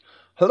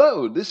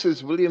Hello, this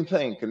is William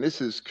Fink, and this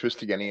is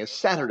Christogenea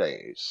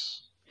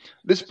Saturdays.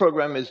 This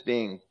program is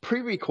being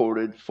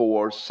pre-recorded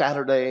for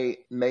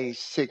Saturday, May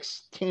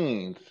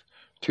 16th,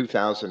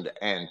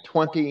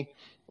 2020.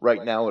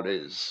 Right now it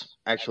is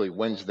actually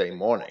Wednesday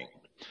morning.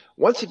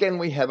 Once again,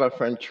 we have our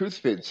friend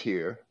Truthvids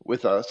here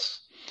with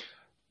us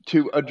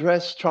to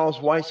address Charles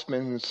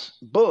Weisman's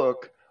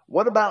book,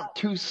 What About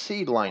Two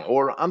Seedline?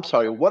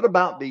 What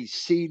about the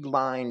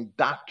Seedline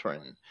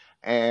Doctrine?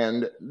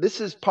 And this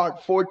is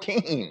part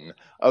 14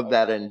 of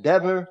that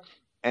endeavor.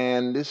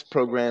 And this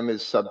program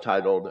is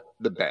subtitled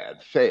The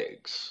Bad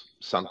Figs,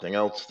 something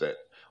else that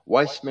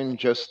Weisman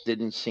just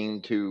didn't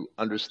seem to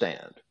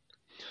understand.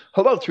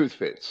 Hello,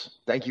 Truthvids.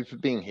 Thank you for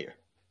being here.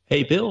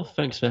 Hey Bill,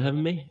 thanks for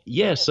having me.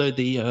 Yeah, so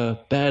the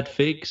bad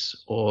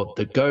figs or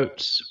the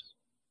goats,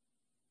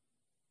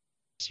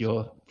 it's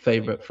your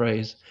favorite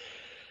phrase.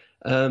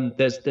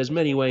 There's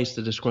many ways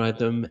to describe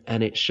them,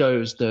 and it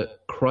shows that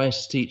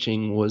Christ's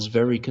teaching was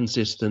very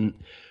consistent,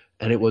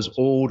 and it was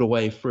all the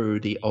way through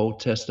the Old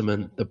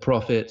Testament. The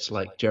prophets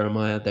like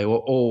Jeremiah, they were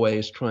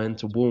always trying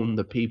to warn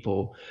the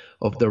people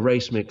of the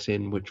race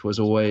mixing, which was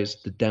always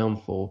the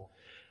downfall.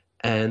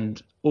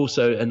 And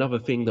also, another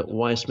thing that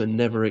Weisman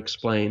never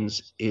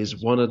explains is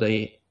one of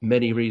the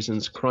many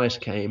reasons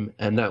Christ came,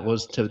 and that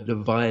was to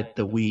divide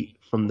the wheat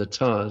from the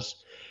tares.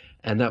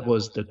 And that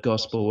was the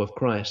gospel of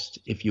Christ.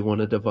 If you want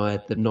to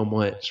divide the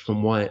non-whites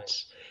from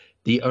whites,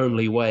 the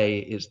only way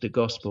is the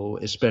gospel,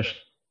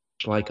 especially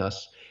like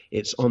us.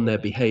 It's on their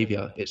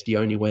behavior. It's the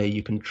only way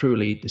you can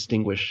truly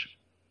distinguish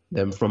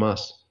them from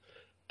us.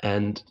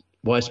 And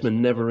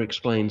Weisman never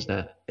explains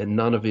that, and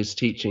none of his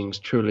teachings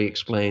truly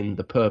explain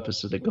the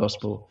purpose of the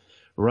gospel.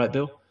 Right,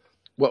 Bill?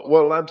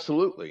 Well,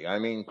 absolutely. I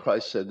mean,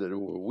 Christ said that there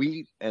were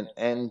wheat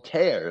and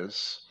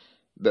tares.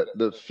 That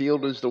the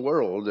field is the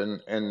world,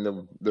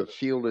 and the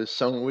field is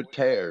sown with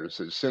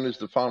tares as soon as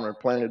the farmer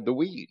planted the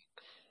wheat.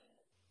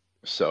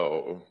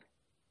 So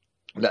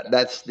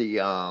that's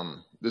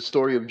the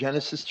story of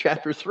Genesis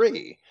chapter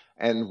 3.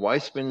 And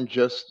Weisman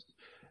just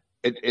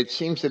it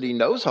seems that he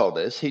knows all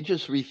this. He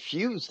just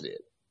refused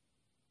it.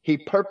 He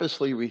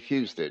purposely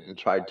refused it and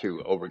tried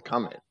to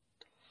overcome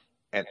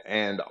it.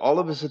 And all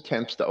of his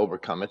attempts to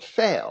overcome it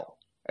fail,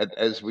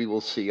 as we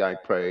will see, I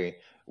pray,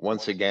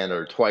 once again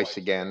or twice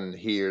again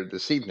here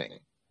this evening.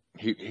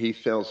 He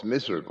fails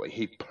miserably.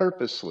 He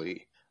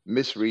purposely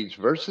misreads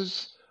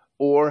verses,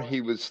 or he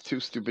was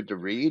too stupid to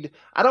read.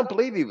 I don't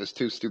believe he was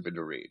too stupid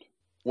to read.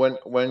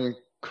 When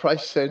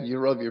Christ said,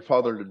 "You're of your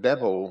father the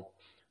devil,"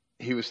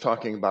 he was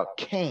talking about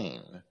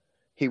Cain.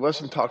 He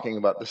wasn't talking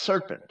about the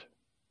serpent.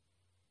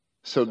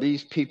 So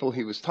these people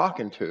he was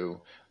talking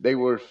to, they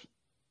were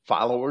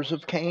followers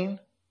of Cain?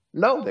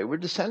 No, they were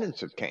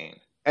descendants of Cain.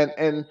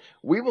 And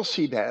we will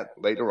see that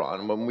later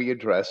on when we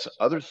address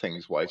other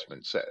things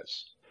Weisman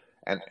says.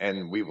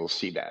 And we will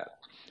see that.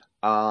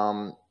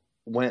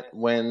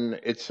 When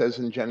it says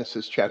in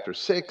Genesis chapter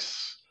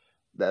 6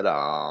 that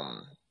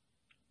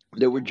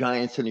there were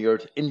giants in the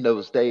earth in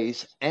those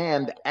days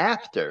and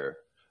after,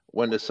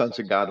 when the sons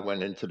of God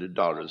went into the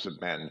daughters of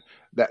men,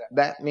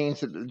 that means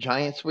that the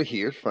giants were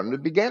here from the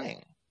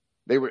beginning.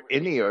 They were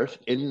in the earth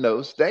in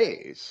those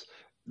days.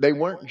 They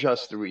weren't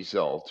just the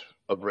result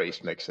of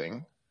race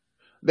mixing.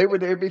 They were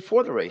there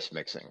before the race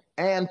mixing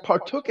and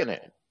partook in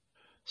it.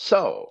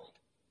 So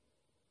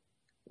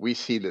we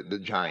see that the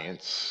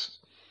giants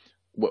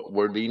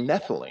were the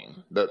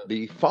Nephilim,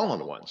 the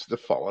fallen ones, the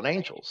fallen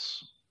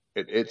angels.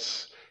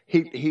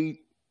 He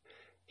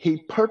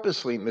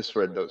purposely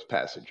misread those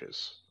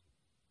passages.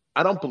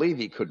 I don't believe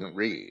he couldn't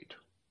read.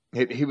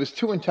 He was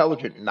too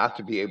intelligent not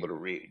to be able to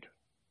read.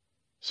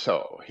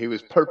 So he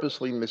was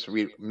purposely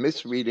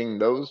misreading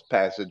those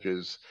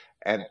passages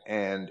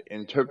and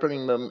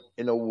interpreting them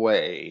in a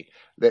way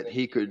that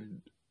he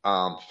could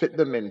fit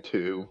them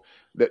into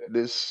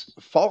this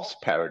false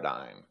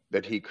paradigm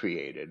that he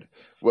created,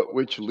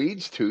 which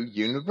leads to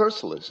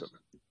universalism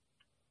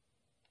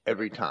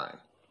every time.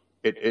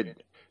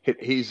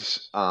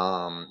 He's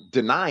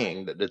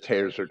denying that the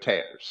tares are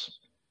tares.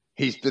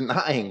 He's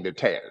denying the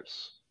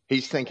tares.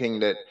 He's thinking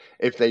that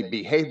if they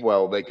behave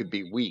well, they could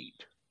be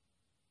wheat.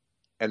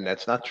 And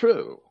that's not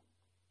true,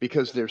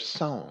 because they're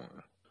sown,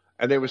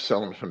 and they were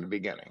sown from the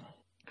beginning.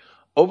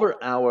 Over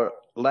our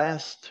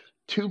last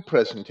two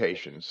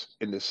presentations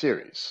in the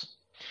series,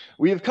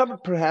 we have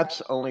covered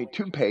perhaps only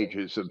 2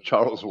 pages of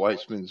Charles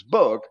Weisman's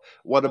book,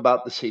 What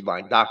About the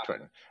Seedline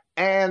Doctrine?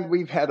 And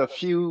we've had a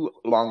few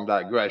long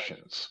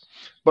digressions.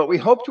 But we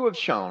hope to have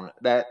shown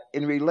that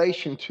in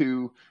relation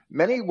to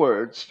many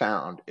words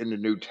found in the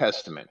New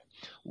Testament,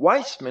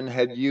 Weisman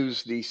had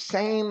used the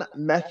same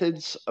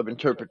methods of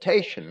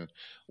interpretation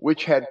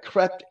which had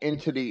crept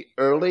into the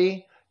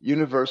early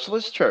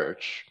Universalist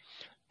church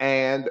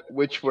and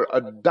which were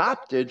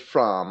adopted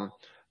from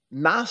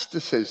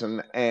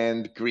Gnosticism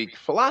and Greek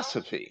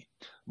philosophy,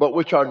 but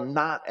which are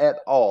not at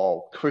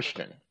all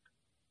Christian.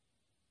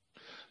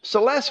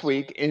 So last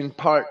week, in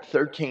part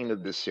 13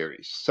 of this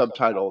series,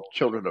 subtitled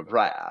Children of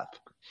Wrath,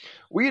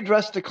 we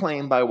addressed a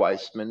claim by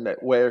Weisman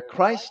that where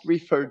Christ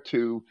referred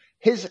to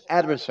his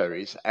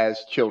adversaries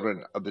as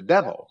children of the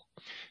devil.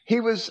 He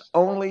was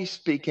only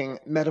speaking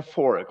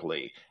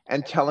metaphorically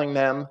and telling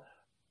them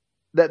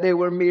that they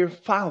were mere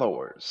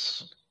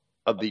followers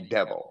of the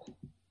devil.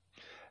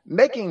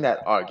 Making that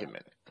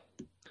argument,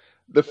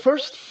 the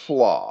first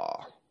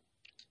flaw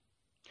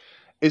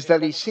is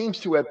that he seems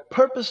to have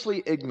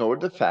purposely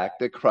ignored the fact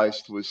that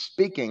Christ was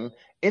speaking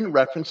in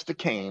reference to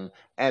Cain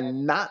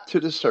and not to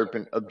the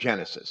serpent of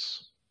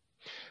Genesis.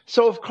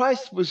 So if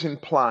Christ was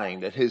implying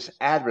that his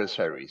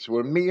adversaries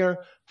were mere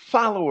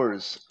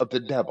followers of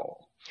the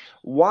devil,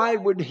 why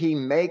would he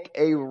make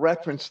a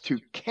reference to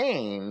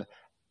Cain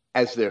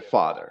as their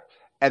father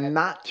and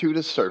not to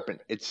the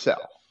serpent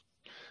itself?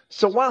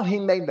 So while he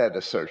made that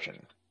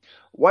assertion,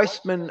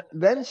 Weisman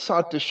then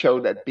sought to show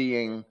that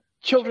being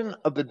children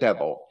of the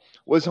devil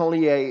was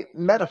only a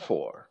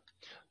metaphor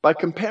by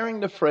comparing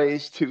the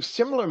phrase to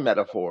similar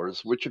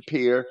metaphors which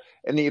appear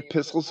in the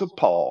epistles of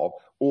Paul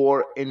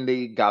or in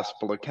the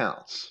gospel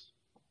accounts.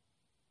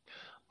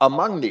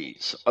 Among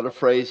these are the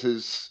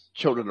phrases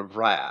children of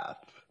wrath,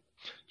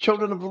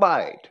 children of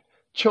light,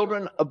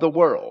 children of the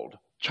world,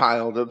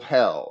 child of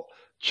hell,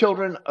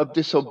 children of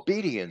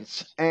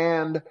disobedience,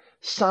 and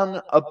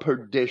son of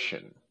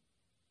perdition.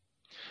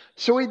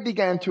 So we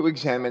began to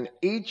examine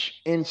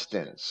each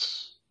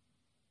instance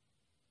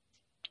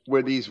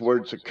where these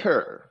words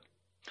occur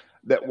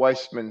that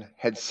Weisman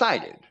had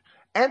cited,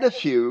 and a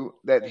few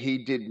that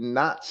he did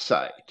not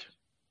cite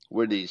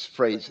where these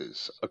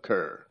phrases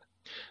occur.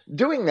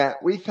 Doing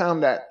that, we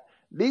found that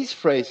these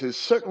phrases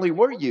certainly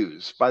were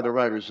used by the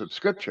writers of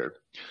Scripture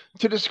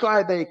to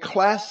describe a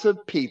class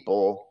of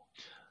people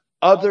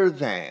other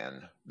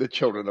than the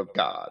children of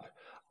God,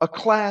 a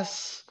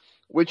class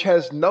which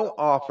has no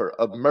offer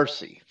of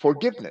mercy,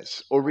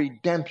 forgiveness, or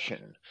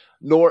redemption,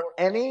 nor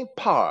any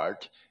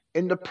part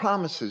in the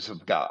promises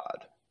of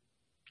God.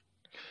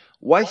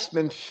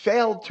 Weisman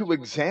failed to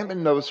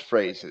examine those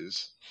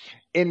phrases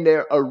in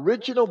their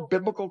original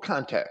biblical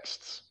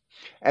contexts,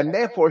 and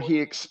therefore he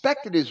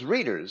expected his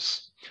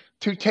readers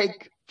to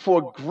take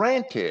for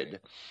granted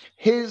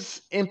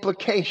his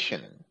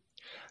implication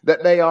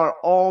that they are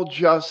all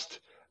just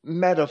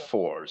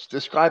metaphors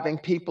describing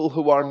people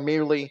who are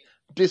merely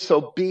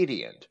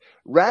disobedient,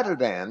 rather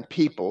than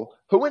people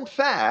who, in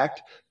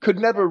fact, could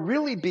never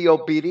really be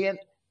obedient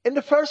in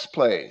the first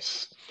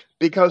place,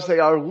 because they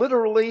are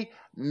literally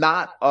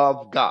not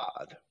of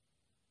God.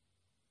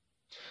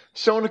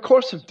 So in the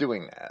course of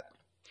doing that,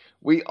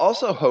 we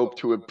also hope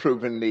to have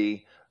proven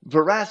the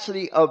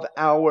veracity of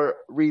our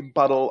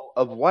rebuttal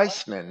of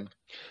Weisman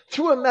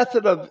through a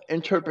method of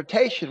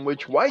interpretation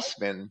which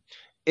Weisman,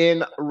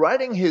 in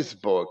writing his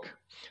book,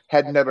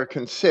 had never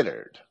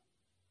considered.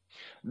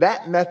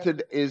 That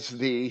method is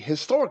the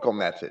historical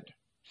method,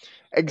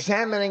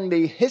 examining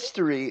the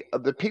history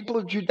of the people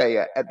of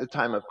Judea at the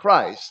time of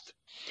Christ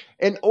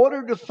in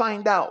order to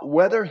find out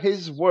whether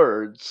his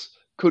words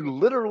could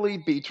literally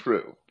be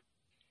true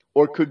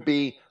or could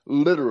be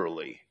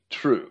literally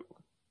true.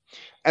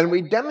 And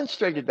we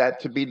demonstrated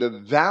that to be the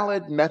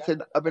valid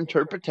method of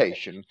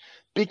interpretation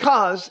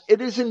because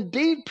it is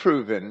indeed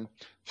proven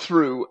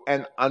through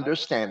an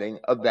understanding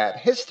of that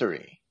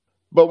history.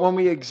 But when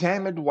we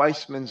examined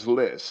Weisman's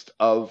list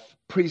of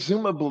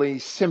presumably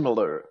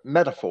similar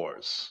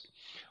metaphors,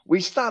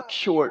 we stopped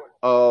short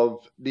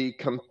of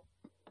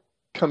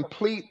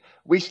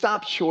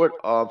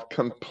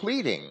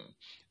completing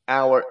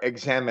our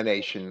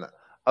examination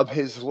of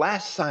his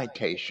last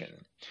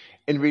citation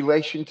in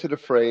relation to the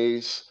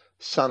phrase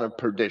son of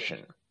perdition,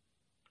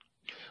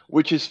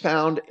 which is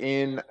found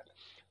in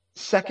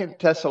 2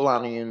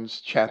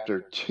 Thessalonians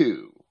chapter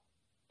 2.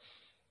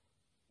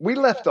 We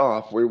left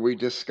off where we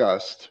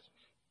discussed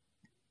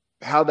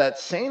how that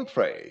same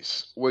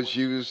phrase was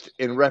used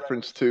in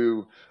reference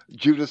to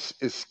Judas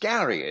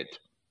Iscariot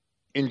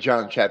in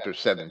John chapter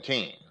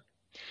 17,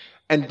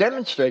 and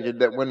demonstrated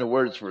that when the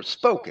words were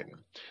spoken,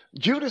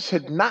 Judas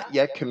had not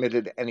yet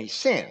committed any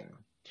sin,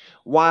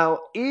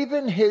 while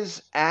even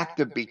his act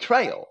of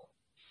betrayal,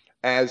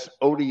 as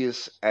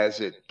odious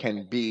as it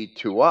can be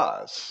to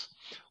us,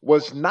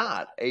 was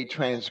not a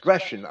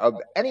transgression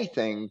of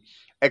anything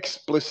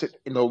explicit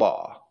in the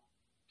law.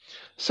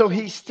 So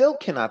he still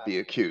cannot be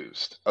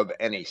accused of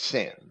any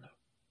sin.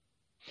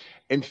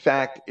 In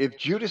fact, if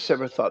Judas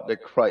ever thought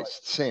that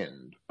Christ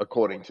sinned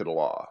according to the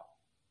law,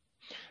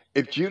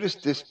 if Judas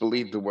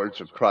disbelieved the words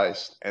of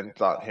Christ and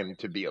thought him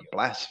to be a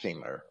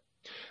blasphemer,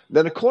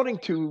 then according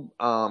to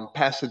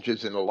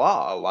passages in the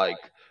law,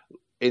 like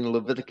in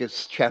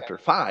Leviticus chapter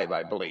 5,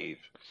 I believe,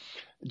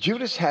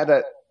 Judas had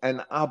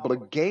an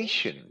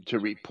obligation to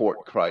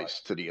report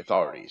Christ to the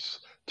authorities,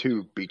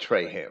 to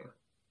betray him.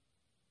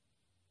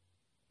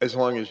 As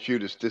long as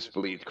Judas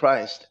disbelieved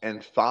Christ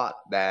and thought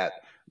that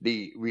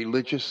the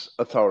religious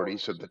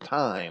authorities of the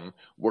time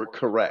were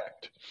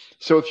correct.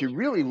 So if you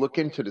really look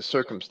into the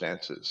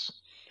circumstances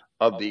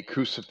of the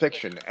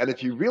crucifixion, and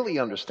if you really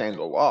understand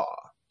the law,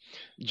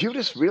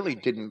 Judas really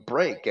didn't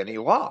break any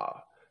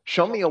law.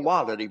 Show me a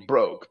law that he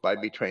broke by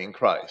betraying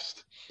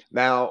Christ.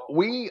 Now,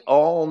 we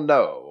all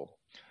know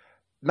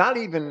not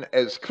even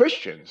as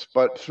Christians,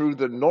 but through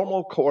the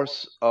normal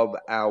course of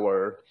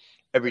our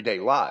everyday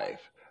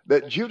life,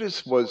 that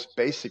Judas was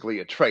basically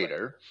a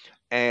traitor,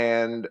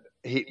 and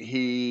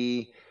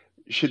he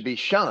should be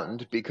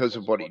shunned because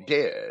of what he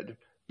did,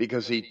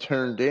 because he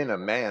turned in a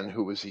man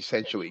who was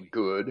essentially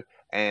good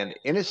and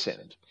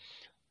innocent.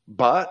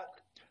 But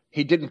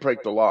he didn't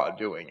break the law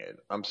doing it.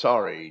 I'm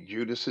sorry,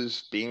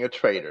 Judas's being a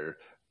traitor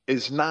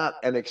is not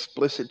an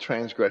explicit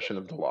transgression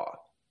of the law.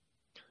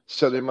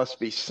 So there must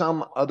be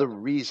some other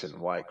reason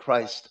why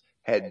Christ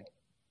had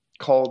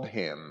called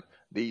him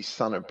the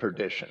son of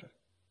perdition.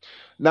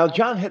 Now,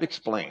 John had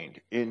explained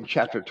in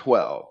chapter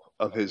 12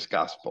 of his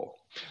gospel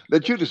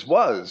that Judas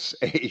was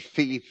a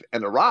thief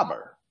and a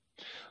robber.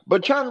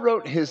 But John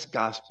wrote his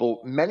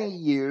gospel many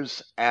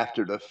years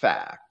after the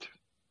fact,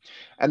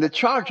 and the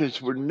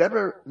charges were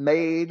never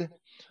made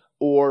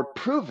or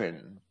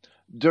proven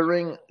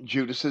during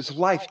Judas's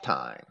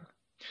lifetime.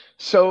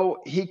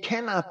 So he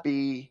cannot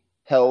be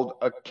held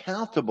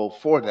accountable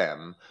for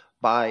them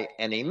by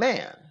any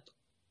man,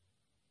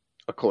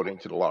 according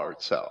to the law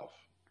itself.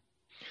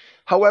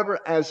 However,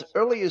 as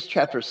early as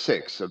chapter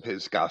 6 of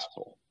his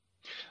gospel,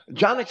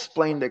 John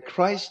explained that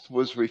Christ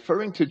was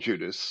referring to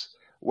Judas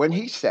when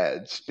he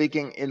said,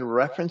 speaking in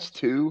reference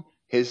to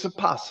his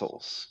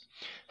apostles,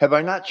 "Have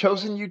I not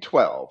chosen you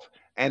 12,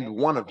 and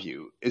one of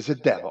you is a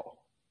devil?"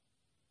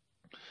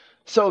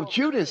 So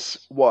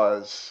Judas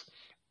was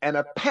an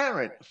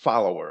apparent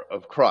follower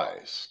of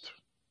Christ,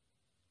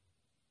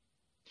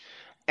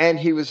 and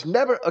he was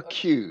never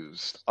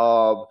accused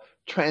of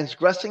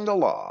transgressing the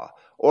law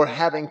or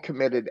having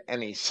committed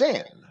any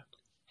sin.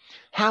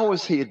 How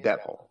was he a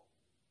devil?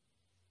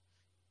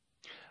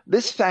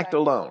 This fact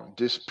alone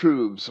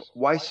disproves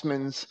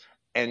Weisman's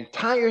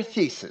entire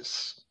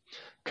thesis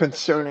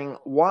concerning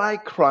why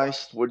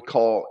Christ would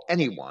call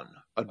anyone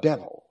a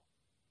devil.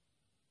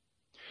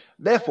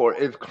 Therefore,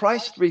 if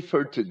Christ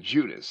referred to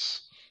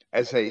Judas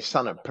as a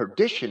son of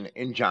perdition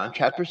in John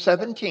chapter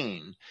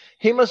 17,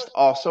 he must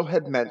also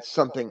have meant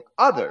something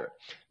other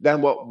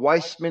than what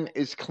Weisman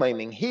is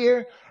claiming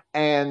here,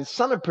 and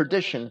son of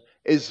perdition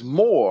is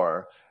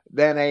more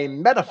than a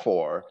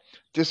metaphor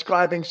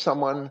describing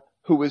someone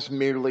who is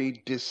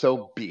merely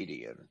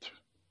disobedient.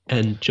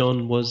 And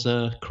John was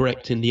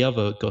correct in the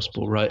other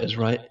gospel writers,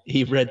 right?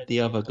 He read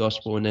the other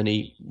gospel and then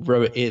he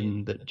wrote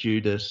in that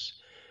Judas,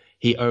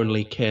 he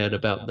only cared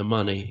about the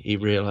money. He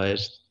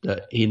realized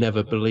that he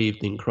never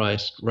believed in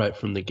Christ right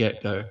from the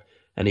get-go,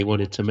 and he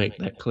wanted to make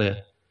that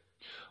clear.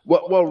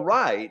 Well,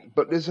 right,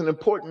 but there's an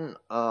important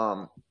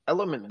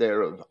element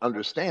there of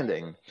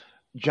understanding.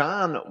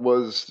 John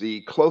was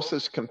the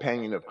closest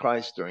companion of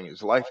Christ during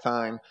his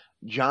lifetime.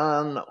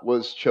 John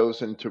was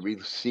chosen to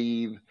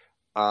receive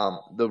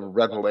the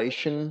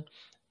revelation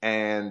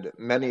and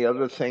many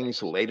other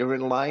things later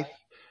in life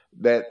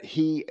that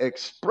he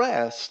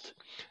expressed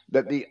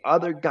that the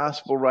other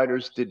gospel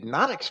writers did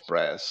not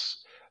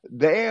express.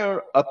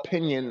 Their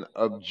opinion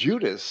of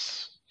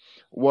Judas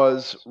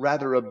was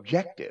rather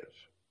objective.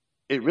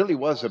 It really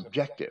was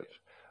objective.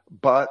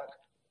 But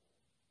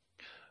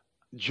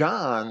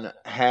John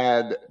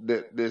had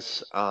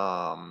this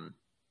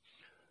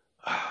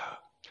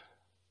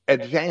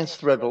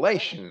advanced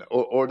revelation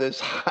or this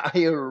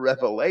higher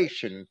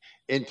revelation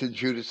into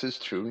Judas's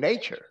true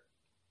nature.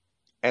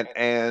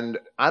 And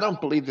I don't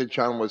believe that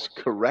John was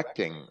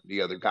correcting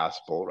the other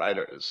gospel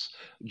writers.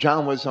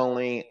 John was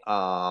only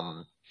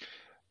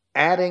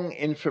adding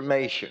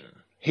information.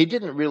 He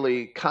didn't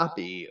really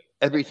copy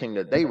everything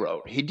that they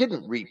wrote. He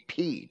didn't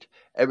repeat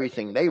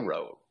everything they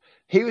wrote.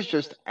 He was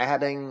just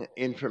adding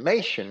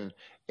information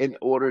in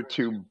order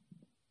to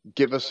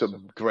give us a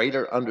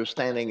greater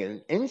understanding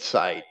and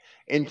insight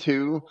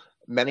into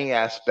many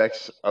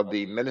aspects of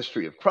the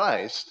ministry of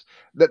Christ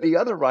that the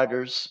other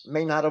writers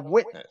may not have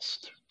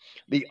witnessed.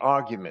 The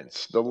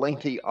arguments, the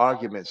lengthy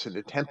arguments in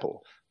the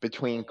temple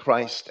between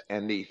Christ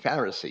and the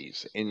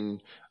Pharisees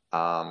in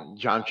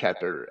John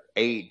chapter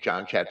 8,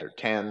 John chapter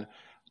 10,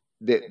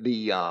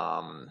 the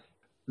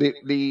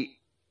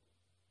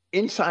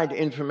inside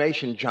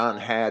information John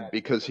had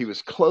because he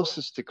was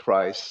closest to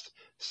Christ,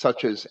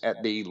 such as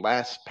at the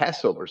last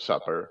Passover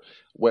supper,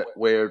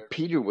 where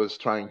Peter was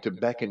trying to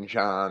beckon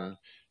John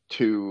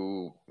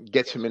to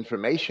get some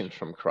information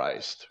from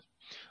Christ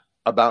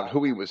about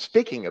who he was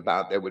speaking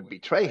about that would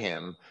betray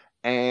him.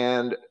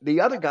 And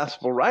the other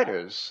gospel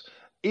writers,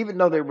 even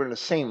though they were in the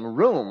same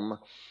room,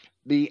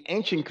 the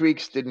ancient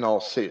Greeks didn't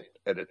all sit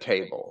at a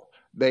table.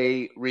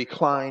 They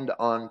reclined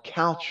on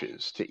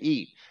couches to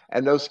eat,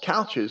 and those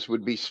couches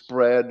would be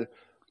spread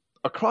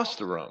across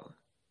the room.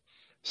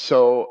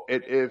 So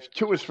if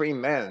two or three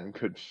men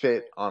could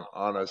fit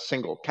on a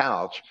single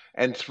couch,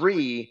 and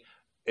three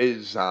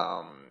is,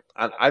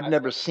 I've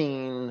never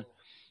seen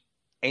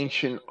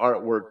ancient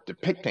artwork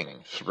depicting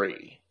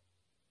three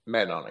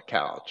men on a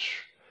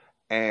couch.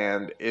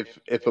 And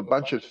if a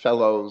bunch of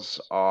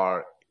fellows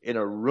are in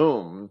a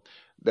room,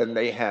 then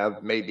they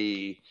have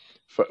maybe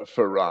for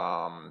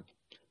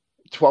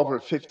 12 or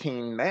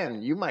 15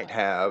 men, you might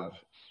have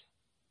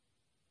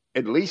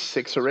at least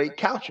 6 or 8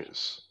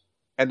 couches.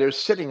 and they're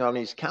sitting on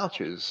these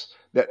couches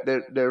that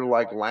they're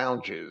like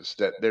lounges,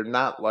 that they're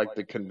not like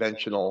the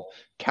conventional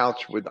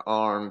couch with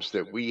arms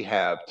that we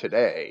have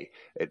today.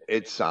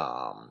 It's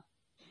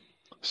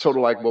sort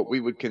of like what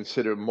we would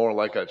consider more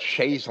like a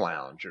chaise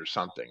lounge or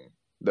something,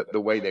 the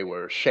way they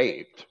were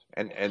shaped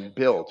and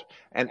built.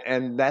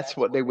 And that's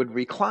what they would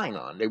recline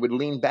on. They would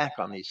lean back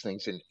on these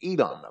things and eat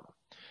on them.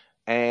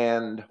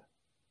 And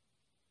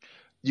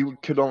you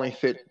could only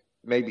fit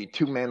maybe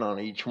two men on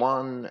each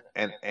one,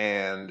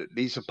 and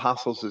these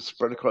apostles that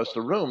spread across the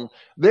room,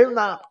 they're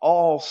not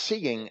all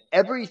seeing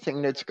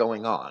everything that's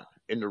going on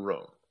in the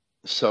room.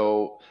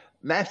 So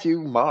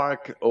Matthew,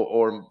 Mark,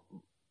 or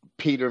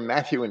Peter,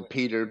 Matthew and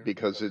Peter,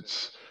 because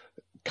it's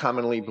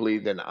commonly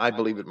believed, and I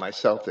believe it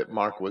myself, that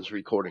Mark was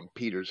recording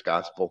Peter's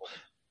gospel.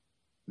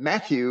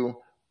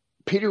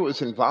 Peter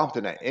was involved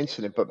in that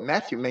incident, but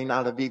Matthew may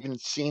not have even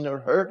seen or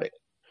heard it.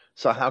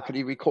 So how could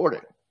he record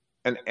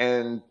it?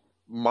 And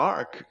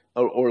Mark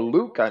or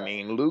Luke, I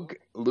mean,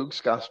 Luke's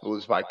gospel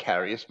is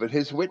vicarious, but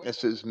his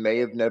witnesses may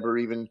have never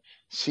even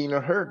seen or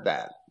heard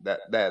that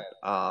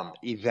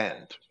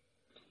event,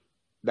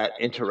 that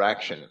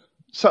interaction.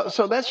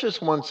 So that's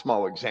just one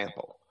small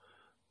example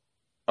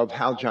of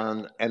how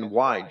John and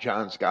why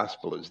John's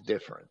gospel is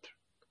different.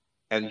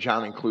 And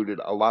John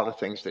included a lot of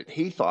things that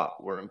he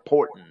thought were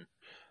important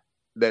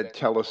that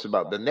tell us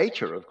about the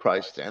nature of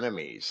Christ's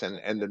enemies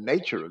and the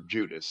nature of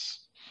Judas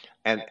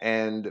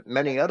and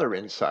many other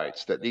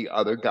insights that the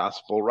other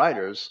gospel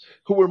writers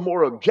who were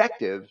more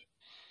objective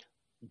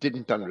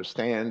didn't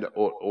understand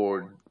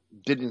or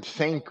didn't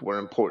think were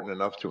important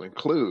enough to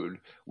include,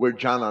 where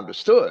John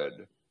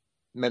understood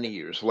many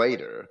years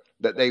later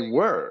that they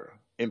were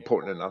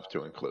important enough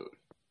to include.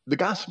 The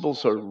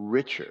gospels are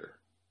richer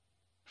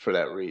for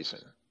that reason.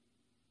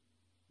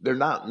 They're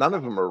not, none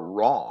of them are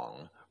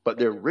wrong, but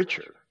they're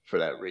richer for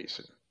that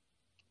reason,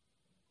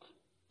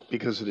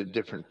 because of the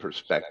different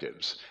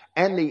perspectives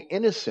and the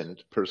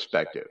innocent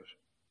perspective,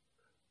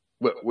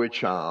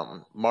 which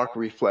Mark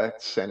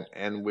reflects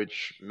and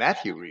which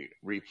Matthew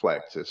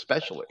reflects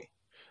especially,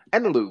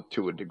 and Luke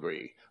to a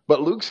degree.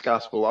 But Luke's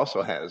gospel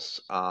also has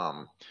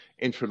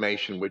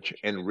information which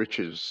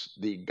enriches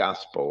the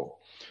gospel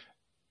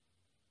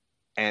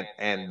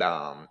and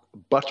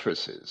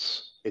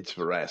buttresses its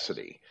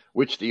veracity,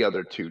 which the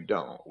other two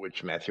don't,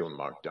 which Matthew and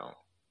Mark don't.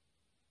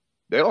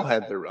 They all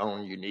have their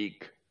own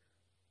unique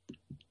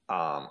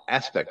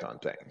aspect on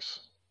things.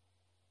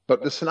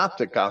 But the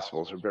synoptic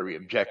gospels are very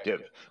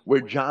objective,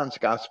 where John's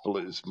gospel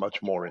is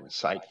much more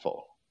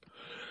insightful.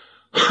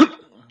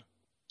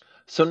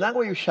 So now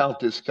we shall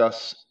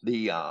discuss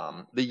the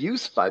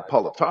use by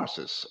Paul of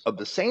Tarsus of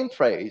the same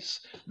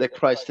phrase that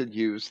Christ had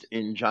used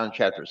in John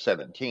chapter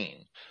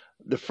 17,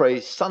 the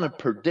phrase son of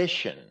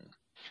perdition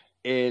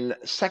in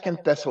 2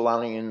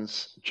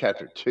 Thessalonians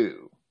chapter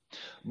 2.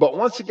 But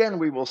once again,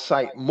 we will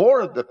cite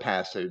more of the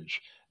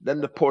passage than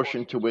the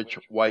portion to which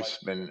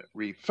Weisman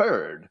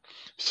referred,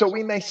 so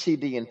we may see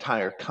the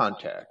entire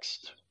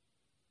context.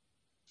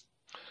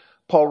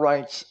 Paul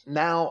writes,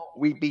 "Now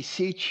we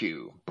beseech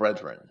you,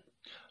 brethren,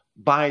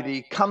 by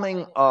the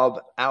coming of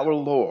our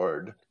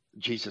Lord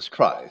Jesus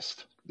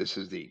Christ," this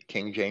is the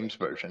King James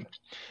Version,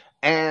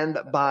 "and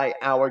by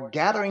our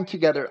gathering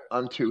together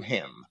unto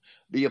him,"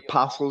 the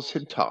apostles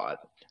had taught,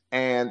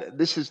 and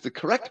this is the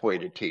correct way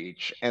to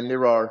teach, and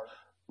there are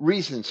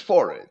reasons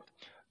for it.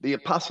 The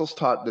apostles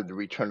taught that the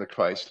return of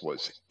Christ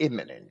was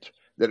imminent,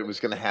 that it was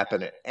going to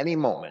happen at any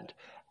moment.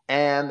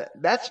 And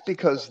that's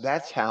because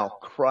that's how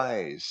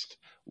Christ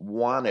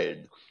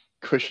wanted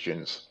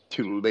Christians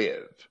to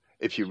live.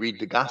 If you read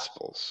the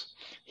Gospels,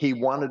 he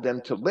wanted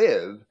them to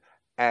live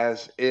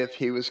as if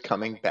he was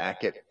coming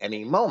back at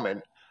any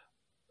moment.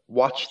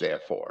 Watch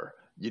therefore.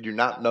 You do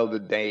not know the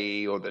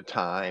day or the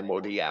time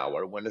or the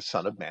hour when the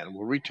Son of Man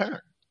will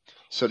return.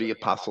 So the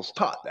apostles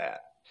taught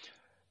that,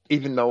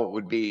 even though it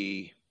would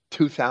be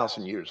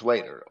 2,000 years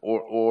later,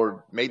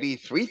 or maybe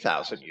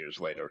 3,000 years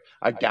later.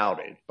 I doubt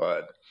it,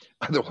 but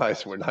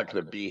otherwise we're not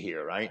going to be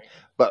here, right?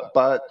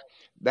 But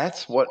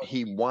that's what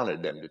he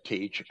wanted them to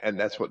teach, and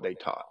that's what they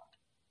taught.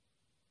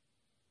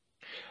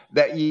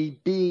 That ye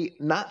be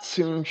not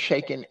soon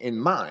shaken in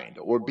mind,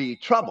 or be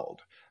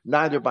troubled,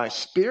 neither by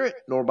spirit,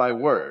 nor by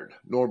word,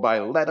 nor by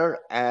letter,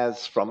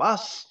 as from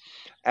us,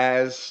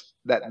 as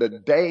that the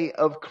day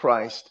of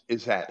Christ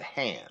is at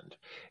hand.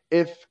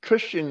 If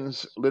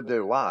Christians live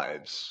their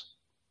lives,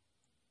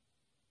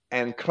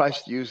 and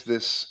Christ used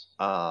this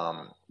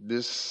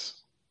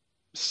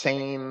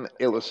same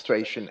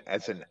illustration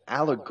as an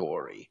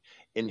allegory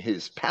in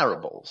his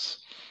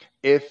parables,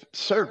 if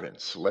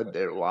servants led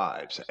their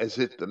lives as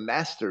if the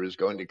master is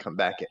going to come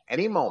back at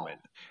any moment,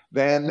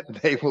 then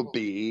they will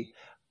be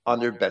on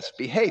their best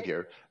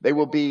behavior. They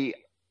will be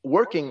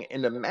working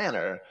in the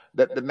manner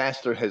that the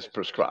master has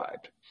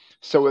prescribed.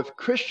 So if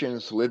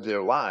Christians live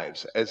their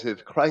lives as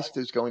if Christ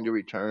is going to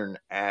return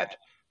at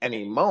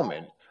any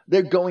moment,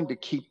 they're going to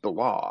keep the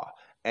law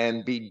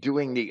and be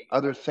doing the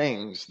other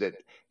things that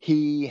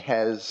he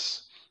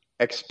has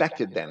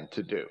expected them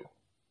to do.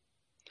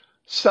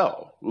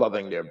 So,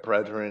 loving their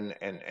brethren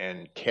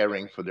and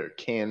caring for their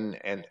kin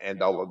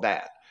and all of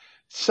that.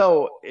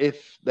 So,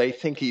 if they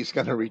think he's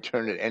going to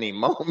return at any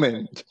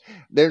moment,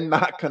 they're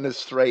not going to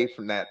stray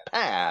from that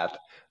path.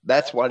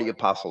 That's why the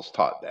apostles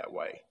taught that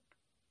way.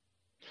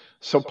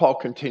 So, Paul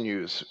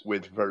continues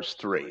with verse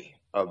 3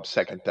 of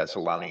Second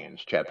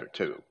Thessalonians chapter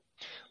 2.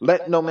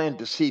 Let no man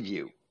deceive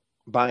you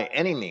by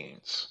any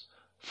means,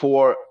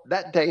 for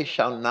that day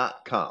shall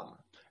not come.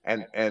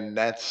 And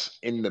that's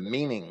in the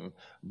meaning,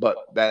 but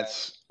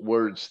that's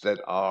words that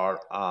are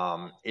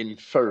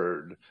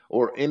inferred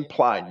or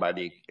implied by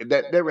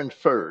that they're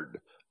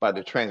inferred by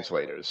the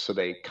translators. So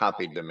they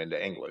copied them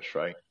into English,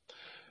 right?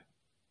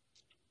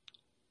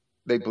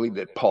 They believe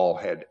that Paul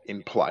had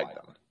implied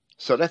them.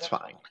 So that's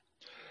fine.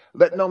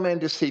 Let no man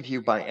deceive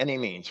you by any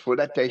means, for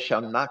that day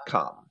shall not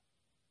come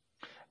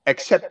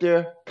except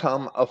there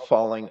come a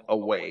falling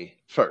away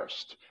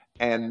first.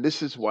 And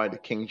this is why the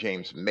King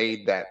James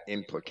made that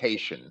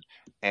implication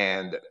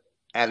and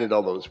added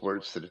all those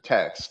words to the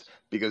text,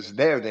 because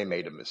there they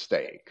made a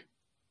mistake.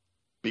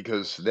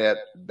 Because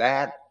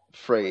that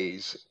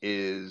phrase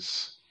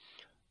is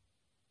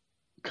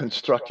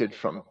constructed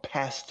from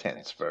past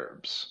tense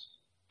verbs.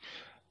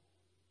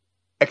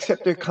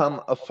 Except there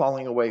come a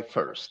falling away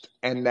first,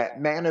 and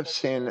that man of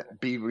sin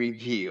be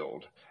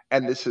revealed.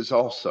 And this is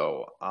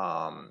also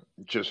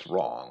just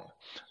wrong.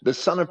 The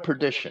son of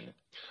perdition,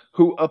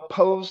 who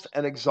opposed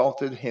and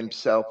exalted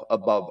himself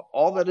above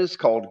all that is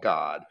called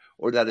God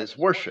or that is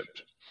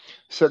worshipped,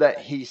 so that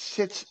he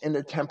sits in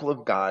the temple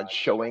of God,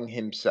 showing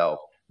himself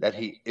that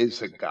he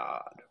is a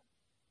God.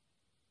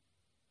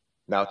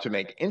 Now, to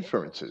make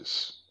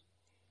inferences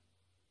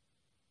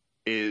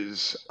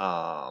is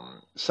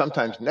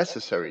sometimes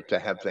necessary to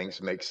have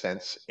things make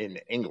sense in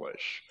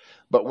English.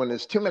 But when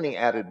there's too many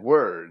added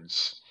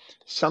words,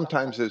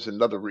 sometimes there's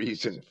another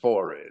reason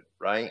for it,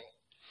 right?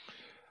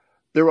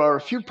 There are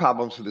a few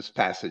problems with this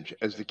passage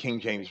as the King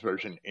James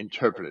Version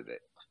interpreted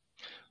it,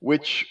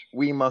 which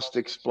we must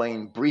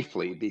explain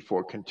briefly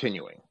before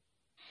continuing.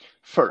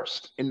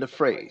 First, in the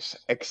phrase,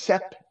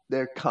 except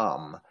there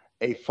come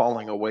a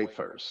falling away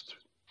first,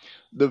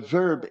 the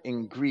verb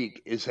in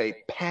Greek is a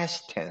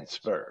past tense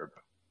verb.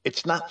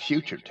 It's not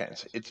future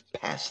tense, it's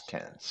past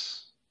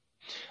tense.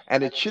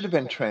 And it should have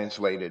been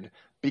translated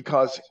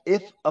because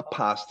if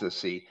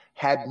apostasy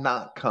had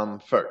not come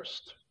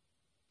first.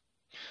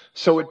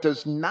 So it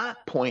does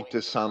not point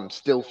to some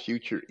still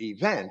future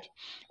event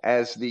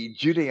as the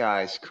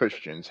Judaized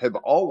Christians have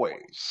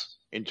always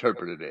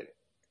interpreted it.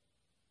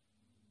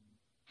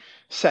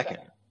 Second,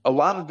 a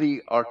lot of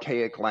the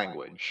archaic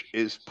language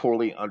is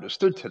poorly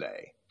understood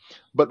today,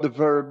 but the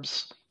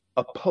verbs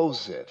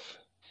opposeth,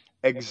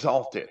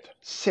 exalteth,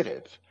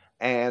 sitteth,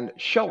 and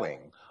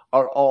showing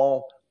are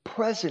all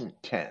present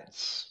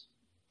tense.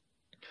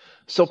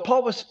 So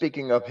Paul was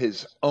speaking of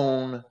his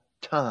own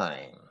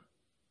time.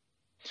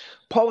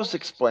 Paul was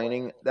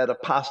explaining that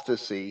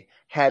apostasy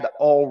had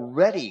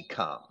already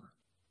come.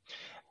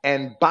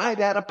 And by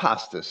that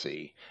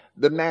apostasy,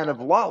 the man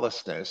of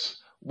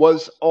lawlessness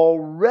was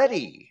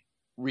already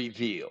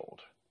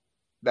revealed.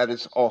 That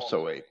is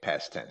also a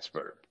past tense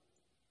verb.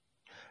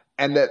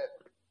 And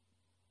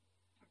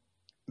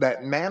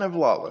that man of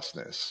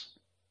lawlessness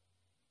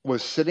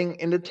was sitting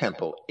in the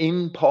temple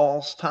in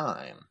Paul's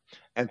time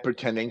and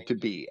pretending to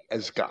be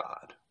as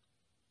God.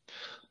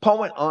 Paul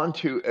went on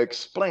to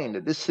explain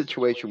that this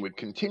situation would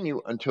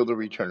continue until the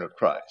return of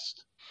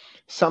Christ,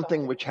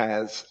 something which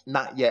has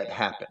not yet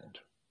happened.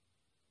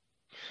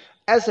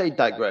 As a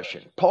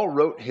digression, Paul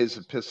wrote his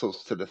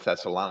epistles to the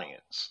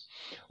Thessalonians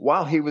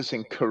while he was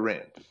in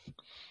Corinth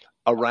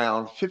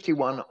around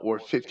 51 or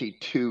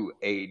 52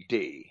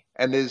 AD,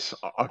 and there's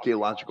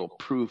archaeological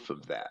proof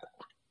of that,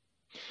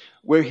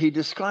 where he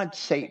described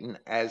Satan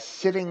as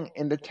sitting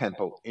in the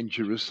temple in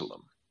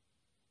Jerusalem.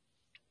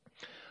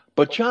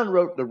 But John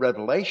wrote the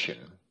Revelation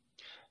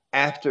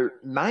after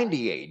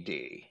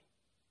 90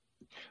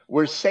 AD,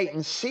 where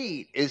Satan's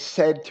seat is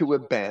said to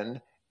have been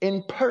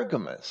in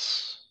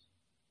Pergamos,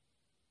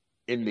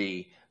 in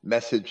the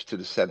message to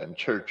the seven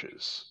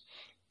churches,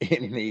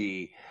 in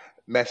the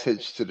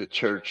message to the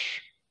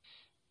church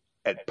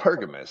at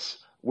Pergamos,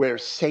 where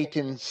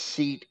Satan's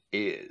seat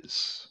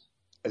is,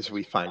 as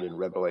we find in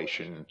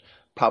Revelation,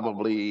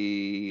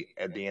 probably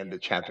at the end of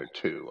chapter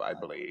 2, I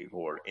believe,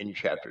 or in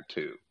chapter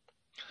 2.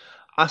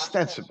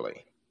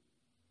 Ostensibly,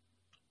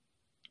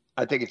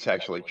 I think it's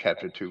actually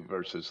chapter 2,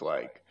 verses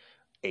like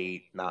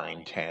 8,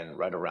 9, 10,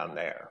 right around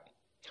there.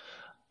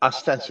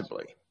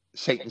 Ostensibly,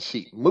 Satan's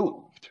seat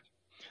moved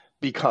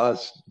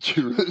because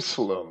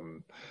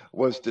Jerusalem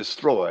was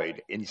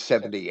destroyed in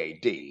 70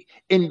 AD,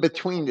 in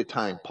between the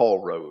time Paul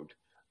wrote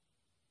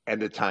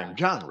and the time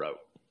John wrote.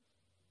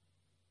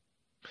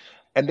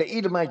 And the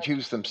Edomite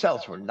Jews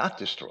themselves were not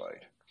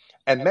destroyed,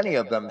 and many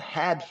of them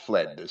had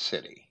fled the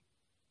city.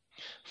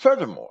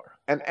 Furthermore,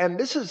 and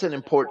this is an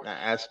important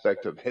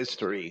aspect of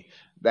history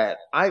that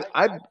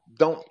I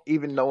don't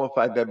even know if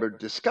I've ever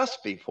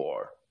discussed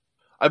before.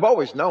 I've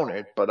always known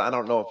it, but I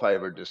don't know if I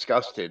ever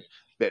discussed it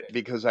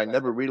because I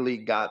never really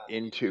got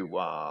into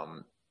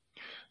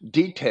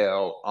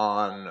detail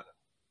on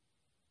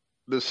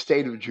the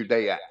state of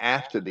Judea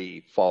after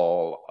the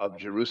fall of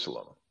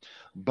Jerusalem.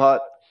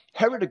 But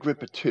Herod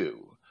Agrippa II,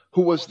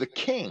 who was the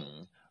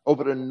king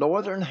over the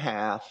northern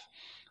half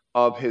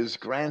of his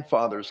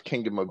grandfather's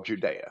kingdom of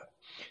Judea,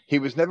 he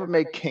was never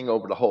made king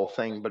over the whole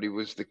thing, but he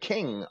was the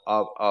king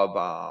of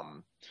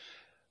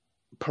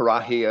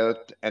Parahia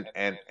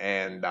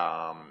and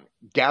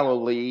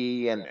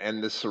Galilee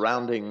and the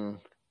surrounding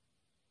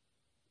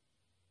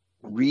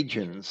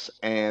regions,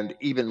 and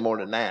even more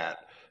than that.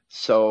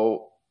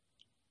 So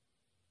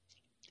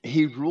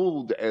he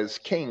ruled as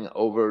king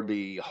over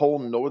the whole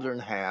northern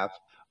half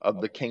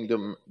of the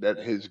kingdom that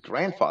his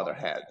grandfather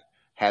had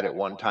at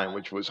one time,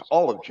 which was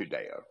all of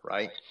Judea,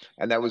 right?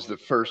 And that was the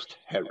first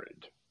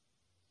Herod.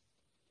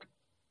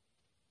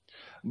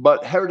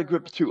 But Herod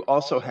Agrippa II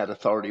also had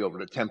authority over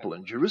the temple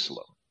in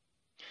Jerusalem.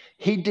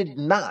 He did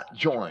not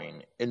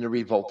join in the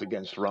revolt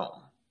against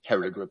Rome,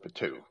 Herod Agrippa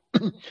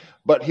II,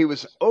 but he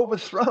was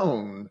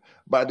overthrown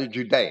by the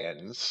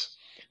Judeans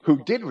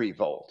who did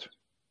revolt.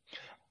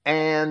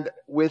 And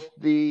with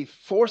the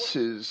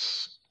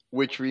forces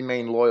which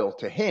remained loyal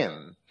to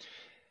him,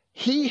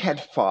 he had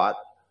fought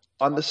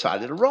on the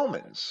side of the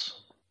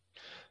Romans.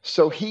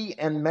 So he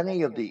and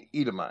many of the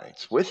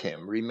Edomites with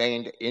him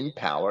remained in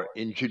power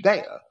in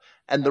Judea,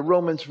 and the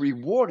Romans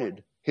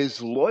rewarded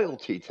his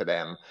loyalty to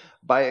them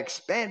by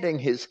expanding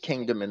his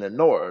kingdom in the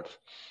north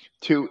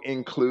to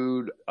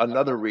include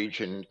another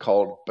region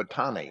called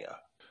Batanea.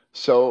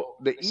 So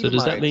the So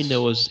does that mean there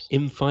Edomites, was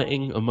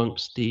infighting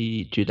amongst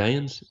the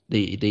Judeans,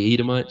 the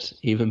Edomites,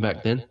 even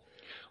back then?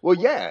 well,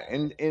 yeah,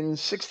 in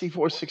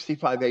 64,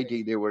 65 AD,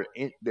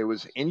 there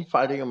was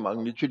infighting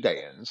among the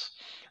Judeans,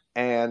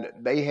 and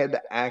they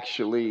had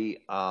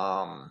actually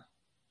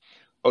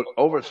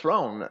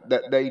overthrown,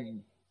 that they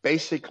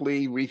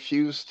basically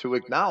refused to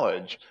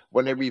acknowledge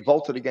when they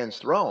revolted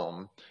against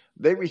Rome.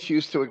 They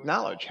refused to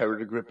acknowledge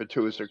Herod Agrippa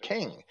II as their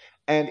king.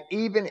 And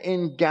even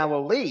in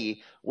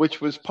Galilee,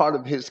 which was part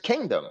of his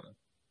kingdom,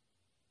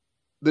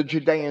 the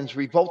Judeans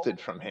revolted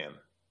from him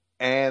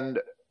and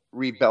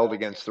rebelled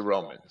against the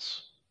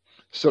Romans.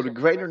 So the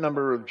greater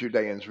number of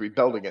Judeans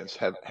rebelled against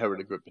Herod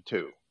Agrippa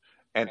II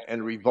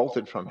and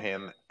revolted from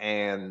him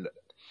and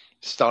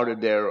started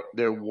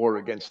their war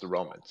against the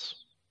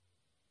Romans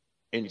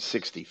in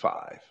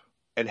 65.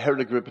 And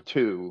Herod Agrippa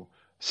II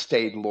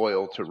stayed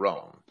loyal to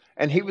Rome.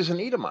 And he was an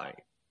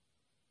Edomite.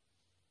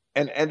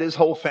 And his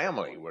whole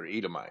family were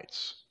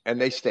Edomites.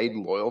 And they stayed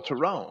loyal to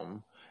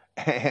Rome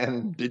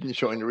and didn't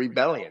join the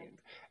rebellion.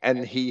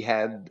 And he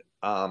had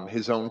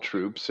his own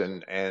troops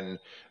and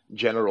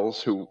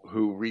generals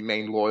who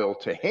remained loyal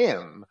to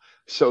him.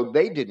 So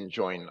they didn't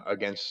join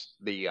against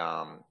the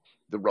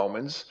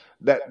Romans.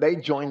 That they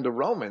joined the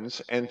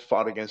Romans and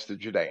fought against the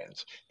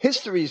Judeans.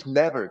 History's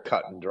never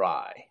cut and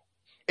dry.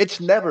 It's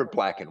never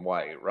black and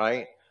white,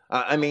 right?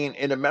 I mean,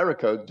 in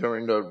America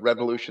during the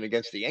revolution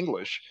against the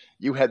English,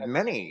 you had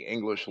many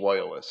English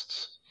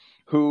loyalists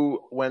who,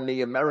 when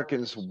the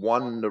Americans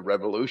won the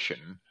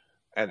revolution,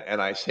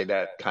 and I say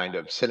that kind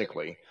of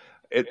cynically,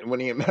 when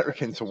the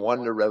Americans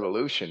won the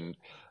revolution,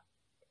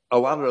 a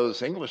lot of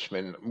those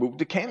Englishmen moved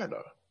to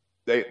Canada.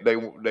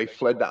 They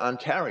fled to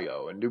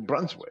Ontario and New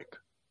Brunswick.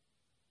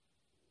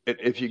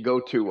 If you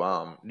go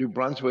to New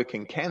Brunswick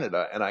in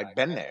Canada, and I've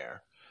been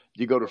there,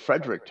 you go to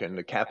Fredericton,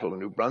 the capital of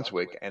New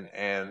Brunswick,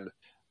 and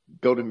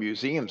go to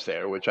museums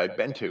there, which I've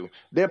been to.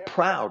 They're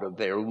proud of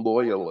their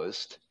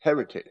loyalist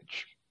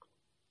heritage,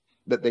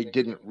 that they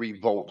didn't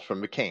revolt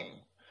from the king,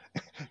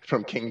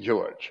 from King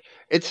George.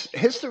 It's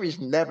history's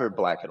never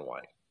black and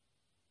white.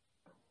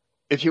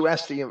 If you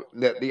ask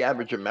the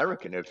average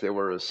American if there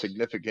were a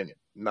significant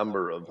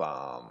number of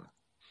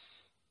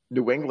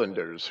New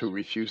Englanders who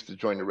refused to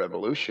join the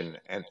revolution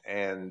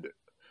and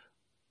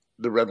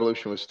the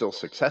revolution was still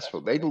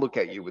successful, they'd look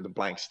at you with a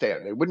blank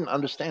stare. They wouldn't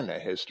understand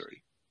that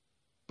history.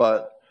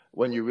 But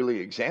when you really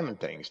examine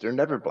things, they're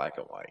never black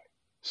and white.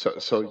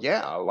 So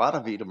yeah, a lot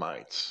of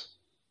Edomites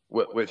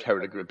with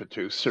Herod Agrippa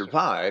II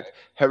survived.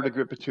 Herod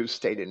Agrippa II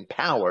stayed in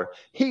power.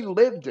 He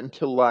lived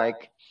until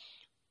like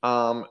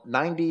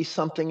 90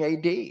 something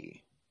AD.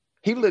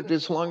 He lived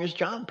as long as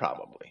John,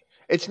 probably.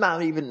 It's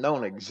not even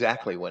known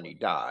exactly when he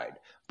died,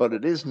 but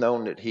it is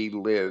known that he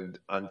lived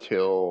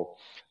until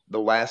the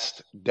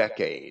last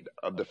decade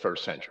of the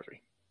first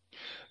century.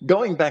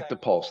 Going back to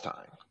Paul's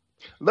time,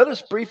 let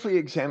us briefly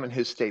examine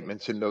his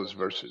statements in those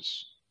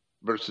verses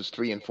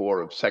 3 and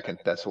 4 of 2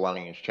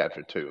 Thessalonians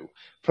chapter 2,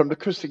 from the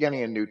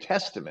Christogenea New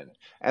Testament.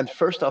 And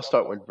first I'll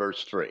start with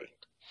verse 3.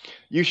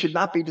 You should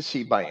not be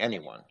deceived by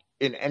anyone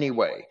in any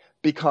way,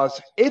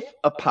 because if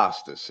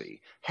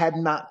apostasy had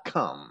not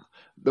come,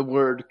 the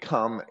word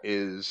come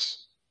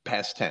is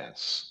past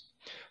tense,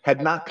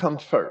 had not come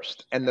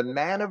first, and the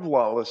man of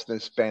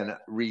lawlessness been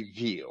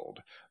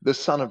revealed, the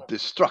son of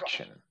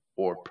destruction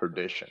or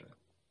perdition.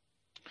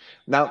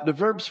 Now, the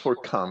verbs for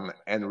come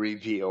and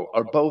reveal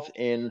are both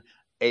in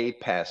a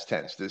past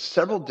tense. There's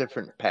several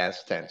different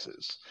past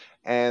tenses,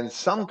 and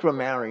some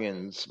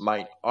grammarians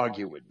might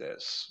argue with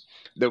this.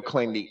 They'll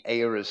claim the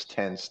aorist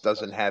tense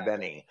doesn't have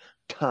any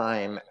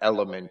time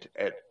element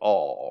at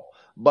all.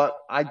 But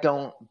I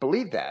don't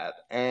believe that.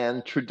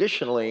 And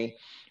traditionally,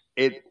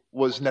 it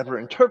was never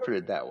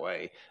interpreted that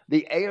way.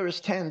 The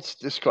aorist tense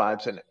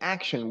describes an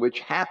action which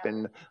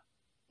happened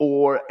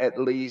or at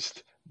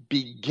least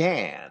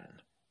began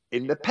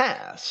in the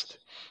past.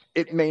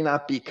 It may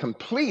not be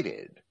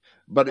completed,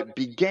 but it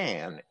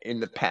began in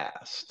the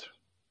past.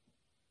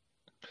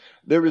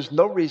 There is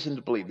no reason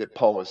to believe that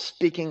Paul is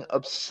speaking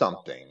of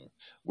something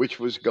which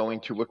was going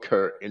to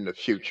occur in the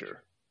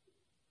future.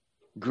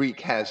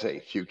 Greek has a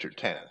future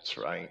tense,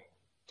 right?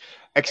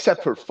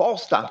 Except for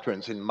false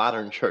doctrines in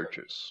modern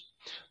churches.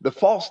 The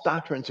false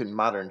doctrines in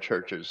modern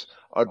churches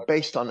are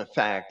based on the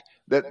fact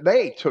that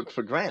they took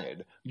for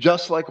granted,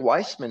 just like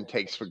Weisman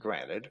takes for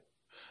granted,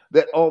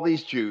 that all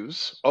these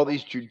Jews, all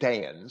these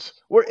Judeans,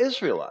 were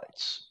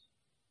Israelites.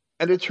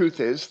 And the truth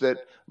is that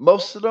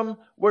most of them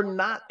were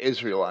not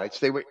Israelites,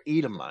 they were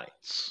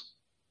Edomites.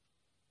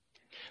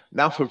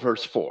 Now for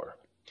verse 4.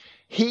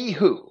 He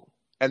who,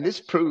 and this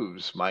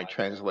proves my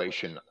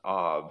translation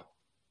of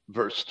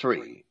verse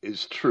 3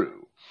 is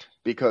true,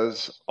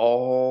 because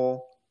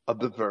all of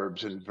the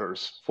verbs in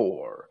verse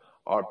 4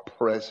 are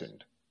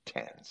present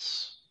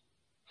tense.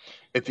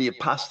 If the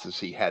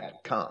apostasy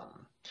hadn't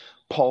come,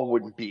 Paul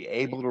wouldn't be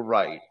able to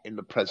write in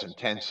the present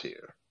tense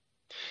here.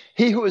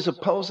 He who is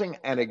opposing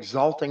and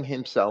exalting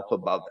himself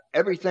above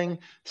everything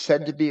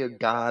said to be a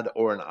god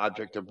or an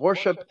object of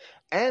worship,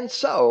 and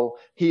so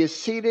he is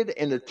seated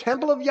in the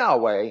temple of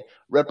Yahweh,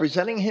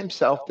 representing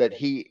himself that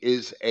he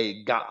is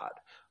a god.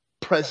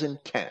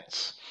 Present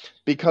tense,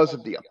 because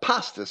of the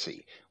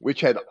apostasy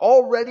which had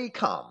already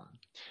come,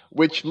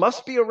 which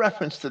must be a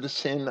reference to the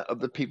sin of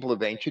the people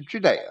of ancient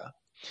Judea.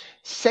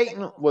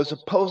 Satan was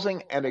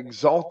opposing and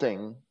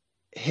exalting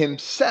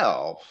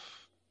himself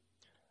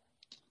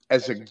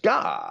as a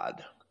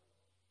god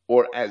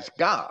or as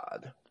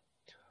God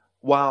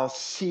while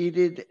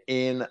seated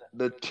in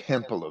the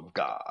temple of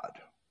God.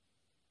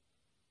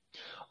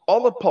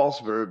 All of Paul's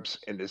verbs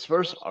in this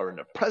verse are in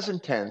the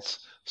present tense,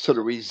 so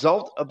the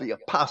result of the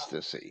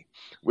apostasy,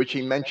 which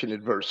he mentioned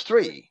in verse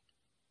 3,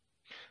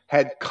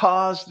 had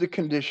caused the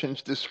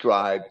conditions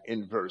described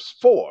in verse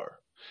 4,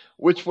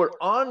 which were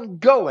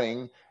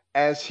ongoing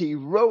as he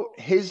wrote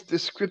his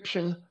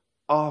description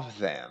of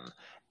them.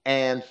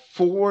 And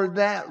for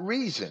that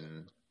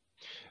reason,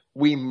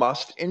 we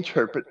must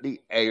interpret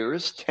the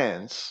aorist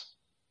tense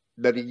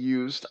that he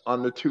used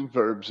on the two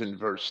verbs in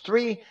verse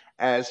 3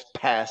 as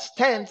past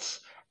tense,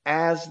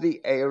 as the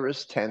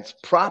aorist tense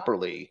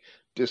properly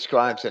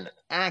describes an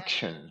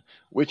action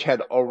which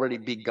had already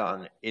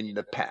begun in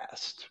the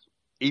past,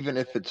 even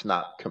if it's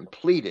not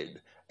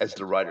completed as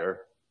the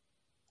writer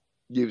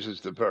uses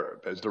the verb,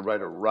 as the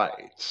writer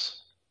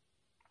writes.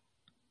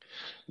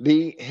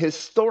 The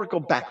historical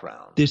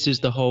background. This is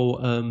the whole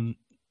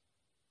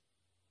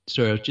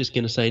sorry, I was just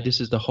going to say, this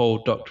is the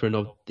whole doctrine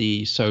of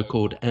the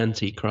so-called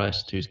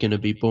Antichrist who's going to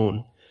be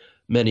born.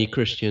 Many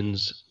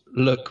Christians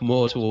look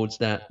more towards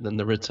that than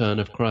the return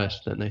of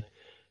Christ, don't they?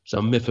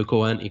 Some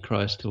mythical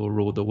Antichrist who will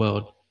rule the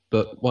world.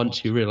 But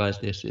once you realize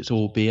this, it's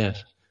all BS.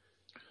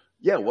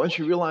 Yeah, once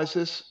you realize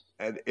this,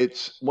 and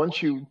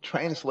once you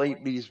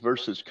translate these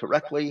verses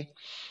correctly,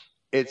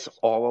 it's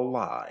all a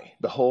lie.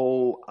 The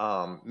whole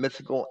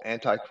mythical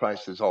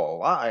Antichrist is all a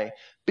lie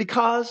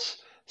because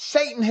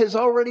Satan has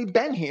already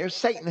been here.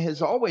 Satan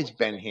has always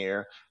been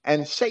here.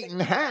 And Satan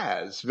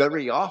has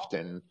very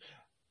often,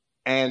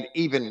 and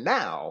even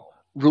now,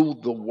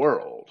 ruled the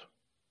world.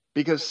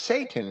 Because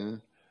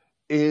Satan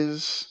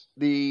is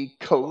the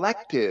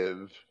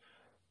collective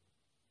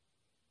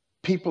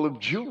people of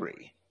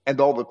Jewry and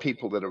all the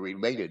people that are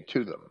related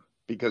to them.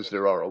 Because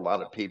there are a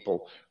lot of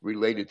people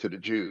related to the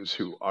Jews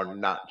who are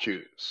not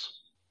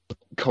Jews.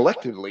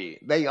 Collectively,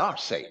 they are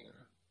Satan.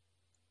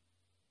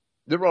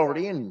 They're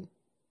already in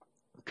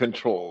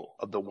control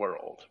of the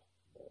world.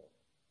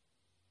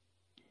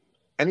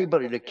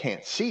 Anybody that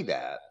can't see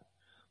that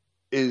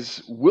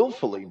is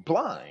willfully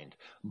blind.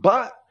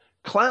 But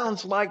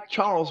clowns like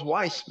Charles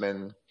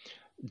Weisman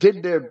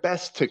did their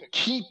best to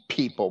keep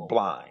people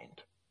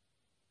blind,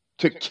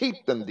 to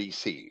keep them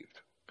deceived.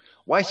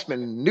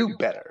 Weisman knew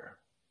better.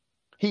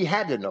 He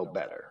had to know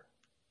better.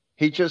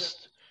 He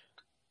just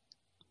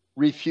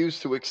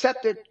refused to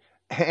accept it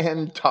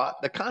and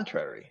taught the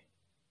contrary.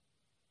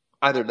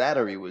 Either that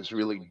or he was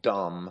really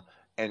dumb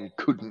and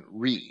couldn't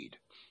read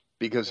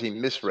because he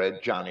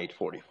misread John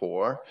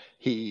 8:44,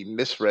 he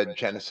misread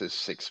Genesis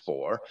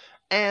 6:4,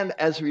 and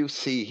as we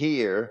see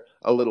here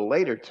a little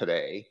later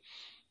today,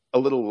 a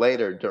little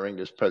later during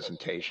this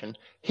presentation,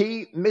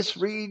 he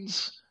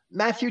misreads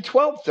Matthew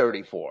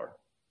 12:34.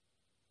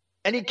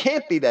 And he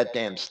can't be that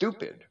damn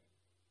stupid.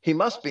 He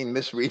must be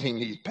misreading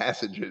these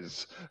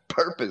passages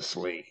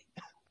purposely.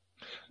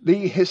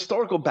 The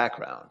historical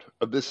background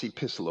of this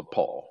epistle of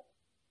Paul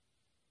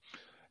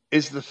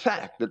is the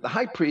fact that the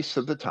high priests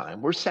of the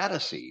time were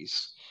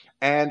Sadducees,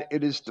 and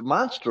it is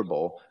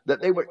demonstrable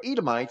that they were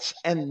Edomites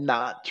and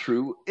not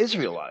true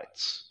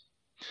Israelites.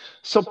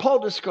 So Paul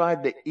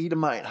described the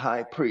Edomite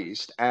high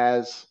priest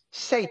as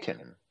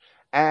Satan,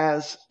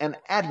 as an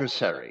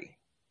adversary.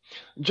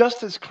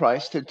 just as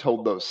Christ had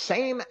told those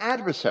same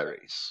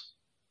adversaries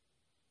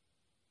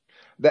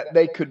that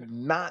they could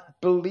not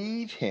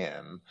believe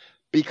him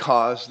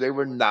because they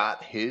were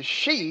not his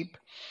sheep,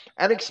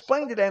 and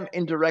explained to them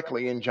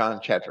indirectly in John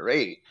chapter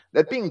 8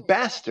 that being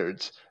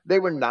bastards, they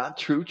were not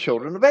true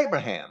children of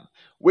Abraham,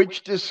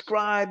 which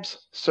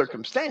describes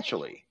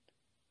circumstantially,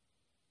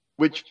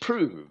 which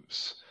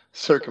proves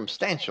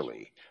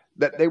circumstantially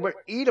that they were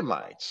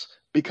Edomites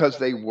because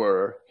they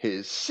were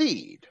his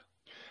seed,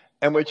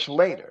 and which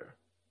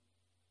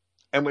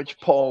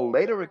Paul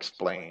later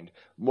explained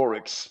more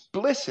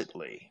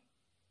explicitly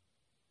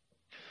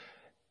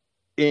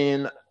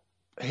in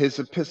his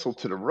epistle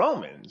to the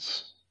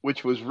Romans,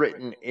 which was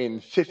written in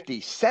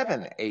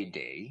 57 AD,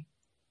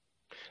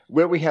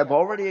 where we have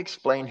already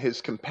explained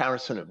his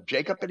comparison of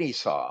Jacob and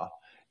Esau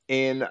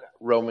in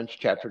Romans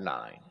chapter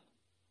 9.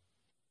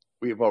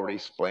 We have already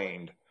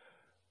explained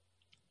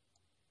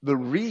the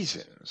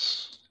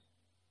reasons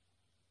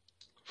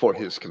for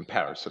his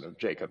comparison of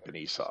Jacob and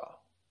Esau.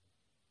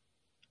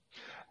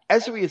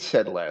 As we had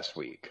said last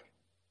week,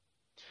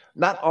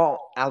 not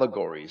all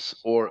allegories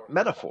or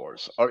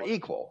metaphors are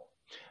equal,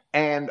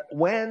 and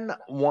when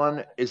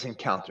one is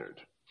encountered,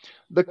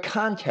 the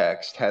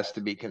context has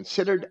to be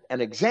considered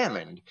and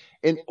examined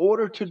in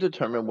order to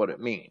determine what it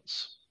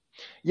means.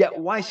 Yet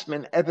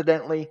Weisman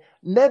evidently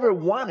never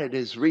wanted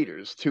his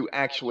readers to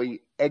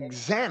actually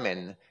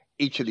examine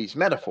each of these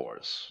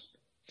metaphors,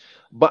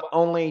 but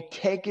only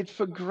take it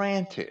for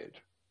granted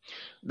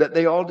that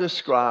they all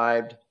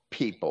described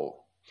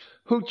people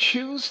who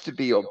choose to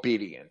be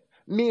obedient,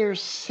 mere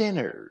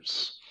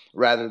sinners,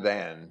 rather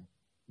than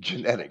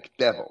genetic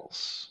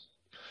devils.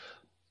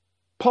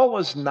 Paul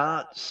was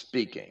not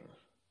speaking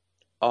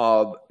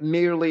of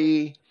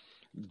merely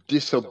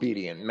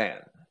disobedient men.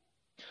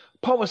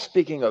 Paul was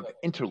speaking of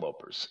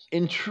interlopers,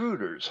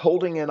 intruders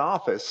holding an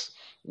office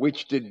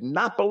which did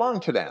not belong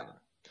to them.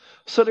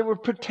 So they were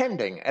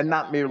pretending and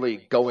not merely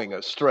going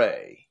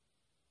astray.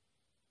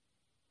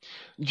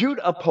 Jude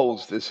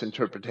upholds this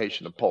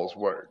interpretation of Paul's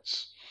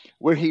words,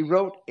 where he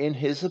wrote in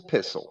his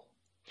epistle,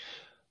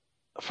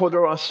 "For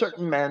there are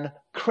certain men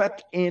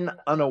crept in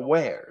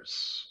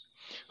unawares,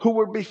 who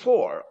were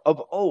before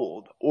of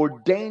old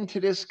ordained to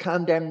this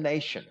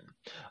condemnation,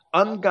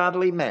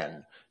 ungodly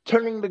men,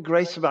 turning the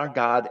grace of our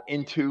God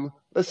into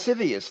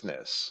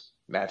lasciviousness,"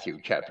 Matthew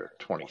chapter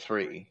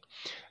 23,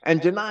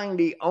 "and denying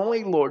the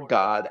only Lord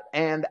God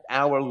and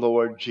our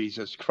Lord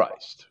Jesus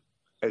Christ."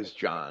 As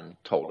John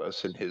told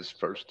us in his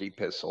first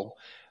epistle,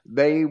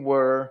 they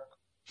were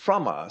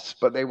from us,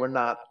 but they were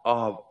not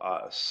of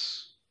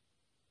us.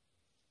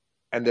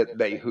 And that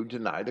they who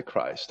deny the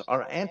Christ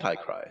are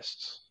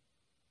antichrists.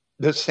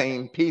 The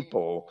same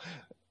people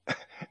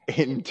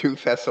in 2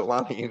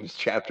 Thessalonians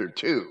chapter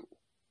 2.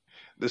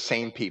 The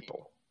same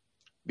people,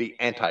 the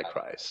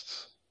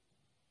antichrists.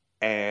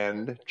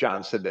 And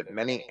John said that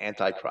many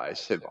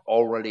antichrists have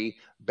already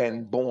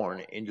been born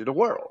into the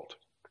world.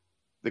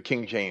 The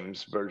King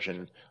James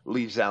Version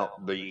leaves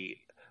out the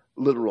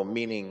literal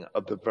meaning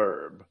of the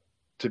verb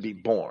to be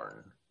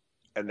born,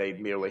 and they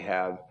merely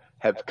have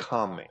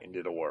come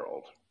into the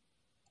world,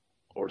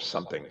 or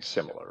something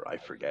similar, I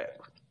forget.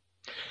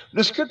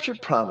 The scripture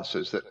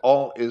promises that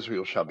all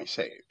Israel shall be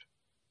saved.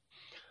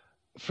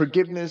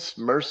 Forgiveness,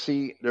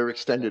 mercy, they're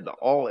extended to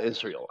all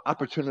Israel.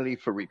 Opportunity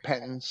for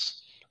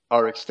repentance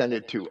are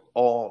extended to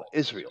all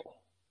Israel,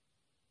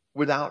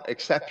 without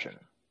exception.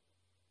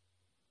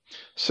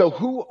 So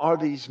who are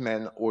these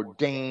men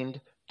ordained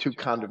to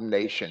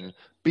condemnation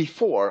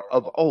before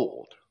of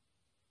old?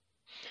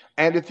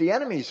 And if the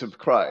enemies of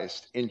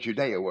Christ in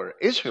Judea were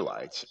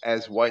Israelites,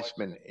 as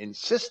Weisman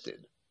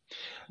insisted,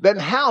 then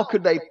how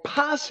could they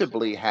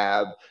possibly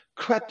have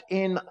crept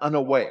in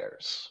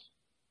unawares?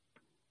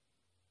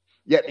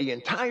 Yet the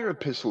entire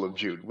epistle of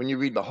Jude, when you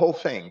read the whole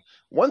thing,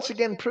 once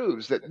again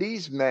proves that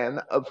these men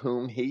of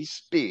whom he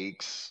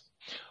speaks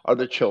are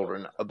the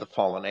children of the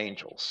fallen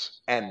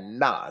angels and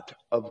not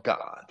of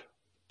God.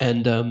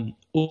 And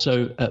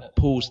also at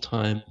Paul's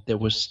time, there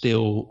were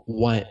still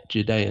white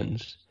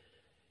Judeans.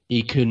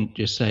 He couldn't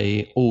just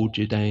say all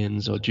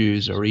Judeans or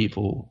Jews are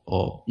evil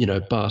or,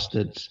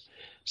 bastards.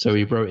 So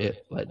he wrote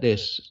it like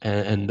this.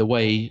 And the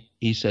way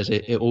he says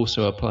it, it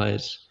also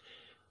applies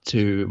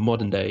to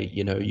modern day.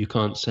 You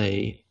can't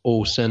say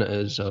all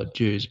senators are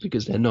Jews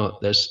because they're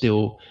not. There's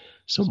still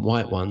some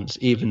white ones,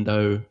 even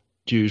though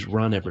Jews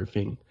run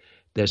everything.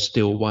 There's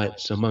still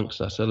whites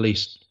amongst us, at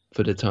least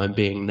for the time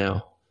being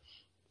now.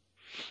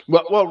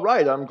 Well,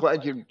 right. I'm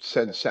glad you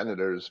said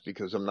senators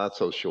because I'm not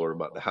so sure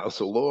about the House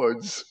of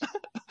Lords.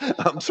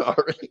 I'm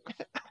sorry.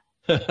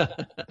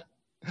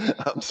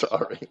 I'm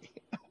sorry.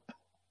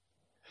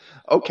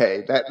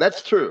 Okay,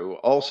 that's true.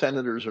 All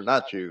senators are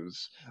not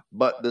Jews,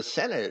 but the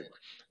Senate,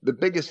 the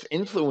biggest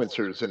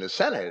influencers in the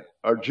Senate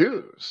are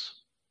Jews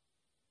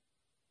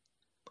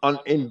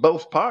in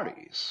both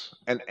parties,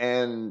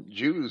 and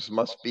Jews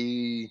must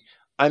be,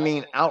 I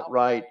mean,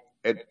 outright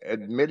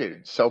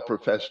admitted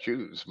self-professed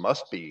Jews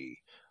must be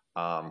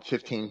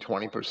 15,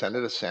 20%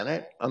 of the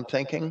Senate. I'm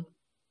thinking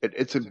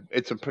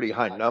it's a pretty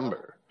high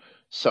number.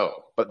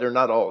 So, but they're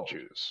not all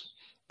Jews.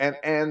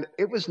 And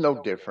it was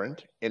no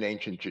different in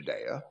ancient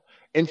Judea.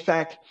 In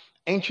fact,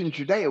 ancient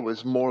Judea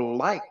was more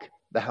like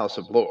the House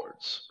of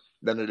Lords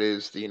than it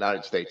is the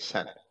United States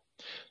Senate.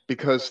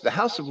 Because the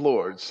House of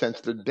Lords,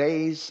 since the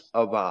days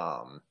of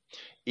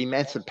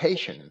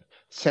emancipation,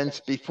 since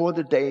before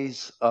the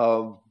days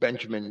of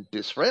Benjamin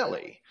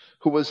Disraeli,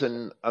 who was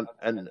an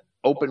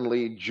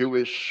openly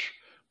Jewish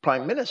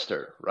prime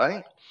minister,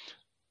 right?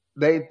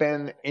 They've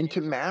been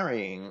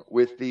intermarrying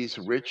with these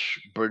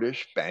rich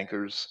British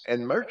bankers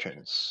and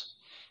merchants.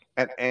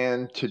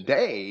 And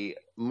today,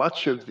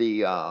 much of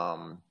the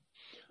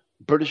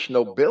British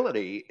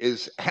nobility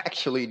is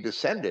actually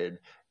descended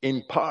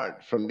in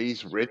part from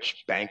these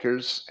rich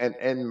bankers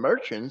and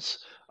merchants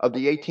of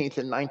the 18th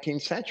and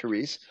 19th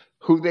centuries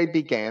who they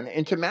began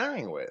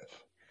intermarrying with.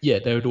 Yeah,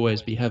 they would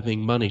always be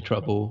having money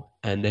trouble,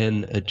 and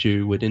then a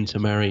Jew would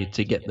intermarry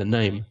to get the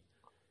name.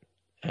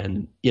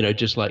 And,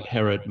 just like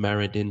Herod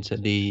married into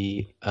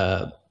the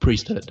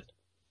priesthood.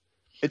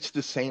 It's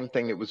the same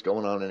thing that was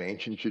going on in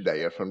ancient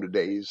Judea from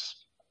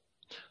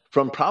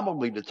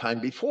probably the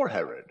time before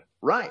Herod,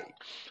 right?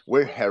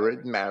 Where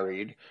Herod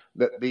married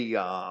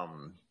the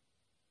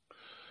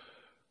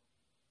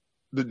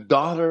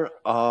daughter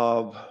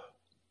of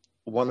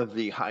one of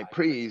the high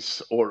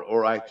priests,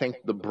 or I think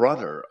the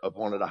brother of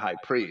one of the high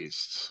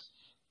priests,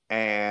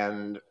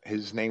 and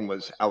his name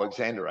was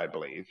Alexander, I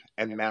believe,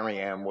 and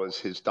Mariam was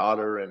his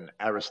daughter, and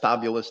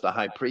Aristobulus, the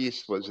high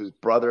priest, was his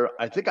brother.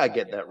 I think I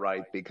get that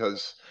right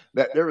because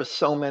there are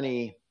so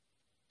many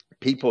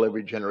people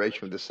every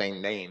generation with the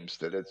same names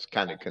that it's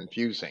kind of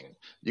confusing.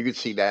 You could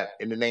see that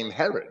in the name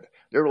Herod.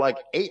 There were like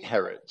 8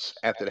 Herods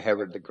after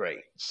Herod the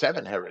Great,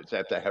 7 Herods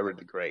after Herod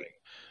the Great,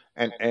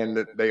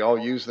 and they all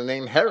use the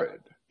name Herod.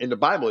 In the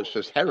Bible, it's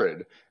just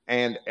Herod.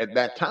 And at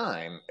that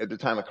time, at the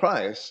time of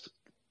Christ,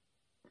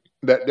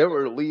 that there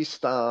were at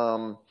least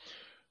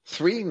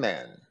 3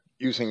 men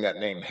using that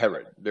name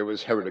Herod. There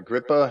was Herod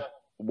Agrippa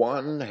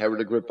I, Herod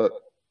Agrippa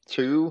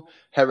II,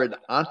 Herod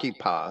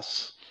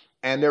Antipas,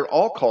 and they're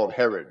all called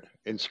Herod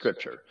in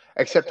Scripture,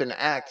 except in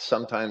Acts,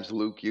 sometimes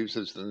Luke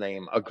uses the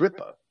name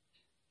Agrippa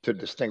to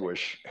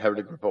distinguish Herod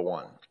Agrippa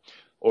I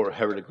or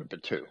Herod Agrippa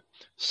II.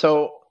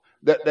 So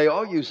that they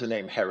all use the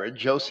name Herod.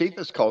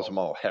 Josephus calls them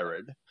all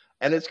Herod,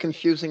 and it's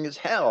confusing as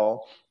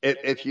hell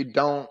if you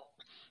don't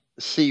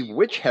see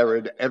which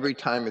Herod every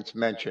time it's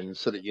mentioned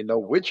so that you know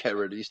which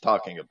Herod he's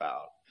talking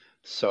about.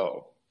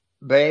 So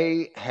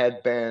they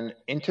had been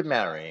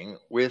intermarrying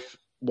with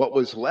what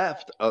was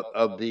left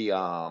of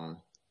the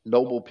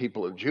noble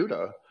people of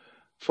Judah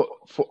for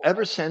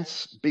ever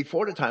since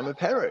before the time of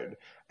Herod.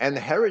 And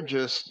Herod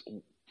just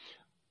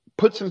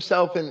puts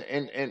himself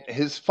in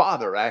his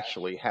father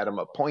actually had him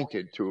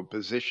appointed to a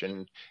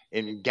position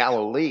in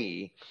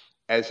Galilee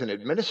as an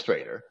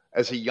administrator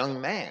as a young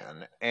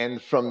man,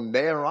 and from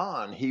there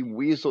on he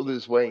weaseled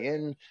his way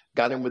in,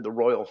 got in with the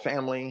royal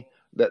family,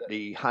 that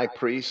the high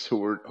priests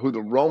who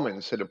the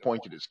Romans had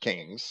appointed as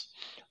kings,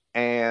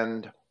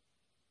 and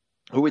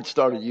who had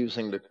started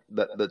using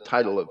the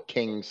title of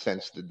king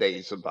since the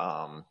days of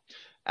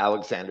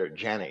Alexander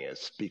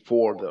Jannaeus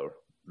before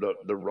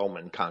the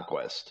Roman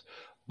conquest.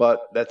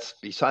 But that's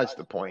besides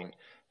the point.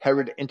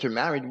 Herod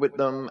intermarried with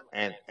them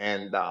and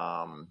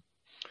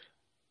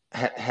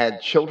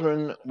had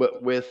children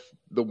with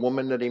the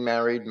woman that he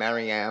married,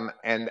 Mariam.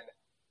 And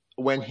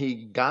when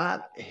he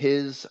got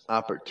his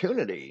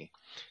opportunity,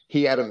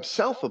 he had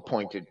himself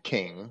appointed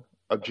king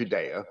of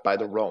Judea by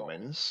the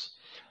Romans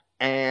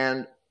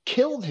and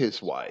killed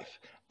his wife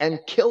and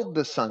killed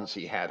the sons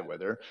he had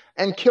with her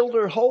and killed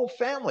her whole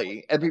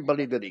family,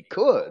 everybody that he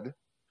could,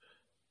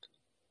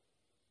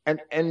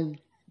 and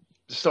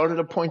started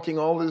appointing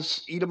all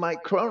his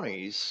Edomite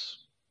cronies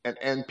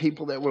and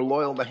people that were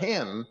loyal to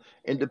him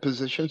into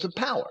positions of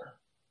power.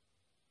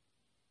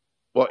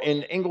 Well,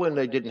 in England,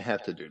 they didn't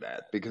have to do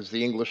that because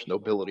the English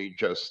nobility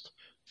just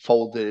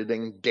folded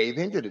and gave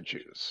in to the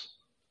Jews.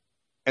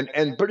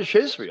 And British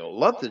Israel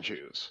loved the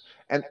Jews.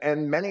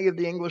 And many of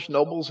the English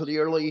nobles of the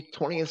early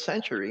 20th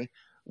century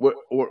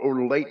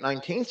or late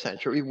 19th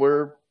century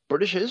were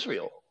British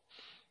Israel.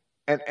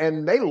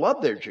 And they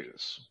loved their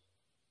Jews.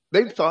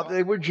 They thought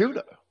they were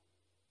Judah.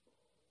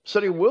 So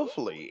they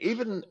willfully,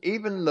 even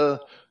the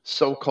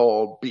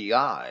so-called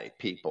BI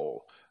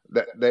people,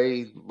 that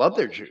they love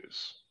their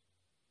Jews,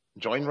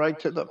 join right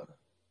to them.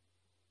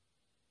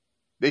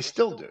 They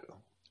still do.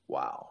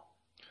 Wow.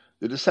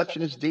 The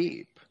deception is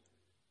deep.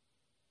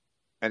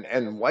 And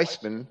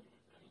Weisman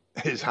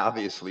is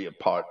obviously a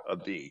part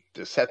of the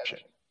deception.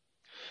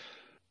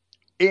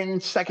 In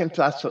Second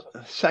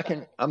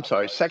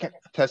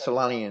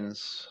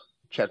Thessalonians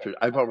chapter,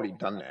 I've already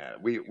done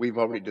that. We've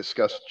already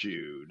discussed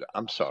Jude.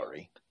 I'm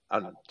sorry.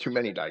 Too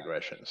many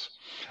digressions.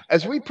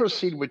 As we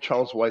proceed with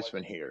Charles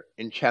Weisman here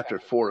in chapter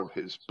 4 of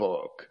his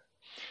book,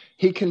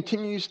 he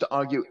continues to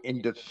argue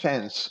in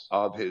defense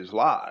of his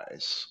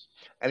lies.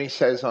 And he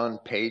says on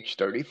page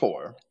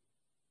 34,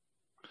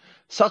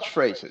 such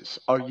phrases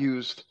are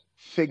used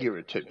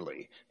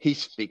figuratively.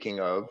 He's speaking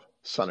of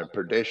son of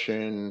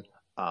perdition,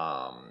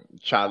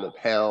 child of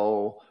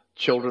hell,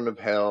 children of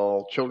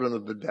hell, children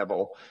of the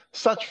devil.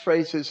 Such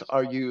phrases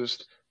are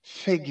used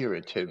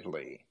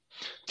figuratively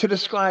to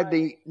describe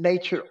the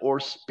nature or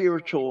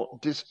spiritual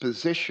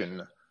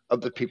disposition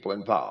of the people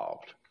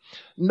involved.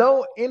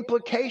 No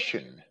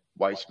implication,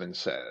 Weisman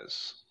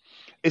says,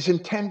 is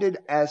intended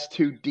as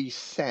to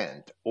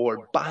descent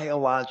or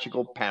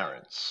biological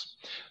parents.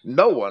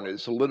 No one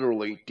is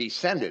literally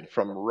descended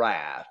from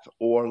wrath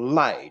or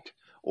light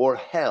or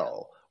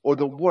hell or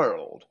the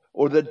world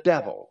or the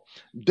devil.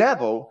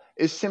 Devil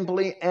is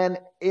simply an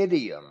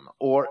idiom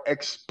or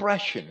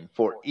expression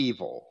for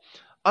evil,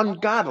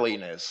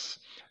 ungodliness,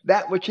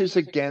 that which is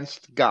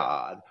against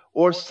God,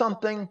 or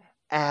something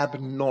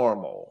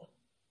abnormal.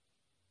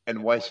 And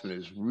Weisman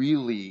is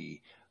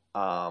really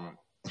um,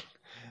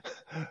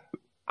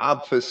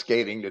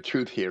 obfuscating the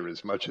truth here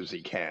as much as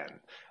he can.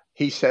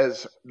 He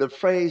says the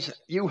phrase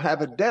 "you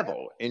have a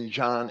devil" in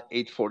John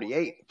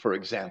 8:48, for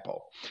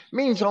example,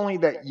 means only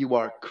that you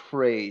are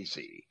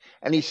crazy.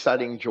 And he's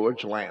citing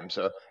George Lamb's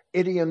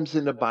Idioms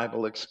in the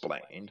Bible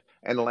Explained,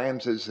 and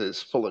Lamb's is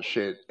as full of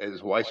shit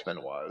as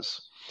Weisman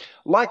was.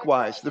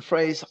 Likewise, the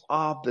phrase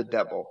 "of the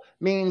devil"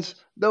 means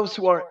those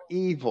who are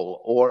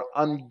evil or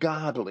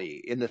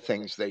ungodly in the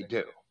things they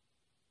do.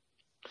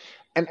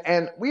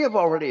 And we have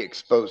already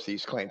exposed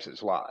these claims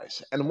as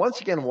lies. And once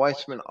again,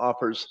 Weisman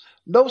offers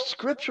no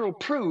scriptural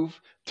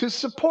proof to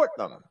support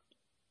them.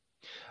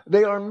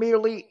 They are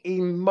merely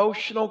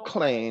emotional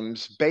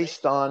claims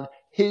based on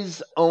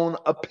his own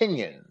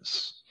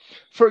opinions.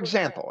 For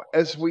example,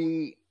 as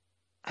we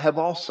have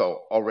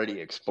also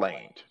already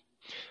explained,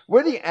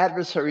 where the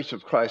adversaries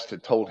of Christ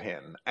had told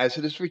him, as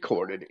it is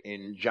recorded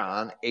in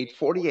John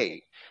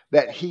 8:48,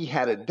 that he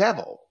had a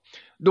devil,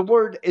 the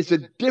word is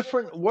a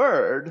different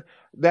word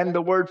than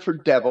the word for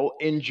devil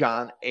in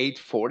John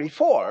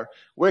 8:44,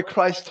 where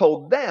Christ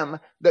told them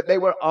that they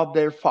were of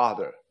their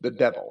father, the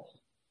devil.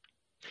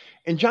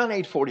 In John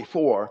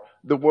 8:44,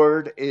 the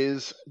word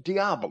is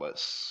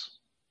diabolos.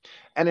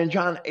 And in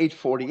John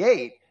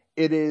 8:48,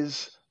 it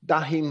is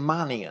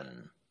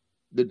daimonion,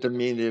 the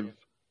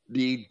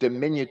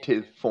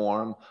diminutive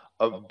form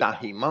of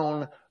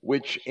daimon,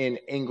 which in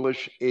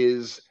English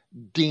is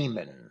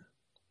demon.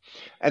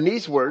 And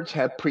these words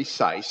have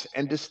precise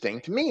and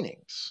distinct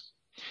meanings.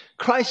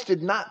 Christ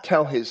did not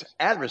tell his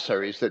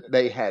adversaries that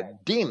they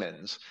had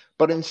demons,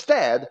 but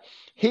instead,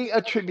 he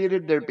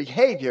attributed their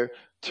behavior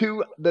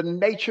to the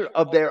nature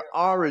of their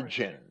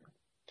origin.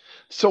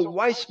 So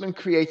Weisman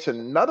creates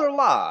another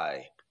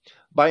lie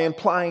by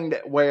implying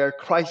that where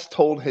Christ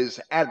told his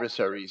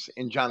adversaries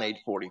in John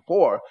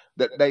 8:44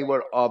 that they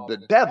were of the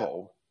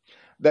devil,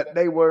 that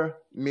they were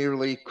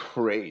merely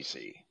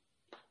crazy.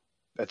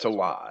 That's a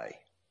lie,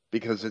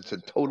 because it's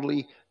a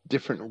totally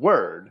different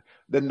word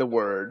than the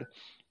word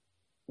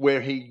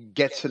where he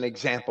gets an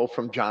example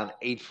from John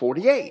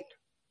 8:48.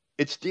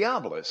 It's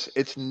diabolos.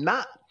 It's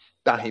not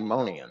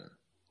daimonion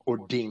or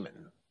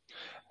demon.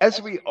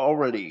 As we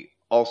already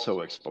also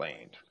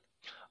explained,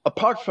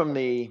 apart from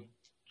the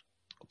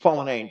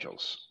fallen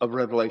angels of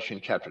Revelation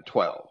chapter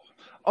 12,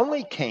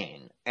 only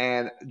Cain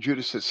and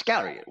Judas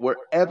Iscariot were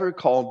ever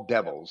called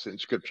devils in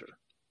Scripture.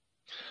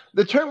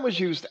 The term was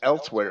used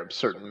elsewhere of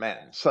certain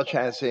men, such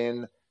as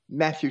in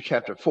Matthew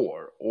chapter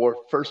 4 or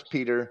 1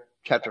 Peter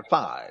chapter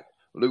 5,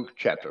 Luke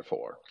chapter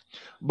 4.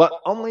 But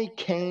only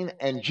Cain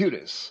and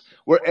Judas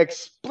were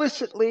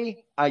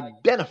explicitly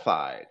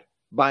identified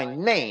by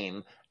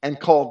name and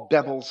called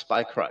devils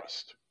by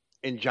Christ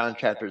in John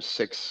chapters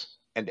 6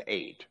 and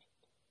 8.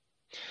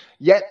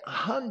 Yet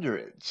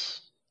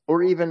hundreds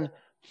or even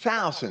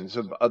thousands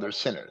of other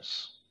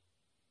sinners,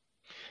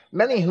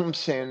 many whom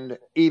sinned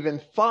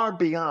even far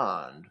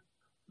beyond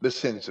the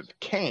sins of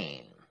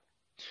Cain,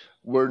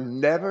 were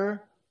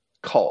never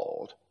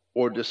called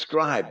or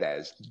described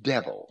as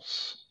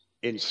devils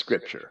in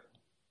Scripture.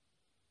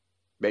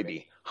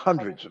 Maybe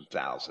hundreds of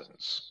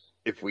thousands,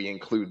 if we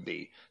include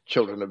the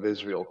children of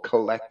Israel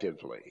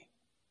collectively.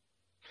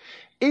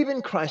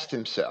 Even Christ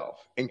himself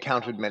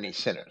encountered many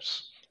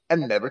sinners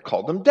and never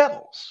called them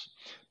devils,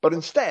 but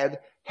instead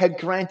had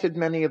granted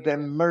many of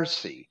them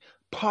mercy,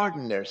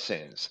 pardoned their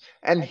sins,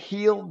 and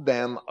healed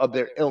them of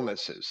their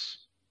illnesses.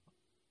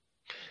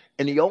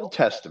 In the Old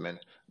Testament,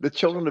 the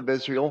children of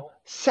Israel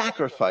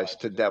sacrificed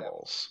to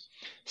devils,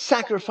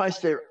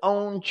 sacrificed their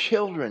own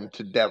children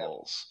to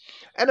devils,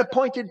 and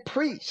appointed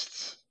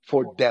priests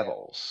for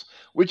devils,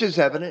 which is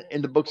evident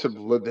in the books of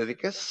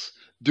Leviticus,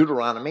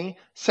 Deuteronomy,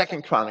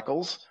 Second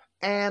Chronicles,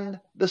 and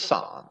the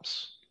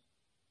Psalms.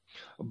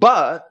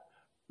 But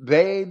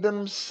they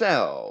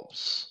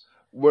themselves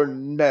were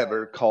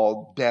never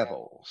called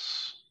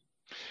devils.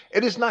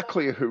 It is not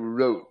clear who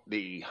wrote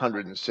the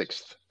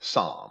 106th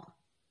Psalm,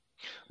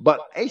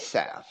 but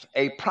Asaph,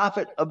 a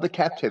prophet of the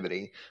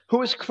captivity,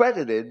 who is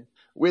credited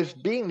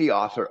with being the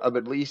author of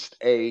at least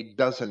a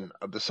dozen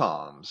of the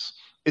Psalms,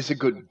 is a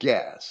good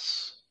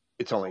guess.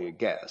 It's only a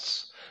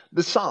guess.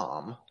 The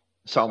Psalm,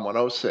 Psalm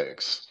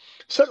 106,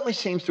 certainly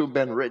seems to have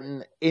been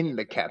written in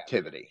the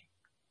captivity.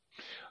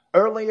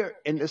 Earlier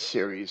in this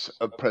series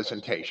of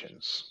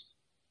presentations,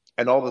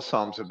 and all the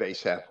Psalms of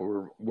Asaph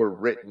were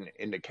written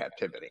into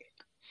captivity.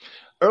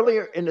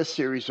 Earlier in the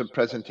series of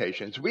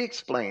presentations, we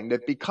explained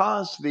that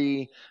because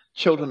the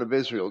children of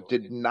Israel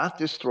did not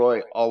destroy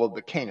all of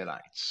the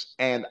Canaanites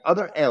and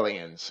other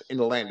aliens in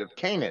the land of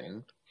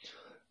Canaan,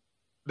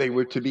 they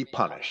were to be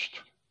punished.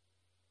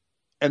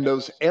 And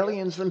those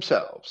aliens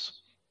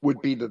themselves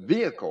would be the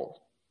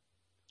vehicle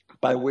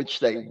by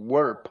which they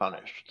were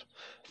punished.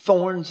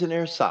 Thorns in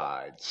their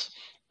sides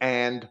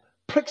and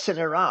pricks in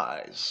their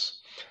eyes,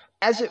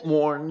 as it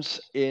warns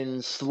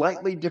in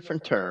slightly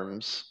different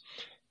terms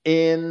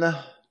in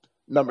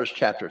Numbers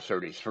chapter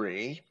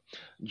 33,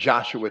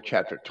 Joshua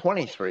chapter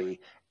 23,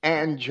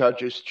 and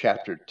Judges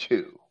chapter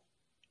 2.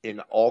 In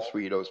all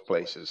three of those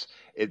places,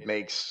 it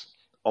makes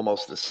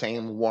almost the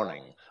same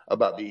warning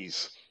about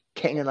these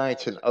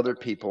Canaanites and other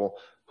people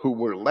who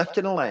were left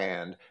in a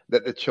land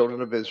that the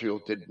children of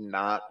Israel did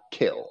not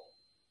kill,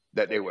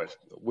 that they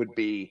would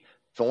be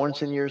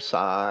thorns in your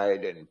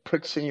side and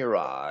pricks in your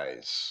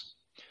eyes.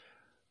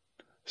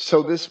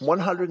 So this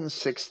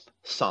 106th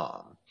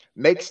Psalm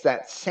makes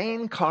that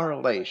same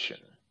correlation.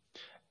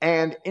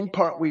 And in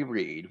part we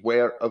read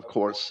where, of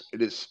course,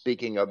 it is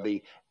speaking of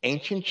the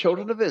ancient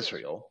children of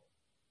Israel.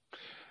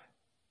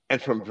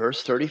 And from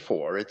verse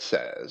 34, it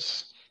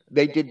says,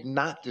 they did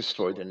not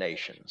destroy the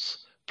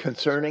nations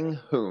concerning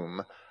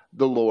whom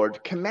the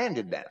Lord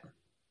commanded them,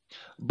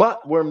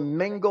 but were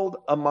mingled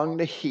among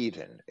the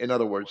heathen. In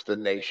other words, the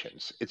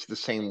nations. It's the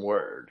same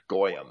word,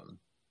 goyim.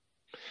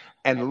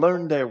 And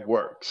learned their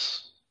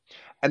works.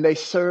 And they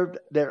served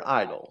their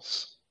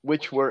idols,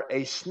 which were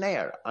a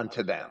snare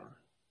unto them.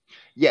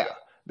 Yeah,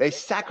 they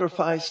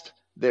sacrificed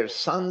their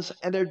sons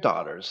and their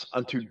daughters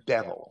unto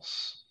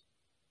devils.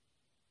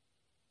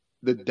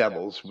 The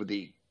devils were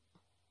the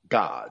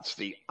gods,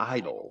 the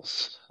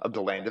idols of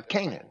the land of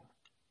Canaan.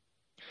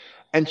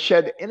 And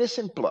shed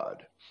innocent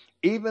blood,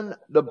 even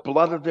the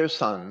blood of their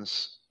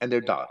sons and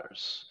their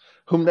daughters,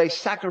 whom they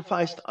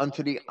sacrificed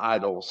unto the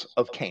idols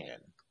of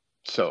Canaan.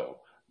 So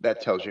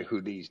that tells you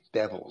who these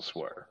devils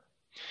were.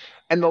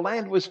 And the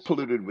land was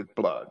polluted with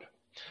blood.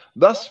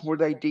 Thus were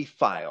they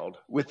defiled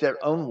with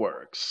their own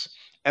works,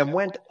 and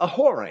went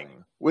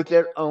a-whoring with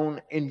their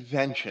own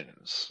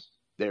inventions,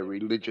 their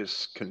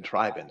religious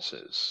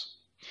contrivances.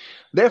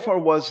 Therefore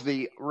was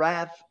the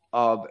wrath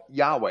of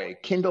Yahweh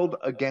kindled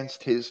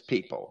against his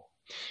people,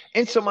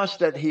 insomuch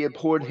that he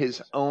abhorred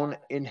his own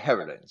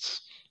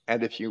inheritance.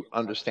 And if you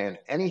understand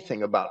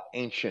anything about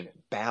ancient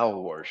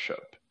Baal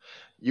worship,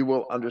 you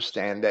will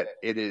understand that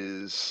it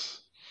is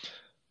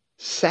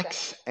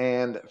sex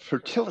and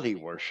fertility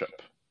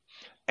worship.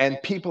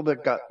 And people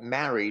that got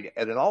married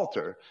at an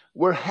altar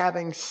were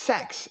having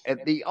sex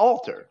at the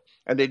altar.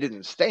 And they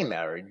didn't stay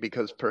married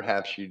because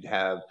perhaps you'd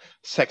have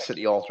sex at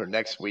the altar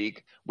next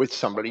week with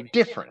somebody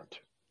different.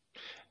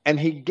 And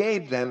he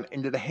gave them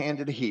into the hand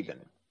of the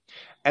heathen.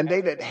 And they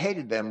that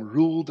hated them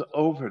ruled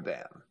over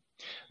them.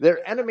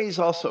 Their enemies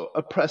also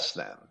oppressed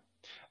them.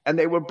 And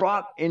they were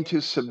brought into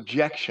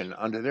subjection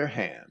under their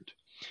hand.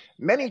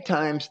 Many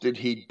times did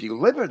he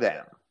deliver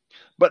them.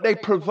 But they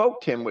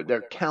provoked him with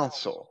their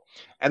counsel,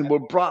 and were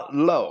brought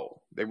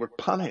low. They were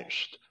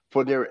punished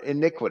for their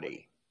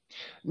iniquity.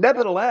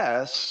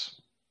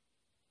 Nevertheless,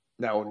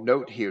 now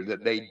note here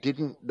that they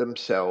didn't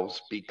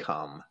themselves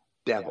become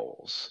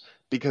devils,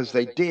 because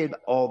they did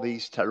all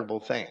these terrible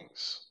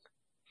things.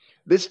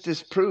 This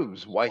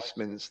disproves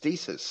Weisman's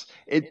thesis.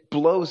 It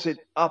blows it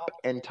up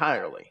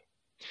entirely.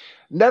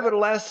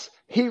 Nevertheless,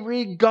 he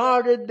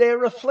regarded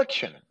their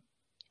affliction.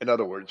 In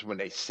other words, when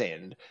they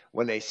sinned,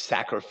 when they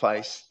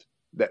sacrificed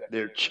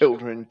their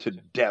children to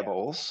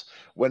devils,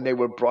 when they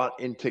were brought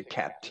into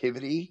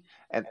captivity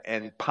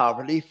and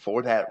poverty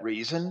for that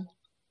reason,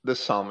 the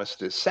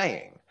psalmist is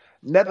saying,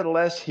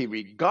 nevertheless, he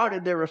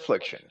regarded their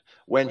affliction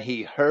when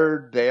he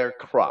heard their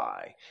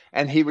cry,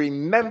 and he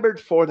remembered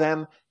for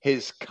them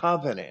his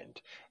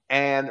covenant,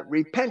 and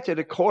repented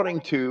according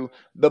to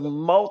the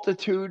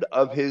multitude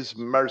of his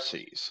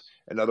mercies.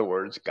 In other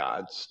words,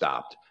 God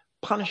stopped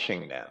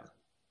punishing them.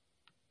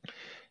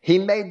 He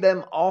made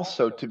them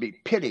also to be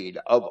pitied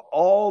of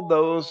all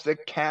those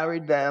that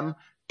carried them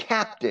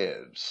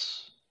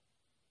captives.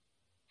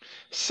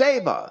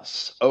 Save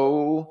us,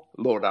 O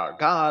Lord our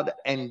God,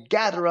 and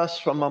gather us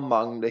from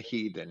among the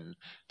heathen,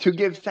 to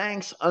give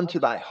thanks unto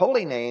thy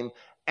holy name,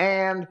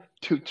 and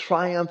to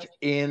triumph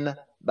in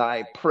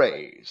thy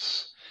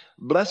praise.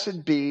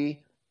 Blessed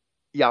be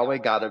Yahweh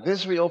God of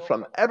Israel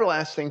from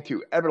everlasting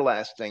to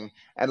everlasting,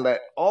 and let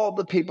all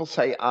the people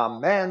say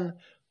Amen.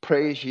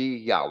 Praise ye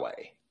Yahweh,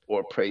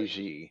 or praise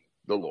ye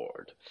the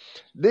Lord.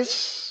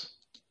 This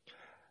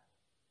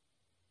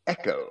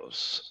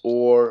echoes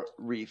or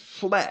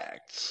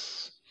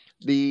reflects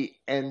the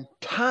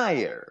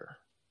entire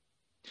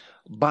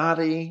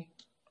body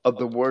of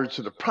the words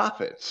of the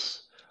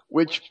prophets,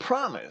 which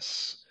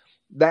promise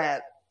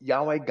that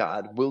Yahweh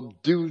God will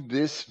do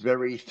this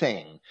very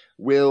thing,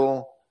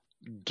 will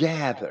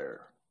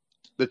gather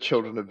the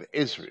children of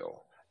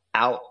Israel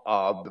out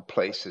of the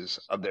places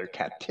of their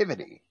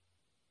captivity.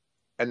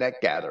 And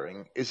that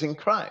gathering is in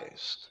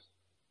Christ.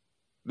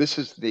 This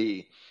is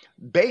the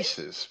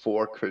basis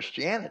for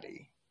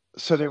Christianity.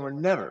 So they were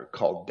never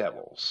called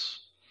devils.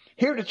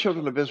 Here the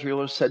children of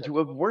Israel are said to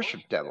have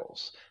worshipped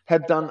devils,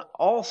 have done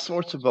all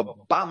sorts of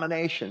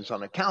abominations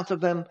on account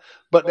of them,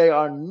 but they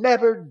are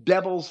never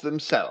devils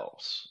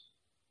themselves.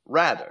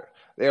 Rather,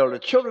 they are the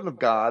children of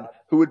God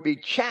who would be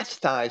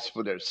chastised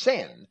for their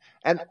sin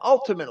and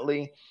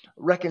ultimately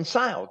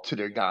reconciled to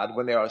their God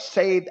when they are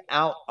saved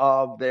out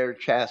of their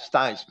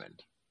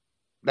chastisement.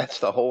 That's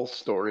the whole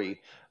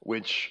story,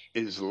 which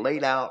is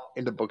laid out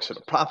in the books of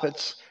the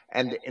prophets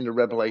and in the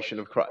revelation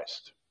of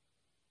Christ.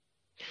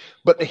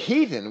 But the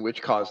heathen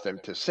which caused them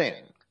to sin,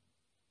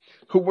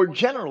 who were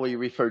generally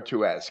referred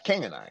to as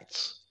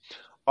Canaanites,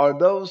 are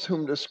those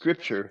whom the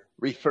scripture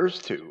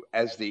refers to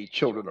as the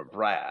children of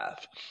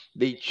wrath,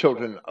 the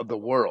children of the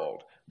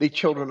world, the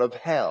children of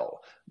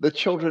hell, the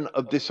children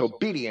of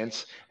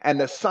disobedience, and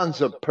the sons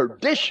of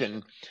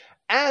perdition,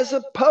 as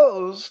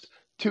opposed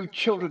to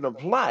children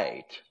of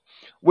light,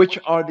 which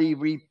are the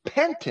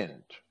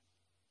repentant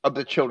of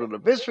the children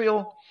of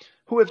Israel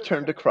who have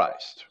turned to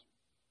Christ.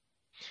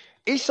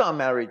 Esau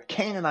married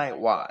Canaanite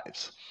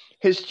wives.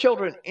 His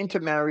children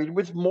intermarried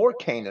with more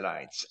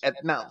Canaanites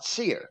at Mount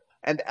Seir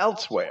and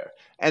elsewhere,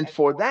 and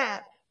for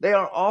that they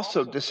are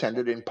also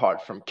descended in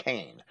part from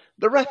Cain,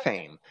 the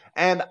Rephaim,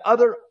 and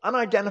other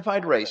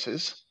unidentified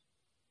races,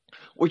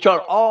 which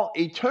are all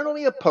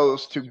eternally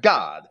opposed to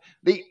God,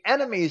 the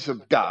enemies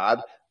of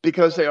God,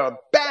 because they are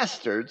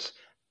bastards,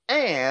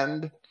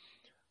 and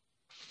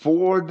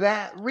for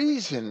that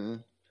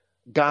reason,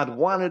 God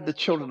wanted the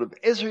children of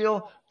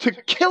Israel to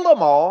kill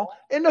them all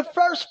in the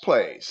first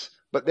place,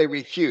 but they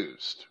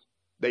refused.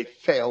 They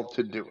failed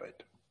to do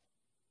it.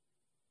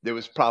 There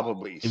was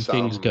probably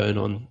Things some. going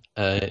on,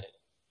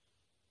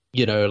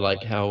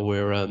 like how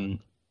we're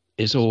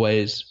it's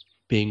always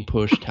being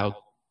pushed how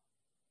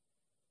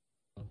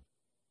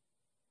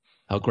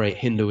great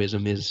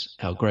Hinduism is,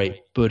 how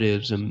great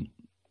Buddhism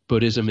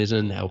is,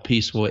 and how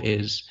peaceful it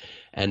is.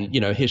 And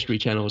History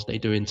Channels, they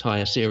do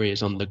entire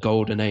series on the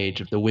golden age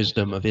of the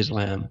wisdom of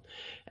Islam,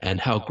 and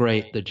how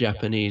great the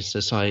Japanese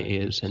society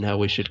is, and how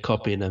we should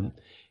copy them.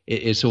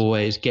 It's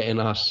always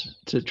getting us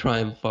to try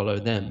and follow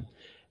them.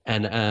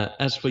 And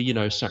as for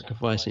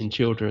sacrificing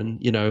children,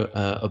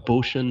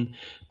 abortion,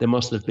 there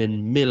must have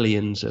been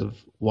millions of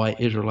white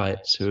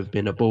Israelites who have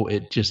been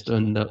aborted just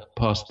in the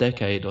past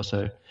decade or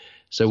so.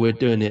 So we're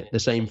doing it the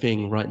same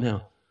thing right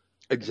now.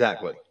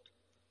 Exactly.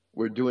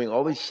 We're doing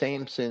all these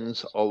same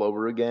sins all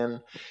over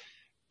again.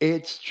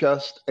 It's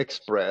just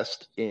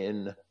expressed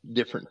in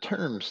different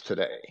terms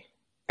today.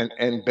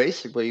 And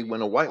basically,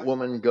 when a white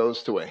woman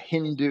goes to a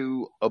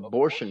Hindu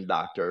abortion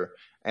doctor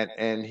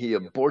and he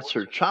aborts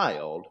her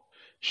child,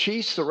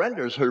 she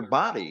surrenders her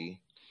body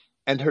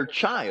and her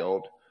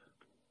child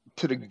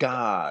to the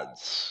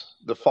gods,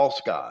 the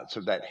false gods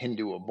of that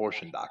Hindu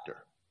abortion doctor.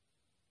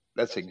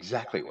 That's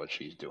exactly what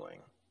she's doing.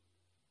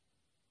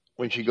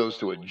 When she goes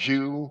to a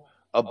Jew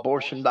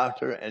abortion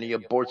doctor and he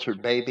aborts her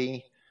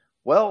baby,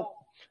 well,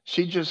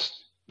 she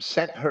just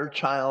sent her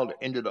child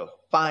into the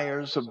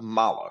fires of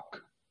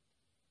Moloch.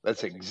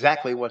 That's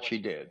exactly what she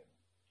did.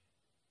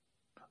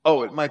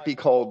 Oh, it might be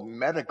called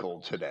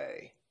medical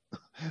today,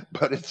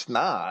 but it's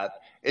not.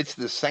 It's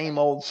the same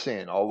old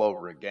sin all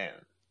over again.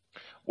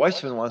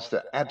 Weisman wants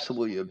to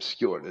absolutely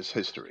obscure this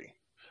history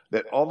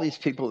that all these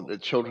people, the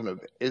children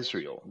of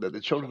Israel, that the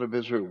children of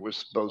Israel were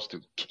supposed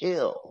to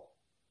kill,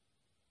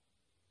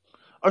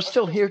 are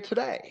still here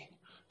today.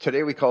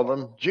 Today we call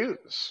them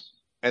Jews,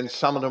 and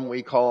some of them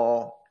we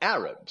call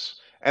Arabs,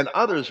 and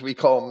others we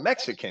call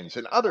Mexicans,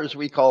 and others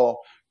we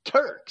call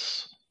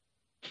Turks,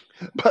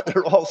 but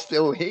they're all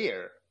still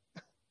here.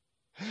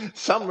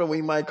 Some of them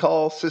we might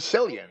call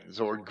Sicilians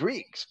or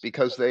Greeks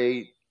because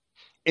they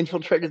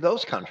infiltrated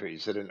those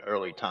countries at an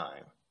early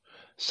time.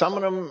 Some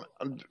of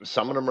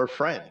them are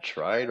French,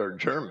 right, or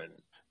German,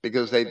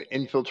 because they've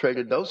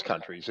infiltrated those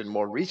countries in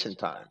more recent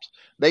times.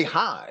 They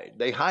hide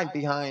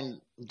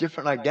behind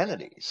different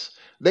identities.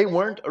 They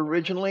weren't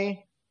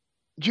originally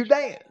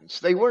Judeans.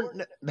 They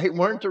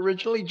weren't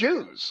originally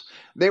Jews.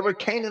 They were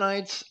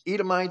Canaanites,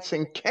 Edomites,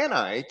 and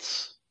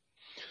Kenites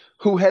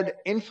who had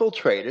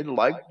infiltrated,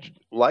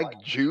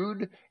 like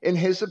Jude in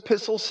his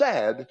epistle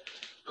said,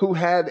 who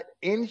had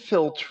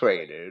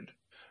infiltrated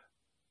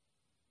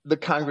the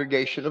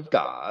congregation of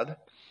God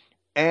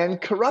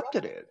and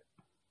corrupted it.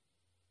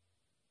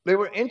 They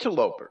were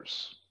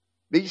interlopers.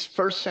 These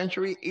first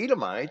century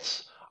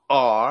Edomites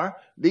are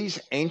these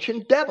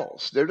ancient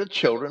devils. They're the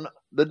children,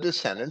 the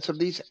descendants of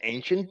these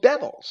ancient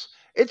devils.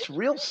 It's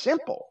real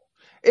simple.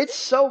 It's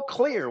so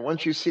clear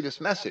once you see this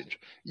message.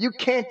 You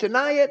can't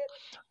deny it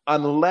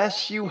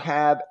unless you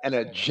have an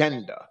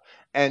agenda.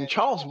 And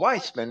Charles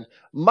Weisman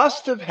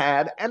must have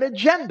had an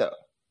agenda.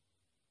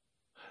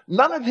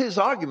 None of his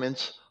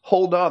arguments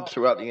hold up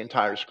throughout the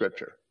entire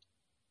scripture.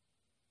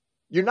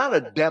 You're not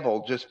a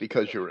devil just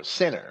because you're a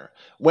sinner,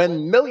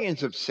 when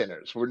millions of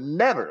sinners were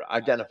never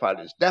identified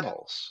as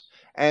devils.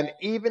 And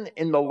even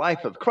in the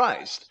life of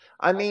Christ,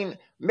 I mean,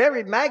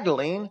 Mary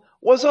Magdalene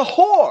was a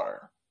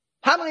whore.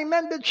 How many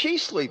men did she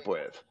sleep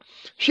with?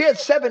 She had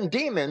 7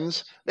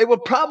 demons. They were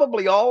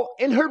probably all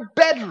in her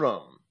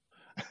bedroom,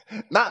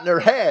 not in her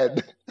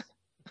head.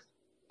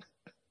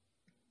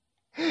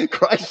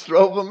 Christ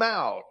drove them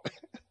out.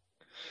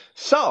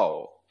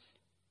 So,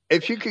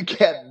 if you could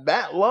get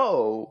that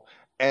low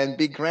and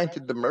be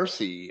granted the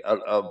mercy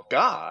of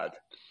God,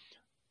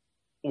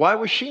 why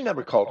was she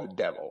never called a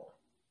devil?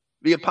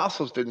 The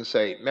apostles didn't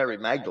say Mary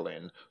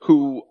Magdalene,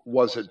 who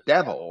was a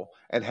devil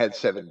and had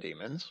 7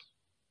 demons.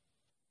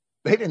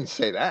 They didn't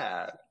say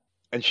that.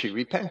 And she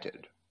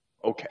repented.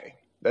 Okay,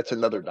 that's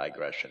another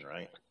digression,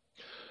 right?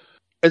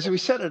 As we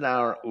said in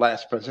our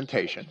last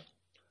presentation,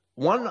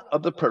 one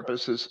of the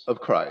purposes of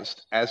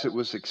Christ, as it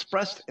was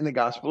expressed in the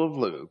Gospel of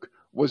Luke,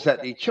 was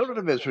that the children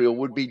of Israel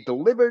would be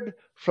delivered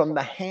from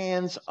the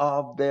hands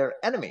of their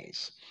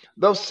enemies.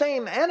 Those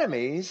same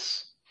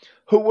enemies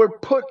who were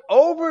put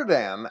over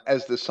them,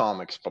 as the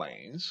psalm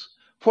explains,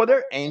 for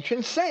their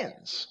ancient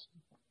sins.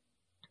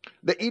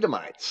 The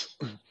Edomites,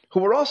 who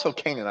were also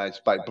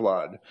Canaanites by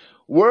blood,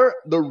 were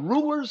the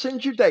rulers in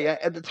Judea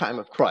at the time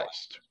of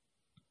Christ.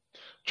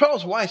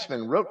 Charles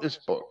Weisman wrote this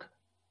book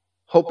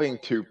hoping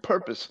to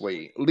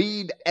purposely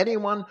lead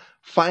anyone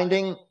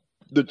finding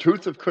the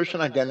truth of Christian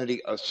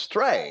identity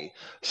astray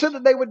so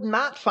that they would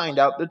not find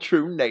out the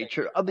true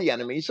nature of the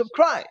enemies of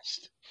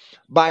Christ.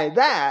 By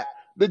that,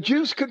 the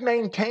Jews could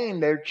maintain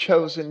their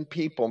chosen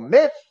people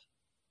myth.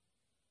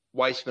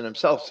 Weisman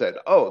himself said,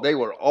 oh, they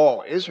were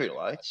all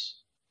Israelites.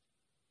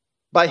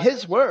 By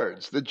his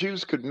words, the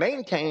Jews could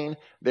maintain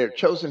their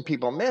chosen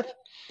people myth.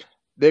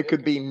 There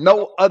could be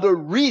no other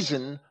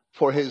reason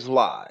for his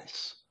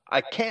lies. I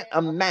can't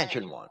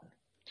imagine one.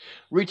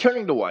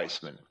 Returning to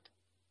Weisman,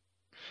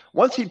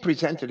 once he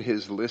presented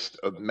his list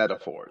of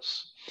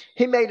metaphors,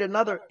 he made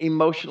another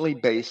emotionally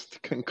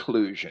based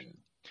conclusion.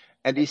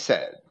 And he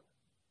said,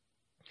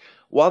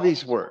 while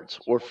these words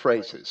or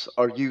phrases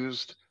are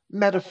used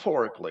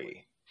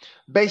metaphorically,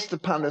 based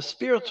upon the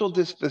spiritual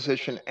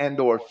disposition and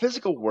or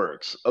physical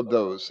works of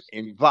those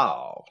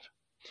involved,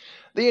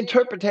 the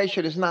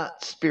interpretation is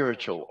not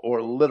spiritual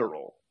or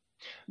literal.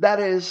 That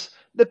is,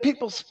 the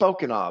people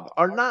spoken of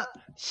are not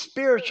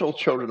spiritual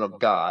children of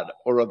God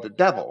or of the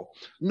devil,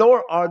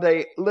 nor are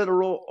they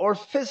literal or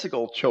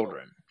physical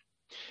children.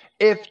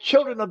 If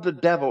children of the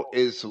devil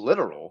is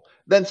literal,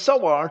 then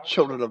so are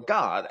children of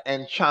God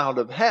and child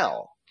of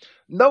hell.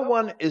 No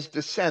one is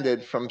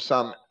descended from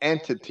some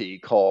entity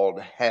called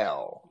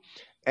hell.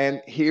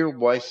 And here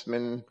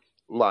Weisman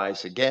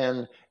lies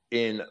again.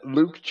 In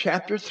Luke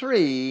chapter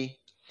 3,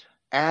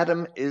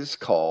 Adam is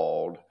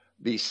called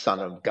the Son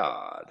of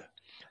God.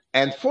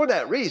 And for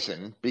that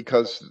reason,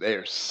 because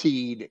their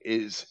seed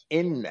is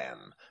in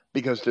them,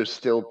 because they're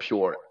still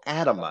pure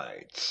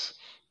Adamites,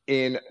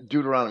 in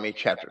Deuteronomy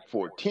chapter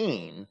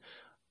 14,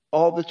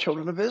 all the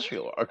children of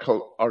Israel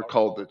are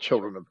called the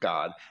children of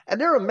God. And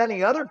there are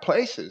many other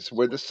places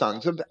where the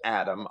sons of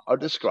Adam are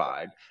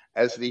described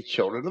as the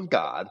children of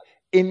God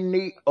in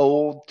the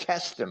Old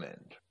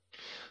Testament.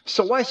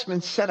 So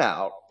Weisman set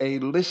out a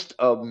list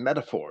of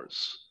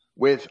metaphors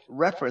with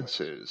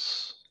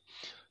references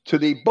to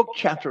the book,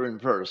 chapter,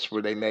 and verse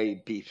where they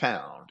may be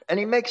found, and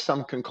he makes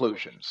some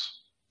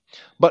conclusions.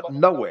 But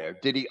nowhere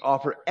did he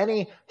offer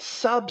any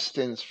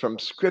substance from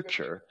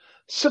Scripture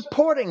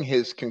supporting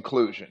his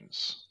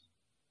conclusions.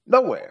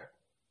 Nowhere.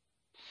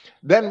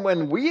 Then,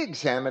 when we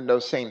examine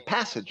those same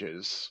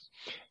passages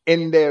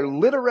in their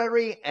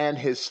literary and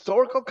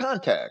historical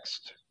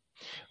context,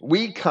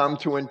 we come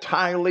to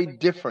entirely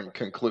different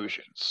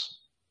conclusions.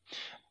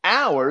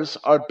 Ours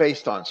are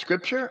based on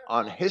Scripture,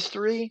 on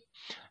history,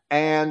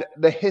 and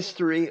the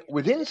history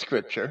within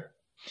Scripture,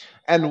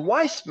 and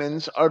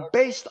Weisman's are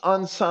based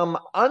on some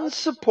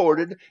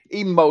unsupported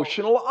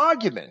emotional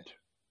argument.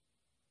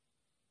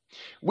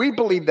 We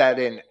believe that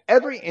in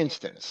every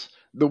instance,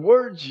 the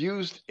words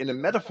used in the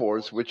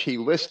metaphors which he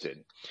listed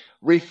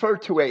refer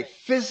to a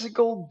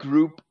physical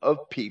group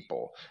of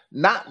people,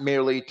 not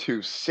merely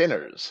to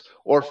sinners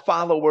or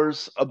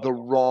followers of the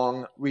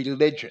wrong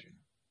religion.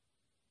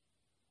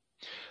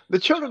 The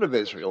children of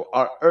Israel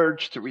are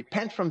urged to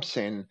repent from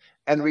sin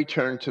and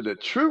return to the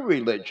true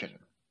religion.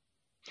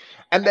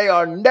 And they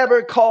are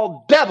never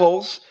called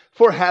devils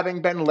for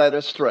having been led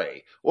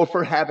astray or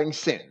for having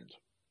sinned.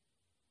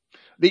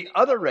 The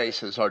other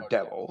races are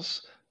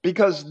devils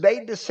because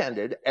they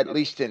descended, at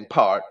least in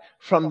part,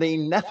 from the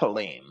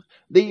Nephilim,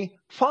 the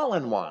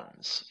fallen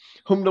ones,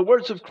 whom the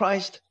words of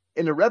Christ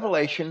in the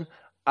Revelation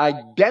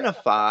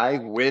identify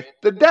with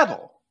the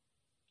devil.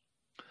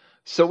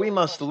 So we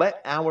must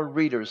let our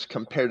readers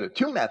compare the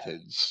two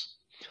methods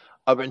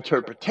of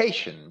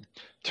interpretation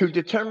to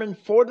determine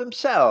for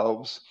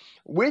themselves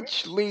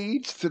which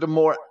leads to the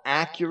more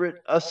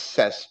accurate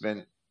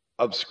assessment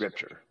of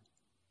Scripture.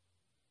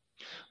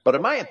 But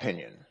in my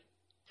opinion,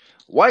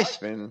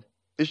 Weisman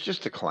is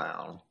just a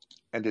clown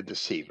and a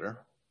deceiver,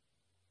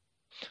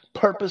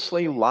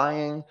 purposely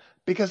lying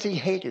because he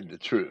hated the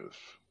truth.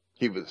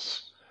 He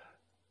was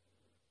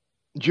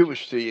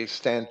Jewish to the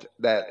extent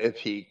that if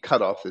he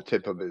cut off the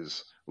tip of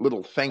his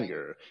little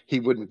finger,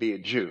 he wouldn't be a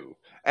Jew,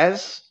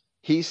 as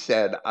he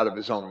said out of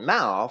his own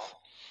mouth,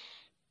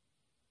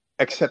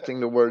 accepting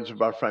the words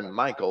of our friend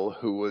Michael,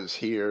 who was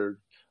here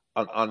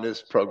on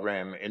this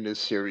program in this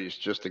series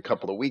just a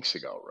couple of weeks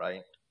ago,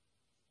 right?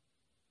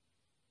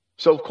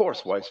 So, of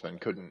course, Weisman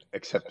couldn't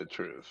accept the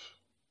truth.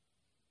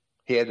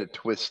 He had to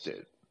twist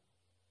it.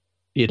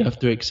 He'd have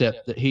to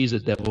accept that he's a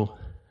devil.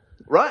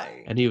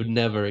 Right. And he would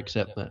never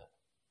accept that.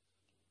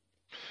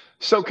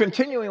 So,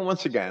 continuing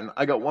once again,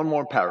 I got one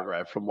more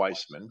paragraph from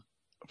Weisman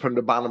from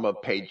the bottom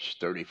of page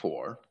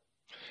 34.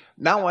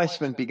 Now,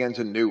 Weisman begins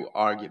a new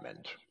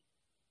argument.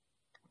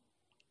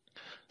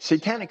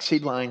 Satanic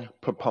Seedline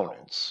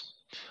proponents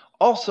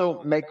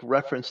also make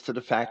reference to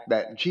the fact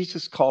that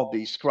Jesus called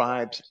these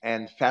scribes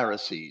and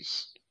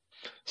Pharisees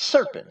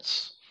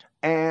serpents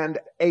and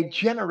a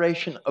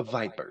generation of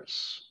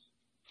vipers.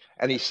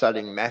 And he's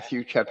citing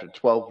Matthew chapter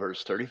 12,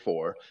 verse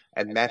 34,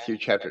 and Matthew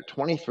chapter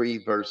 23,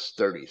 verse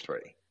 33.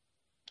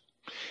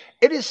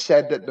 It is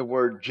said that the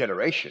word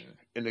generation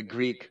in the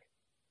Greek,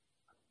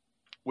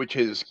 which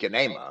is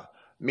genema,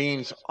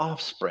 means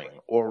offspring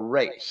or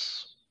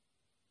race.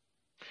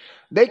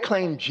 They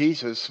claim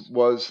Jesus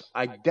was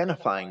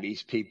identifying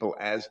these people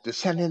as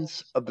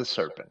descendants of the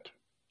serpent.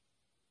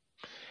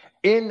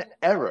 In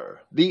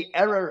error, the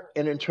error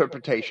in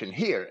interpretation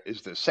here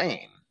is the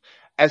same,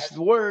 as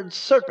the words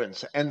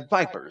serpents and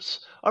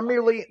vipers are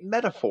merely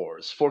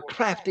metaphors for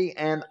crafty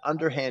and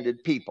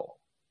underhanded people.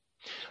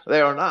 They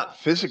are not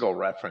physical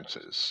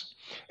references.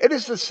 It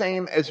is the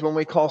same as when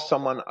we call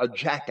someone a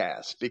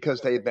jackass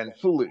because they have been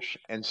foolish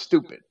and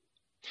stupid.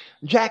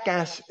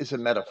 Jackass is a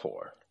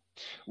metaphor.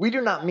 We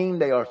do not mean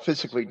they are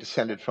physically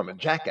descended from a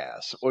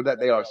jackass or that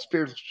they are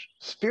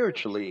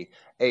spiritually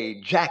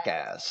a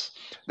jackass.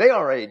 They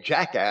are a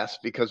jackass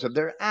because of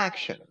their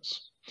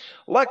actions.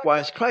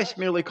 Likewise, Christ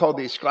merely called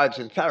these scribes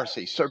and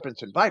Pharisees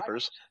serpents and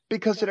vipers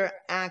because of their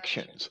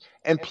actions,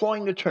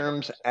 employing the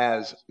terms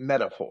as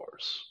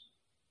metaphors.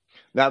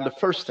 Now, the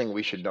first thing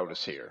we should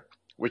notice here,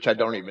 which I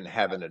don't even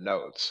have in the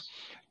notes,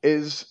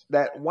 is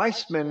that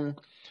Weisman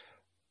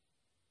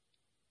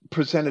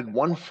presented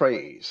one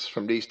phrase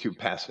from these two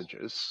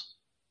passages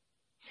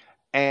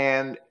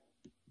and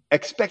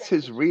expects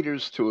his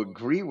readers to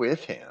agree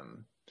with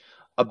him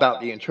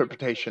about the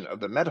interpretation of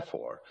the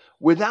metaphor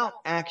without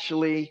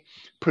actually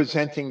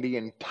presenting the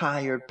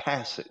entire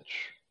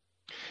passage.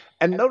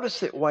 And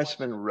notice that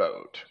Weisman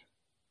wrote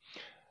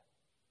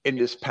in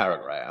this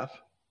paragraph,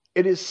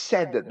 it is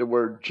said that the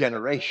word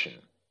generation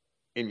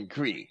in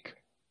Greek,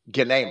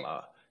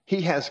 genema,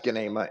 he has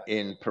genema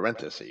in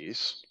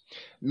parentheses,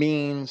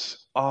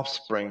 means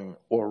offspring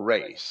or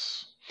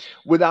race,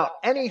 without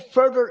any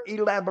further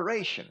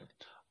elaboration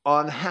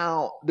on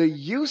how the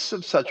use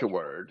of such a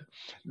word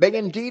may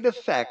indeed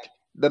affect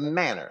the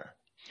manner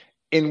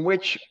in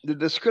which the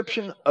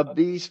description of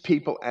these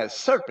people as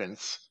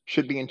serpents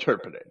should be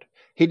interpreted.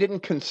 He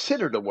didn't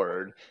consider the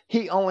word,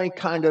 he only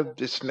kind of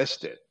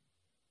dismissed it.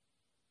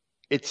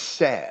 It's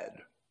said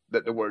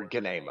that the word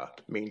genema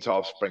means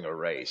offspring or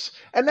race,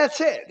 and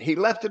that's it. He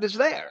left it as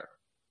there.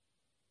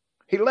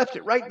 He left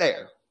it right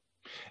there.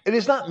 It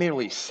is not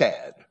merely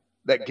said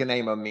that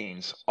genema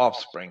means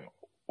offspring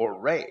or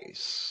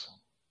race.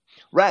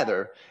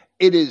 Rather,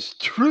 it is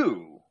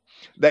true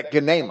that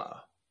genema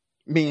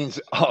means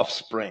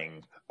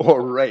offspring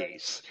or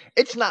race.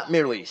 It's not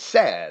merely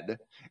said,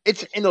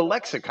 it's in the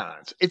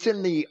lexicons. It's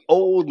in the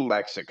old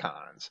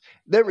lexicons.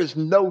 There is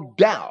no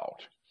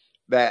doubt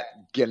that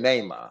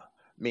genema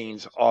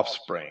means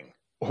offspring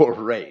or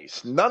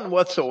race. None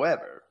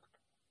whatsoever.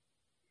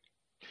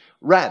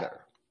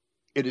 Rather,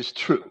 it is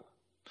true.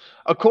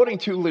 According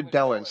to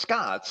Liddell and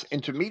Scott's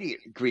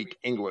Intermediate Greek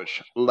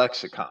English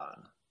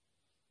Lexicon,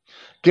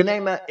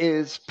 genema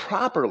is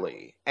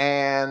properly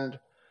and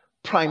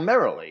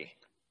primarily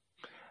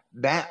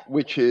that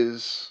which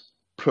is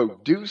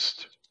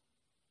produced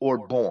or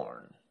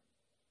born.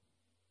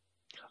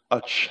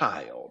 A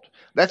child.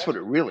 That's what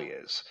it really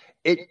is.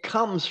 It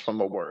comes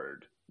from a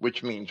word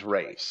which means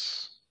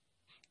race,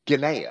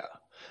 genea,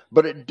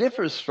 but it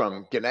differs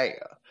from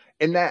genea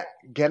in that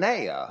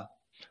genea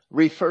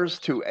refers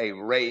to a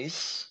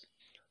race,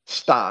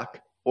 stock,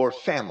 or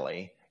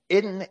family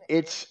in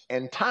its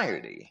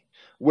entirety,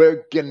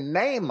 where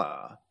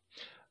genema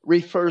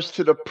refers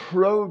to the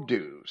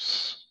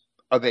produce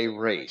of a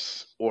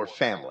race or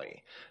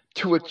family,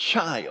 to a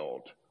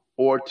child,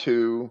 or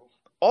to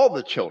all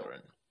the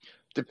children,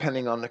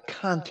 depending on the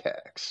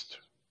context.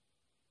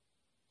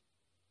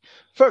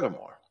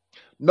 Furthermore,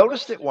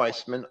 notice that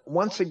Weisman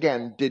once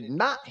again did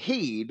not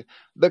heed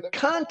the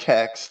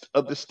context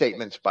of the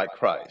statements by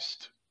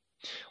Christ,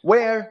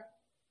 where,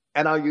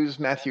 and I'll use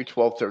Matthew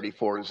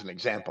 12:34 as an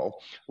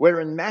example, where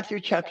in Matthew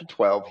chapter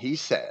 12 he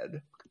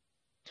said,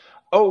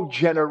 "O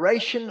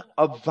generation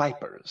of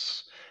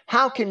vipers,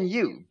 how can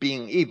you,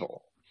 being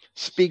evil,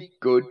 speak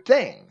good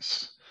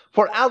things?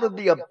 For out of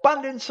the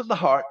abundance of the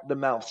heart the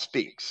mouth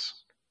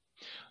speaks."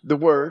 The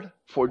word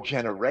for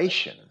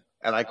generation,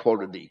 and I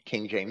quoted the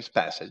King James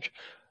passage,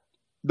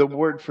 the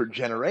word for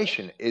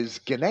generation is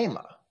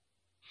genema.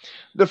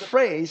 The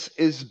phrase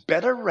is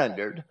better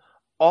rendered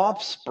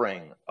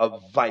offspring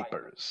of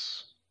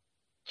vipers,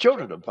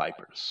 children of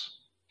vipers.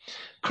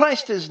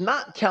 Christ is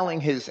not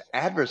telling his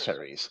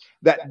adversaries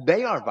that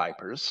they are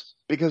vipers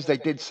because they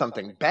did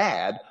something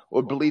bad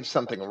or believed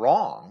something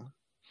wrong.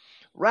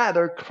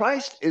 Rather,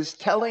 Christ is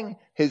telling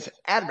his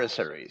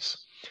adversaries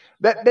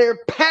that their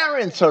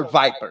parents are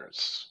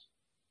vipers,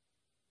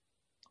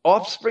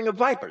 offspring of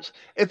vipers.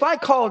 If I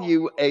call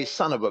you a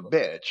son of a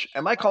bitch,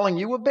 am I calling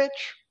you a bitch?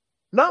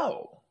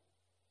 No.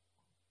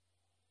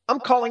 I'm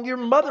calling your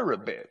mother a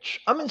bitch.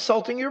 I'm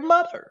insulting your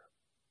mother.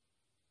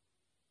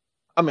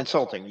 I'm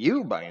insulting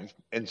you by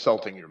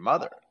insulting your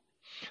mother.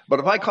 But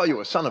if I call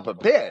you a son of a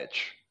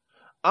bitch,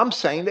 I'm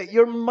saying that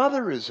your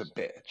mother is a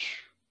bitch.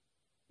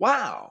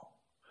 Wow.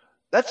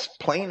 That's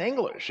plain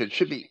English. It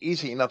should be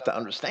easy enough to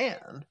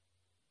understand.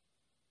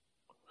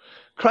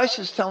 Christ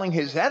is telling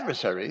his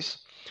adversaries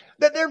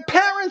that their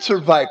parents are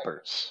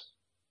vipers.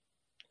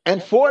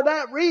 And for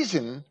that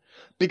reason,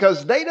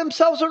 because they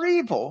themselves are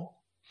evil,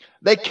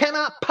 they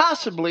cannot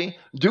possibly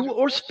do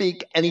or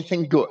speak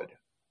anything good.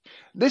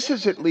 This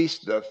is at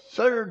least the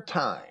third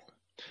time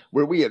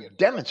where we have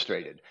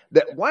demonstrated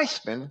that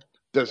Weisman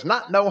does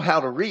not know how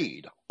to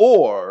read,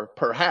 or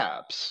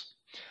perhaps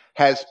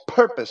has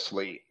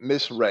purposely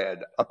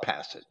misread a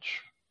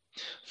passage.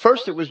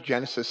 First it was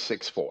Genesis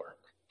 6:4.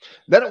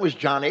 Then it was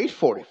John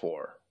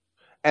 8:44.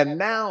 And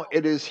now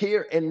it is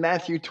here in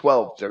Matthew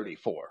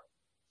 12:34.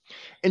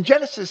 In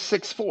Genesis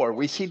 6:4,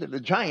 we see that the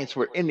giants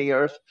were in the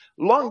earth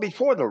long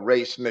before the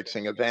race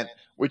mixing event,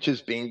 which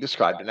is being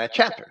described in that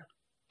chapter.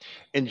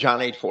 In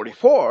John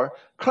 8:44,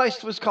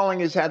 Christ was calling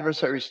his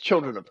adversaries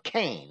children of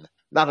Cain,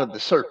 not of the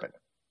serpent.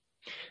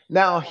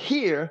 Now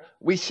here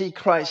we see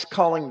Christ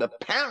calling the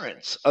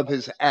parents of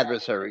his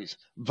adversaries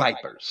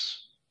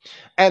vipers.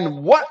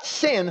 And what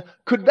sin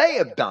could they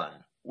have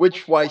done,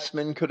 which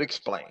Weisman could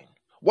explain?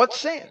 What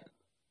sin?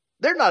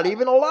 They're not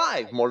even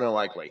alive, more than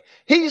likely.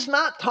 He's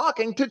not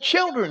talking to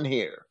children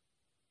here.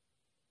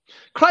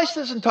 Christ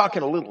isn't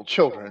talking to little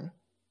children.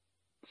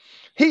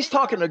 He's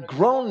talking to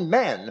grown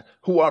men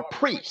who are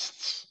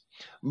priests.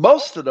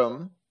 Most of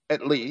them,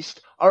 at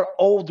least, are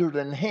older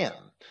than him.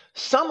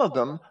 Some of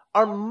them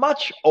are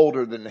much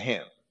older than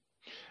him.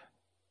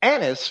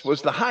 Annas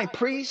was the high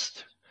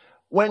priest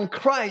when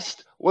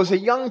Christ was a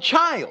young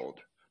child,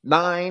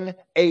 9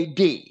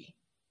 AD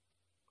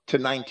to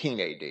 19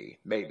 AD,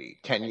 maybe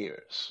 10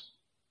 years.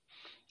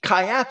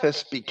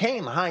 Caiaphas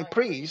became high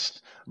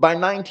priest by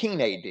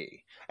 19 AD,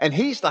 and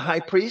he's the high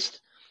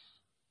priest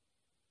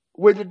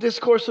where the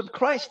discourse of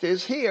Christ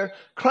is here.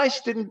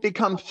 Christ didn't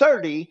become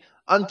 30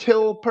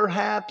 until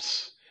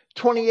perhaps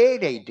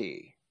 28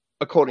 AD,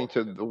 according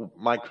to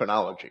my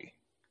chronology.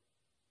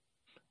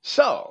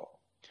 So,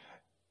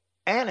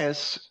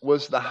 Annas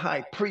was the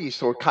high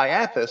priest, or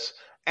Caiaphas.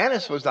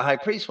 Annas was the high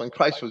priest when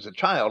Christ was a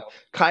child.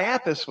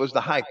 Caiaphas was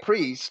the high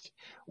priest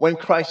when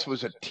Christ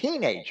was a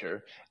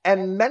teenager.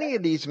 And many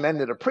of these men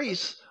that are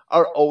priests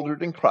are older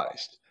than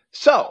Christ.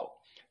 So,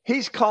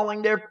 he's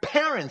calling their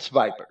parents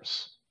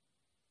vipers.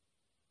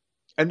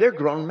 And they're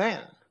grown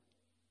men.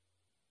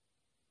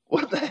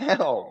 What the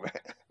hell,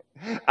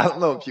 man? I don't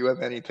know if you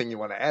have anything you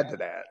want to add to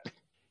that.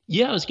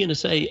 Yeah, I was going to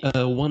say,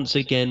 once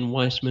again,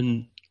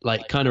 Weisman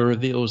kind of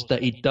reveals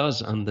that he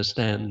does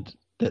understand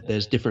that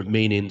there's different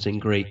meanings in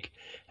Greek,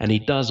 and he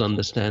does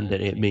understand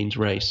that it means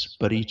race,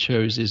 but he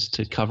chooses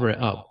to cover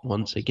it up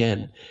once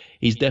again.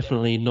 He's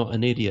definitely not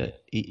an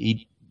idiot.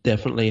 He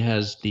definitely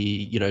has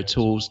the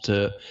tools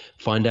to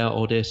find out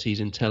all this. He's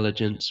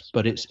intelligent,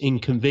 but it's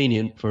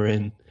inconvenient for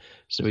him,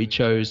 so he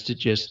chose to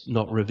just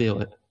not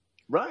reveal it.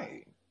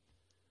 Right.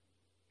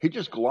 He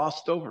just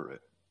glossed over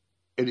it.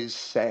 It is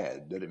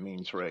sad that it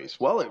means race.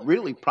 Well, it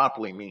really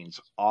properly means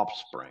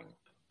offspring.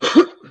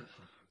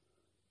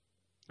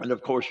 And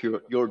of course,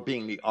 your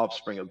being the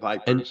offspring of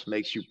vipers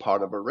makes you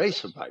part of a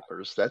race of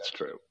vipers. That's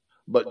true.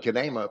 But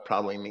Genema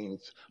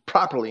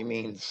properly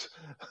means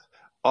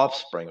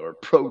offspring or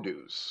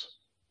produce,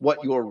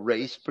 what your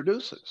race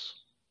produces.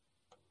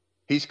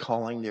 He's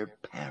calling their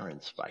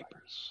parents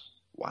vipers.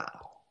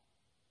 Wow.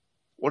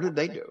 What did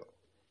they do?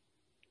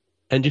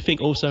 And do you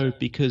think also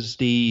because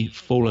the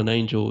fallen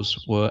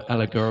angels were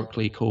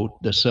allegorically called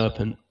the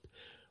serpent,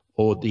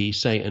 or the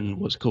Satan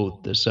was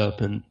called the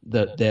serpent,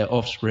 that their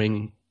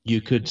offspring,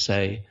 you could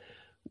say,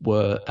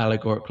 were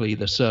allegorically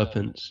the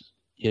serpents,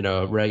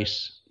 a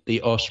race,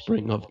 the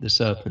offspring of the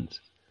serpent?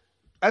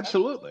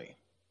 Absolutely.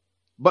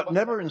 But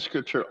never in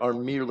Scripture are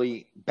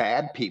merely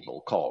bad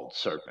people called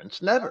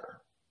serpents.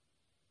 Never.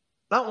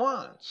 Not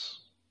once.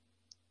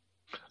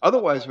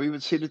 Otherwise, we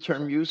would see the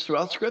term used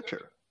throughout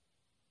Scripture,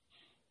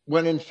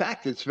 when in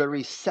fact it's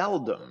very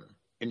seldom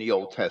in the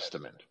Old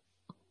Testament.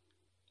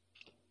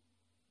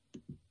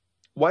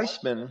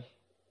 Weisman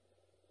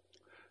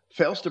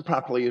fails to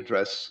properly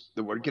address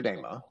the word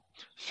gedema,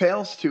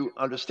 fails to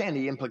understand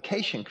the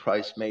implication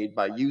Christ made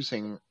by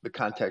using the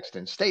context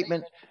and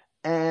statement,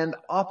 and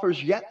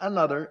offers yet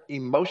another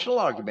emotional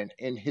argument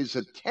in his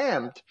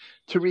attempt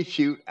to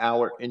refute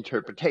our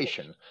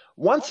interpretation,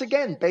 once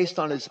again based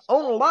on his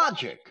own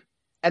logic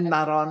and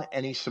not on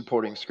any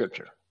supporting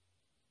scripture.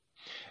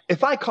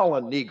 If I call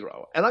a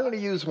Negro, and I'm going to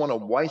use one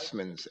of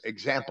Weisman's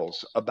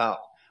examples about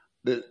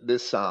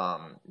this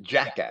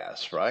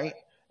jackass, right?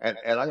 And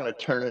I'm going to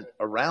turn it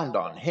around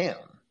on him.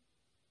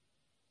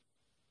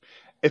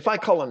 If I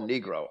call a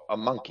Negro a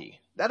monkey,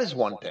 that is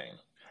one thing.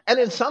 And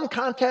in some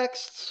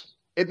contexts,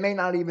 it may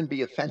not even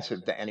be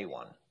offensive to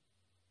anyone.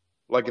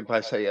 Like if I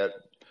say,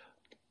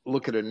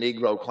 look at a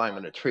Negro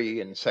climbing a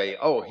tree and say,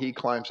 oh, he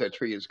climbs that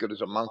tree as good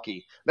as a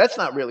monkey, that's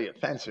not really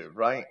offensive,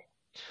 right?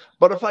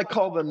 But if I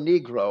call the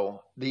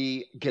Negro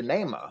the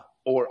Genema,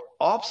 or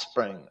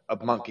offspring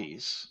of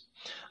monkeys,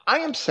 I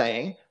am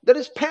saying that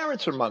his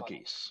parents are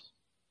monkeys.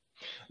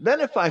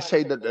 Then, if I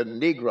say that the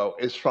Negro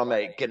is from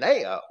a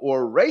Guinea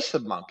or race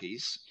of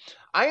monkeys,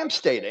 I am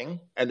stating,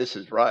 and this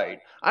is right,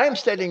 I am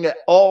stating that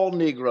all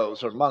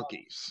Negroes are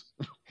monkeys.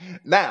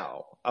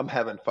 Now, I'm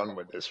having fun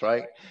with this,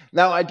 right?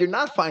 Now, I do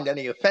not find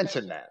any offense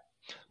in that.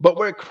 But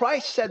where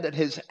Christ said that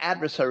his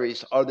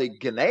adversaries are the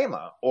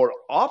Genema, or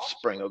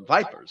offspring of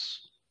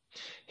vipers,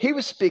 he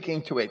was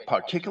speaking to a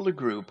particular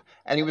group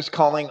and he was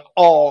calling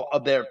all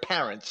of their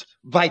parents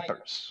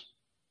vipers.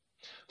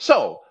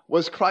 So,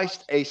 was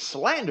Christ a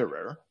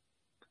slanderer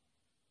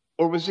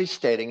or was he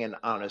stating an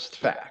honest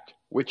fact?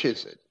 Which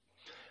is it?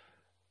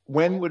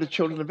 When were the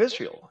children of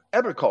Israel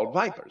ever called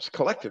vipers?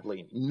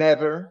 Collectively,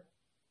 never,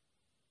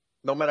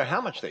 no matter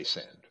how much they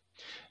sinned.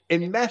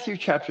 In Matthew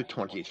chapter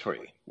 23,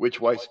 which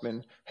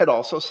Weisman had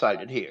also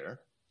cited here,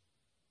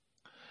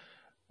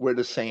 where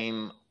the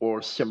same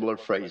or similar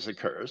phrase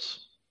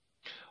occurs,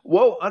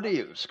 woe unto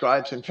you,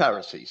 scribes and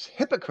Pharisees,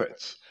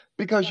 hypocrites,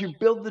 because you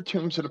build the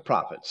tombs of the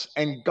prophets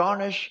and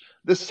garnish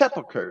the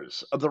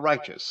sepulchres of the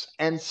righteous,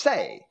 and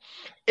say,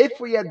 if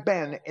we had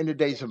been in the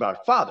days of our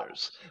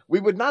fathers, we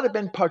would not have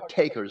been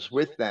partakers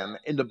with them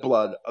in the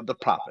blood of the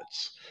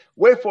prophets.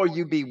 Wherefore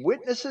you be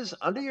witnesses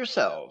unto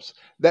yourselves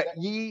that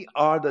ye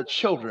are the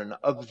children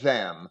of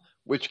them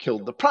which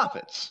killed the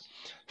prophets.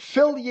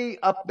 Fill ye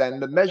up then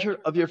the measure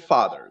of your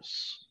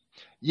fathers.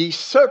 Ye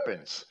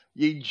serpents,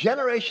 ye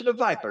generation of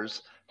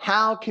vipers,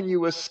 how can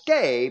you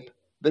escape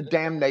the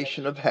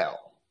damnation of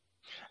hell?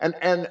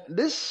 And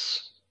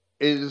this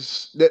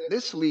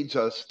leads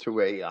us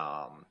to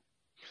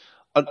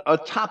a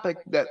topic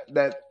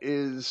that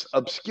is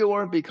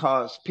obscure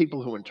because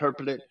people who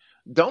interpret it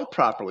don't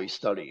properly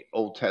study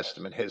Old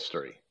Testament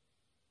history.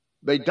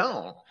 They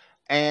don't.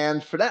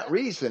 And for that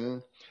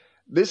reason,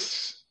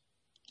 this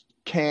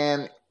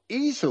can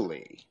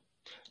easily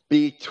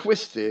be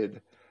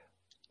twisted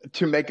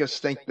to make us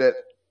think that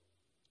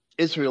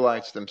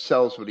Israelites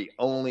themselves were the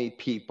only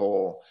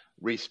people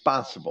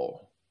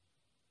responsible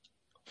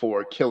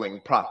for killing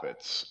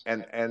prophets,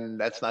 and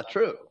that's not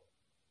true.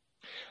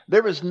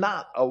 There is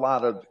not a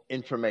lot of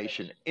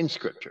information in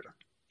Scripture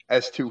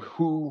as to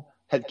who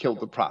had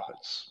killed the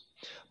prophets.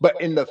 But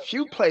in the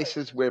few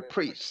places where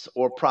priests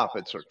or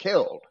prophets are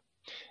killed,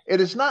 it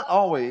is not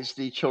always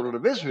the children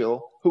of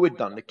Israel who had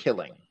done the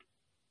killing.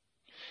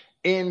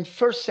 In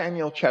 1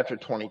 Samuel chapter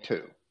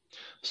 22,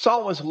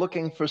 Saul was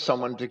looking for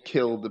someone to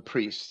kill the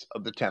priests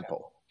of the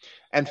temple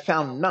and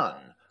found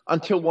none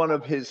until one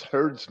of his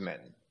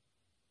herdsmen,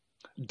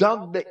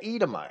 Doug the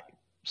Edomite.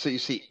 So you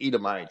see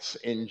Edomites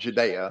in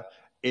Judah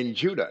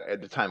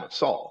at the time of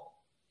Saul.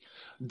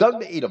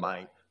 Doug the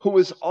Edomite, who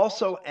was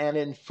also an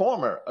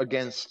informer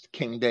against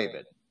King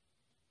David,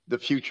 the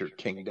future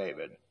King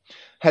David,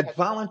 had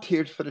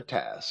volunteered for the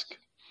task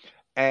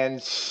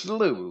and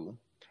slew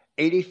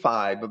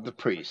 85 of the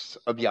priests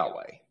of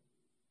Yahweh.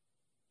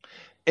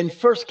 In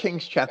 1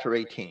 Kings chapter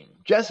 18,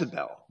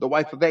 Jezebel, the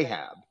wife of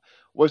Ahab,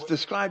 was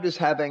described as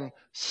having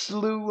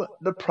slew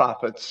the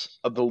prophets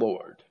of the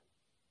Lord.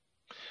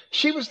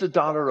 She was the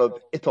daughter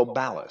of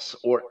Ithobalus,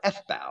 or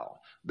Ethbal,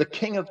 the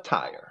king of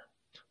Tyre,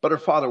 but her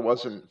father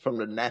wasn't from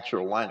the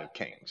natural line of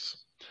kings.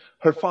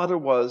 Her father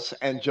was,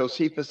 and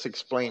Josephus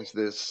explains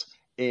this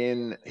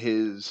in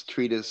his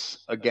treatise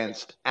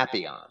against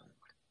Apion.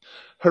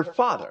 Her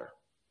father,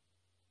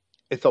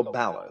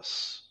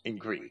 Ithobalus in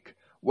Greek,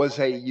 was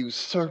a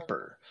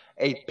usurper,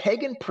 a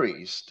pagan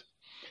priest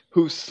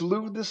who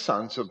slew the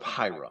sons of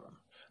Hiram,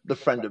 the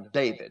friend of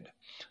David,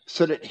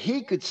 so that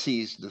he could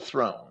seize the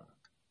throne.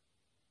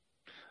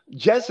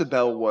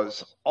 Jezebel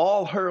was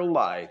all her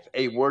life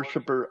a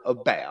worshiper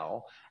of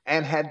Baal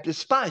and had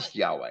despised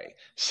Yahweh,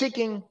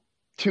 seeking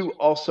to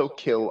also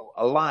kill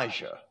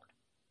Elijah.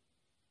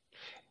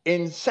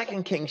 In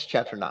 2 Kings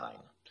chapter 9,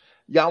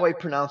 Yahweh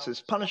pronounces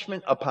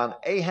punishment upon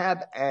Ahab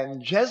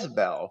and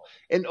Jezebel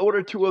in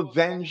order to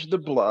avenge the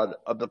blood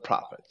of the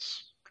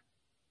prophets.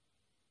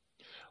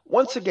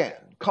 Once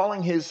again,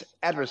 calling his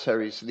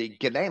adversaries the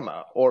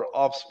Genema, or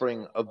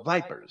offspring of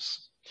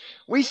vipers,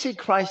 we see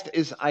Christ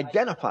is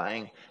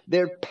identifying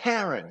their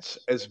parents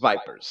as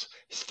vipers,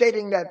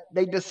 stating that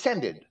they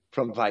descended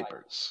from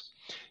vipers.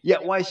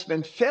 Yet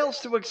Weisman fails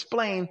to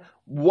explain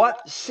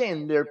what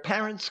sin their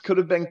parents could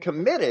have been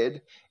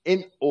committed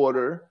in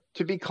order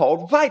to be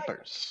called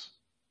vipers.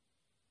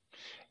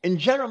 In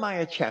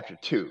Jeremiah chapter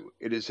 2,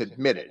 it is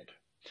admitted,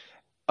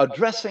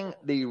 addressing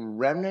the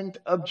remnant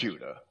of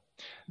Judah,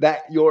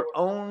 that your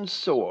own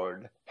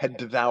sword had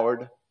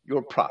devoured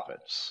your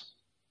prophets.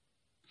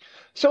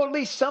 So at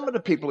least some of the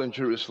people in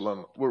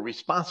Jerusalem were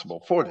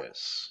responsible for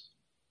this.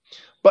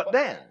 But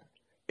then,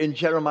 in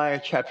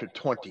Jeremiah chapter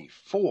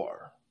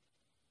 24,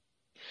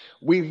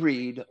 we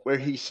read where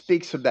he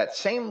speaks of that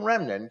same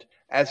remnant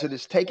as it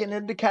is taken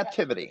into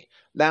captivity.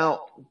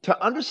 Now,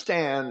 to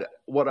understand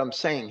what I'm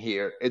saying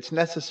here, it's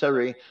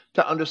necessary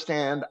to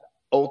understand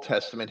Old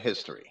Testament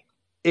history.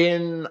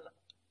 In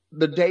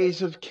the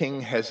days of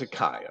King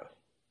Hezekiah,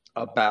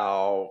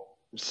 about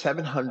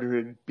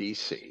 700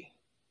 BC,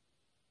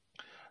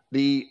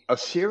 the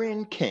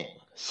Assyrian king,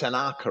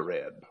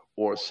 Sennacherib,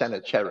 or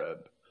Sennacherib,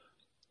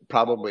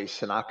 probably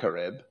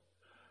Sennacherib,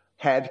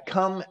 had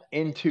come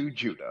into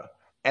Judah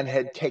and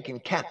had taken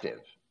captive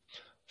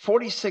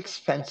 46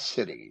 fenced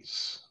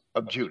cities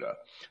of Judah,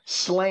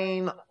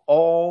 slain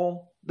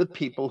all the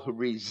people who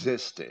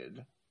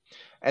resisted,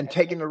 and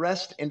taken the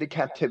rest into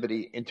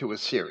captivity into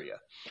Assyria.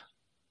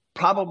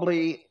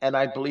 Probably, and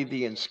I believe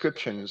the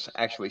inscriptions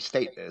actually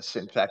state this,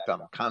 in fact,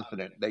 I'm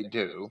confident they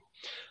do,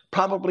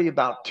 probably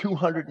about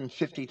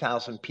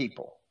 250,000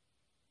 people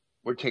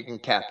were taken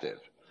captive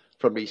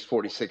from these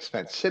 46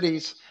 fenced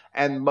cities,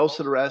 and most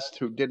of the rest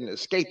who didn't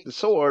escape the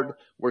sword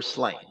were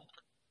slain.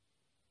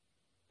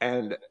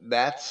 And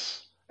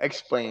that's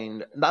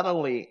explained not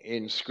only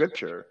in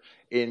scripture,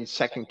 in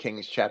 2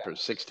 Kings chapter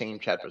 16,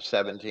 chapter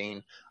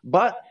 17,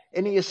 but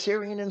in the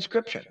Assyrian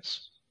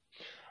inscriptions.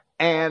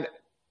 And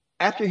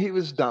after he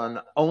was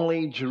done,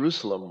 only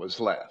Jerusalem was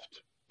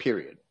left,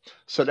 period.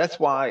 So that's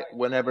why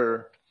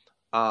whenever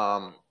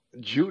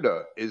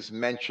Judah is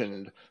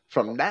mentioned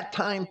from that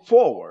time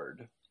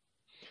forward,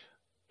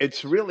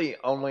 it's really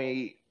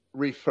only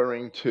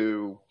referring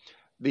to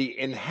the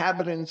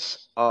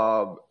inhabitants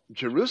of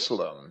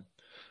Jerusalem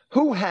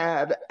who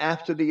had,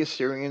 after the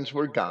Assyrians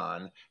were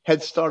gone,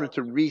 had started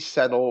to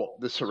resettle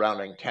the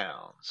surrounding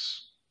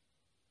towns.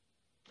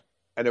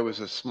 And there was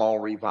a small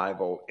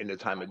revival in the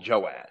time of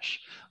Joash.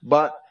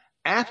 But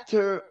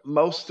after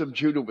most of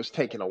Judah was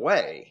taken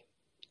away,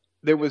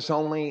 there was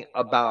only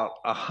about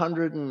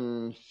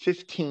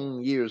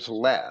 115 years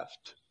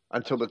left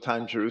until the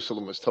time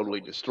Jerusalem was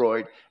totally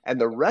destroyed. And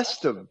the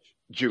rest of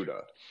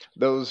Judah,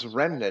 those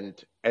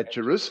remnant at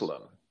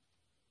Jerusalem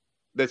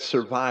that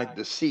survived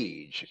the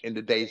siege in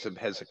the days of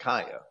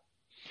Hezekiah,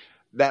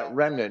 that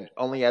remnant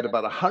only had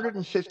about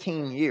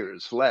 115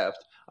 years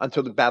left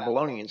until the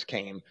Babylonians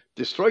came,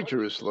 destroyed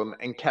Jerusalem,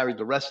 and carried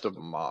the rest of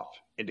them off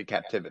into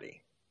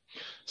captivity.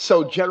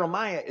 So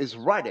Jeremiah is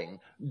writing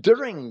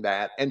during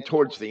that and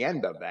towards the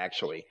end of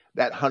actually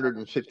that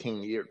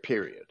 115-year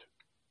period.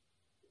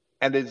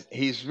 And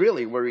he's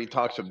really, where he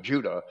talks of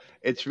Judah,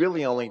 it's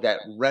really only that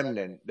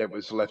remnant that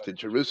was left in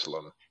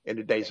Jerusalem in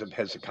the days of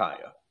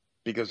Hezekiah,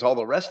 because all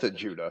the rest of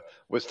Judah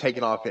was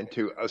taken off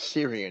into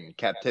Assyrian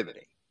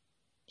captivity.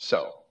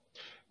 So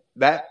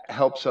that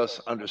helps us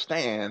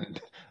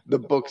understand the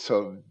books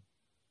of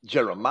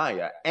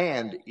Jeremiah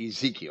and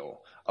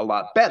Ezekiel a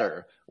lot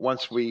better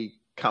once we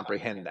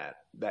comprehend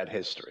that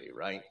history,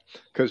 right?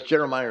 Because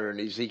Jeremiah and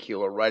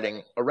Ezekiel are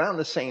writing around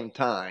the same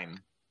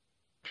time.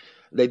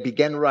 They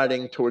began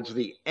writing towards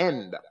the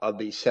end of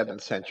the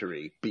 7th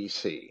century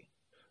BC,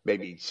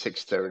 maybe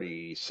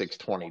 630,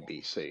 620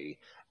 BC.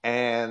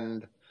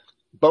 And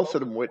both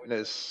of them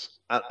witness,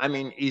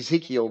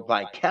 Ezekiel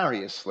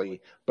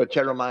vicariously, but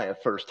Jeremiah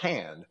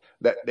firsthand,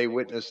 that they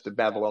witnessed the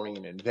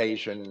Babylonian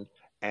invasion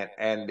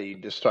and the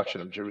destruction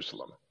of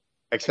Jerusalem.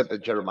 Except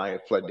that Jeremiah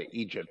fled to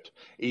Egypt.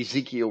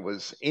 Ezekiel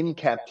was in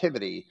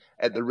captivity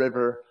at the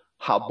river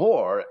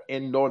Habor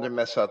in northern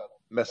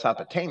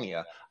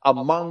Mesopotamia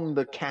among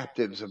the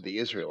captives of the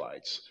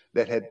Israelites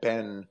that had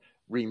been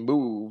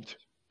removed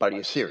by the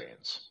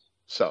Assyrians.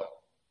 So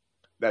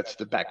that's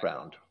the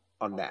background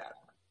on that.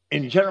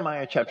 In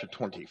Jeremiah chapter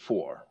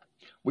 24,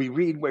 we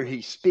read where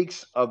he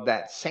speaks of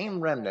that same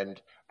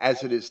remnant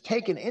as it is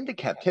taken into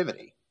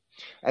captivity.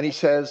 And he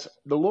says,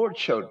 "The Lord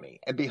showed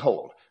me, and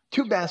behold,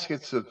 2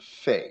 baskets of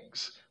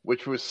figs,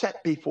 which were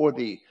set before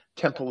the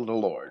temple of the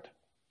Lord."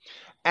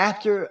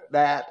 After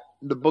that,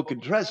 the book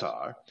of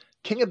Dresar,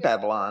 king of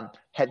Babylon,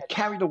 had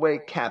carried away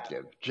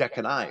captive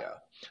Jeconiah,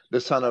 the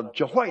son of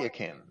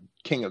Jehoiakim,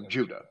 king of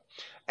Judah,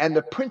 and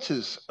the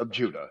princes of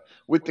Judah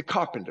with the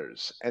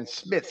carpenters and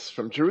smiths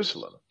from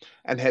Jerusalem,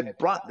 and had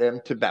brought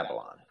them to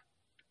Babylon.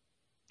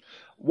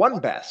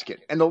 One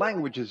basket, and the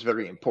language is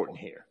very important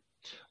here,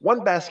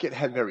 one basket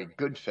had very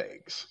good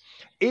figs,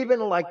 even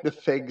like the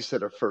figs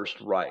that are first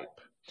ripe,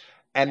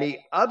 and the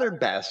other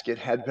basket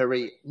had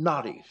very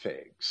naughty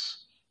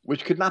figs,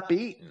 which could not be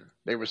eaten.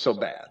 They were so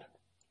bad.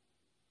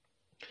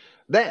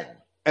 Then,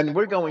 and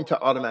we're going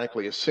to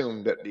automatically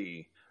assume that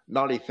the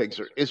naughty figs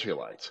are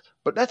Israelites,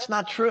 but that's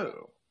not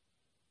true.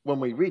 When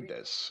we read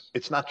this,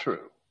 it's not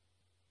true.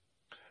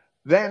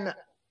 Then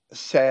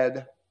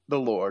said the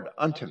Lord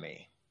unto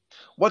me,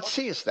 "What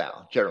seest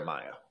thou,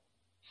 Jeremiah?"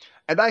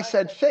 And I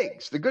said,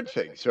 "Figs, the good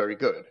figs, very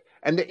good,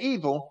 and the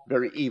evil,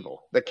 very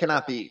evil, that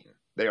cannot be eaten.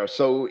 They are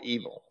so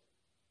evil."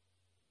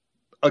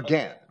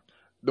 Again,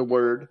 the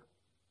word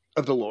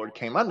of the Lord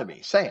came unto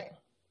me, saying,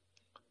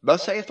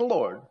 "Thus saith the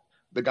Lord,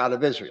 the God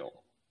of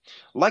Israel,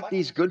 like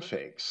these good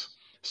figs,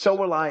 so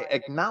will I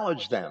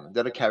acknowledge them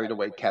that are carried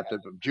away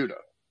captive of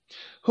Judah,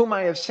 whom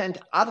I have sent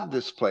out of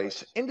this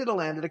place into the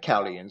land of the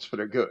Chaldeans for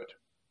their good,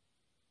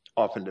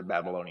 off into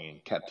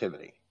Babylonian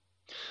captivity.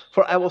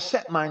 For I will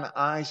set mine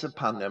eyes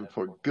upon them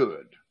for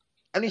good.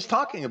 And he's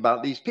talking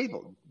about these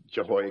people,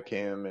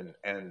 Jehoiakim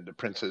and the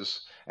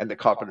princes and the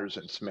carpenters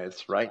and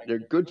smiths, right? They're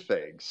good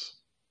figs.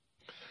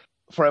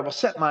 For I will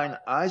set mine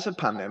eyes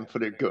upon them for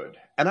their good,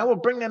 and I will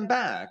bring them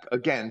back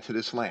again to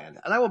this land,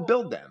 and I will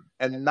build them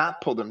and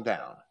not pull them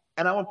down,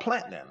 and I will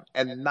plant them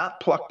and not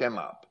pluck them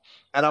up,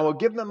 and I will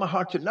give them a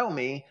heart to know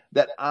me,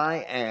 that I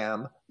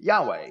am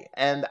Yahweh,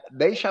 and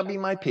they shall be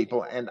my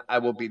people, and I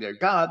will be their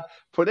God,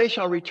 for they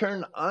shall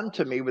return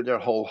unto me with their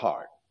whole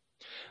heart.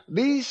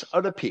 These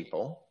are the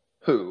people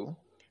who,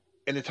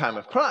 in the time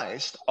of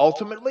Christ,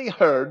 ultimately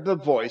heard the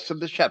voice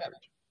of the shepherd.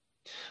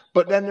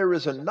 But then there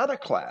is another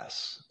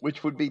class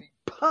which would be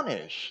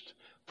punished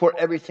for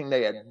everything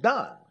they had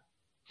done.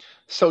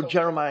 So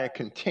Jeremiah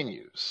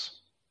continues.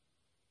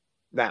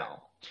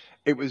 Now,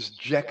 it was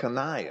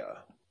Jeconiah,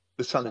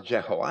 the son of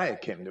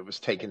Jehoiakim, that was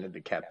taken into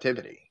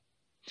captivity.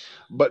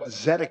 But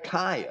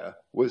Zedekiah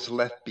was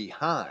left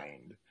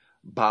behind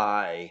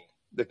by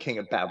the king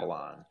of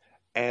Babylon,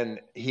 and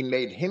he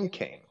made him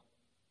king.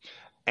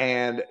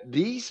 And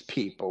these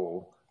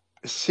people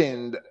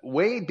sinned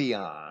way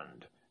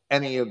beyond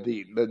any of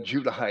the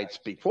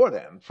Judahites before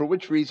them, for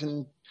which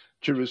reason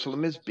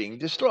Jerusalem is being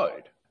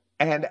destroyed.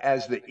 And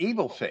as the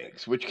evil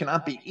figs, which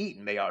cannot be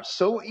eaten, they are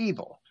so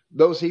evil,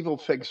 those evil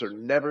figs are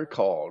never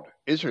called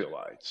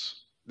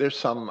Israelites. They're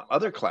some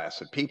other class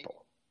of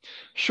people.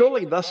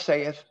 Surely thus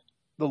saith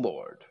the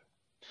Lord,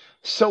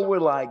 so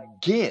will I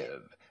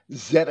give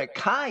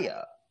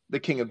Zedekiah, the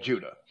king of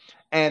Judah,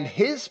 and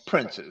his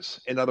princes,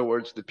 in other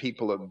words, the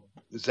people of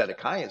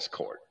Zedekiah's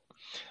court,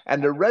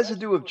 and the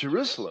residue of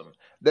Jerusalem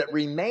that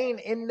remain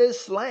in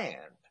this land,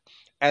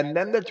 and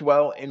them that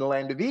dwell in the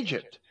land of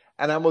Egypt,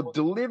 and I will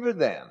deliver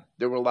them.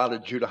 There were a lot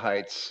of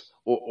Judahites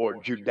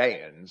or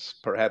Judeans,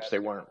 perhaps they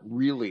weren't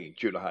really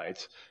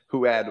Judahites,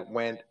 who had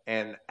went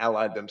and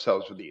allied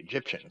themselves with the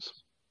Egyptians.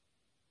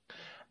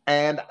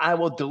 And I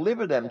will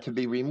deliver them to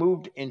be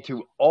removed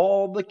into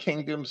all the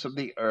kingdoms of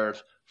the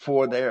earth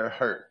for their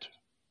hurt,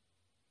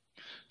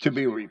 to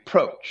be a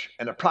reproach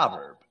and a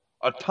proverb,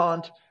 a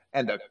taunt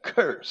and a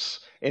curse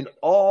in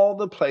all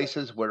the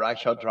places where I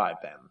shall drive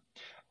them.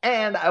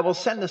 And I will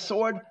send the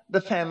sword, the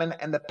famine,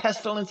 and the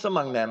pestilence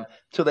among them,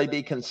 till they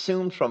be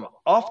consumed from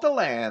off the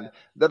land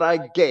that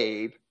I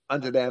gave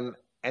unto them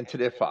and to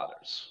their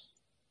fathers,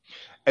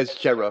 as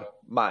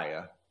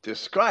Jeremiah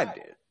described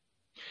it.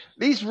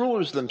 These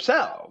rulers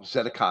themselves,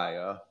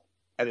 Zedekiah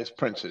and his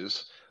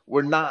princes,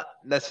 were not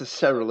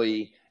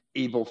necessarily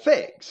evil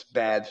figs,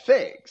 bad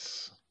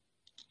figs.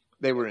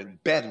 They were in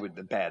bed with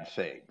the bad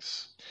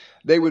figs.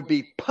 They would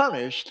be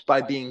punished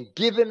by being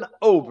given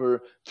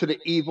over to the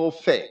evil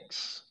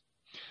figs.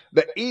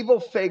 The evil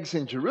figs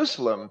in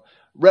Jerusalem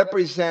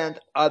represent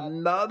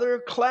another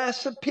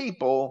class of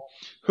people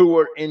who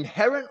were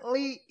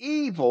inherently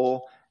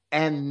evil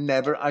and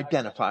never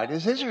identified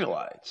as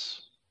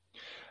Israelites.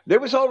 There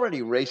was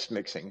already race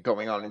mixing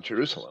going on in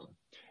Jerusalem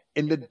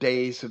in the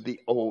days of the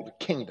Old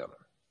Kingdom.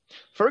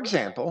 For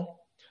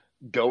example,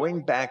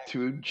 going back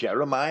to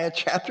Jeremiah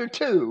chapter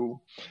 2,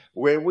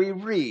 where we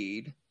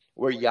read,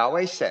 where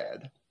Yahweh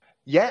said,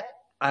 Yet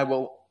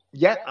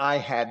I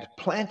had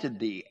planted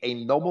thee a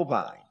noble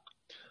vine,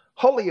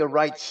 wholly a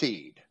right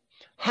seed.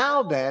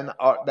 How then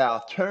art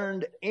thou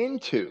turned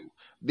into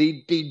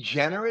the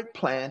degenerate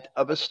plant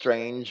of a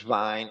strange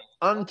vine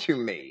unto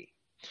me?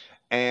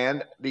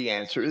 And the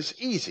answer is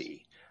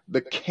easy.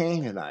 The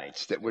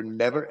Canaanites that were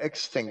never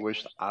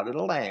extinguished out of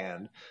the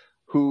land,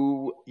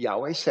 who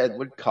Yahweh said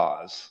would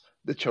cause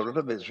the children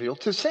of Israel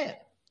to sin.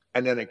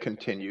 And then it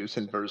continues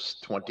in verse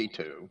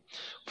 22.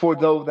 For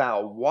though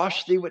thou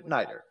wash thee with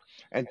niter,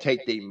 and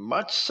take thee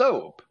much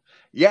soap,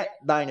 yet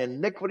thine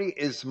iniquity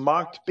is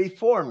marked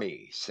before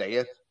me,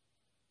 saith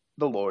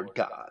the Lord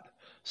God.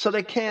 So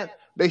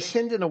they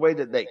sinned in a way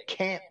that they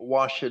can't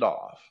wash it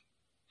off.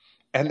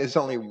 And there's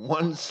only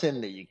one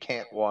sin that you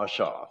can't wash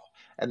off,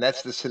 and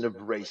that's the sin of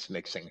race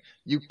mixing.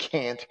 You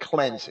can't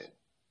cleanse it.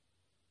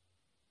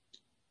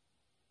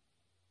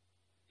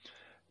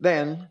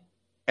 Then,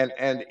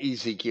 and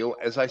Ezekiel,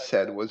 as I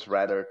said, was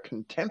rather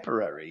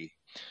contemporary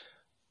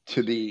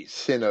to the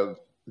sin of,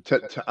 to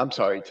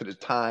the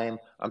time,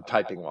 I'm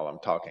typing while I'm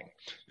talking,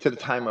 to the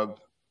time of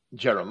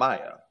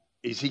Jeremiah.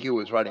 Ezekiel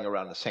was writing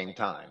around the same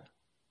time.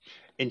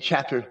 In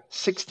chapter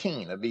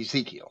 16 of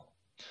Ezekiel,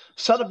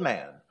 Son of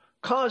man,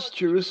 cause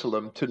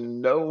Jerusalem to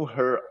know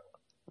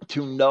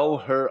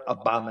her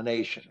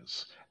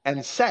abominations,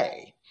 and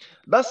say,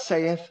 Thus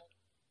saith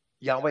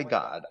Yahweh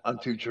God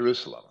unto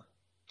Jerusalem,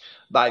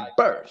 Thy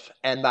birth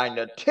and thy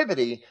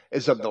nativity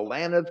is of the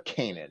land of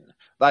Canaan.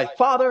 Thy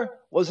father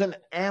was an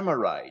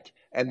Amorite,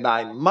 and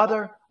thy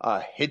mother a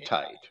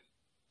Hittite.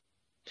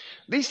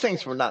 These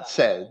things were not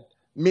said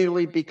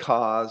merely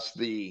because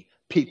the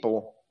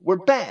people were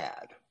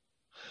bad,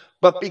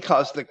 but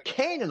because the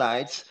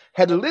Canaanites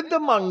had lived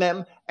among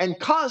them and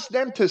caused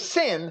them to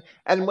sin,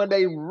 and when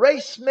they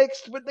race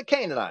mixed with the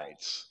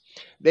Canaanites,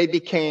 they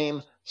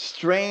became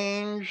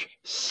strange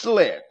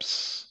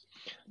slips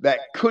that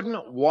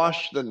couldn't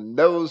wash the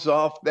nose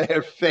off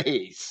their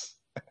face.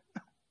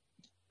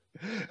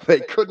 They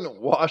couldn't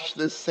wash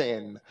the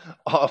sin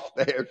off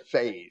their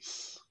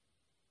face.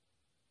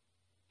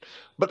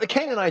 But the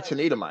Canaanites and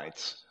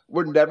Edomites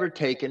were never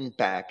taken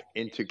back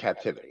into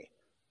captivity.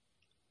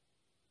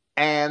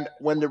 And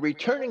when the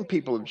returning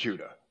people of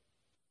Judah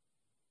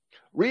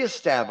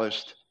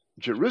reestablished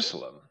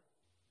Jerusalem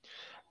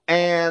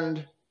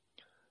and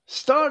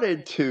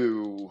started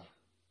to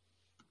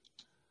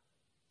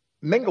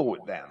mingle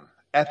with them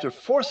after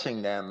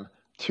forcing them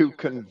to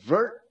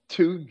convert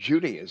to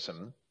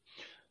Judaism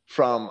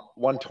from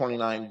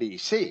 129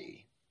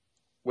 BC,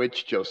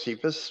 which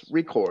Josephus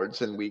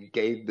records, and we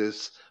gave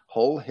this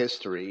whole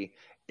history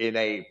in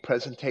a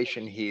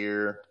presentation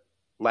here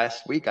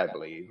last week, I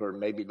believe, or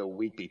maybe the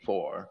week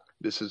before.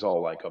 This is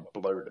all like a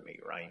blur to me,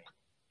 right?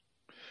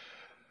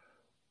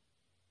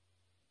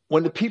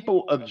 When the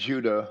people of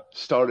Judah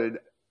started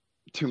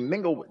to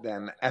mingle with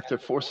them after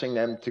forcing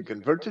them to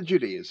convert to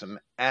Judaism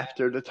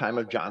after the time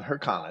of John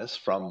Hyrcanus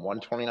from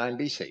 129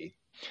 BC,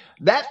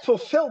 that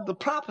fulfilled the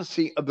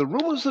prophecy of the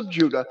rulers of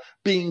Judah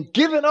being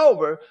given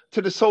over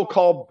to the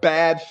so-called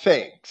bad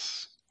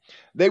figs.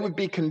 They would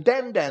be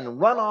condemned and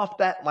run off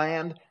that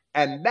land,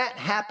 and that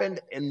happened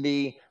in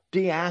the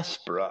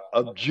diaspora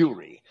of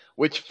Jewry,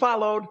 which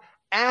followed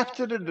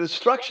after the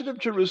destruction of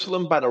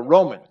Jerusalem by the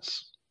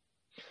Romans.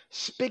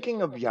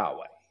 Speaking of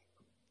Yahweh,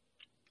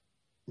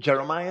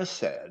 Jeremiah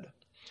said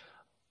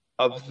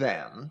of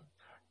them,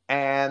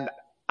 and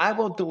I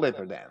will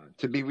deliver them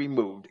to be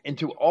removed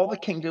into all the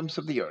kingdoms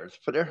of the earth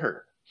for their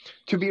hurt,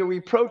 to be a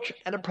reproach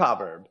and a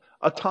proverb,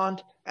 a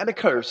taunt and a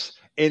curse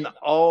in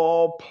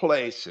all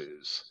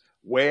places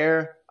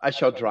where I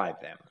shall drive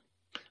them.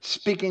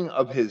 Speaking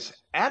of his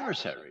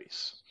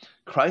adversaries,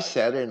 Christ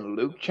said in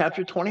Luke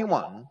chapter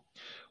 21,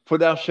 for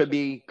there shall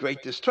be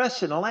great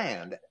distress in the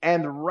land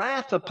and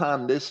wrath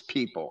upon this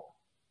people.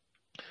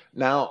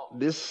 Now,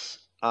 this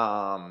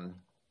also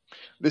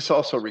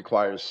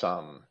requires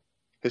some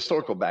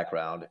historical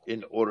background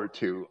in order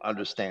to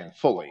understand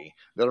fully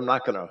that I'm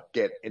not going to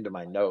get into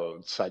my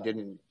notes. I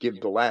didn't give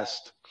the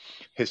last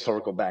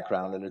historical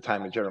background in the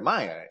time of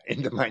Jeremiah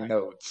into my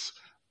notes,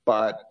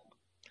 but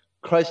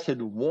Christ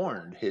had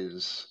warned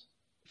his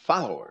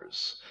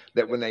followers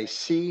that when they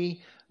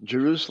see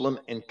Jerusalem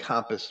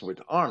encompassed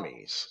with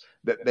armies,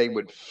 that they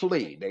would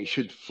flee. They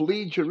should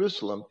flee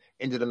Jerusalem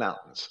into the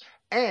mountains.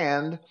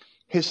 And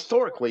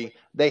historically,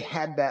 they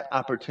had that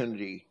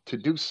opportunity to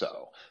do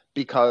so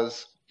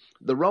because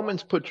the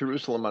Romans put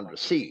Jerusalem under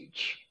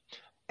siege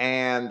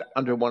and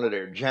under one of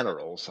their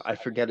generals. I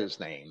forget his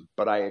name,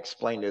 but I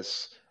explained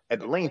this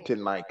at length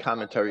in my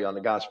commentary on the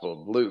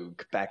Gospel of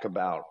Luke back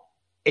about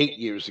 8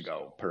 years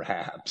ago,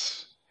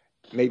 perhaps,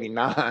 maybe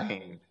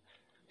 9,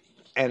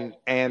 and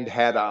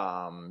had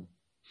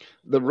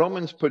the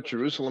Romans put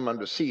Jerusalem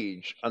under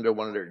siege under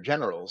one of their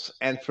generals,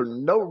 and for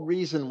no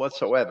reason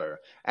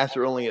whatsoever,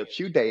 after only a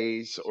few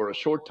days or a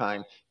short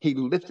time, he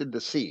lifted the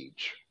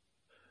siege.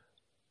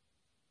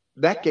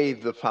 That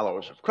gave the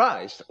followers of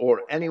Christ,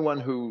 or anyone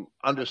who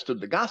understood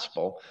the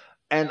gospel,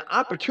 an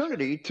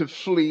opportunity to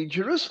flee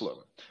Jerusalem.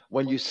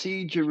 When you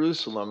see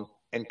Jerusalem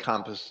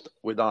encompassed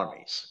with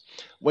armies.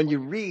 When you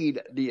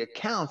read the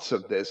accounts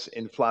of this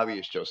in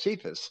Flavius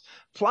Josephus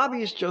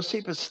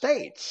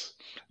states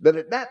that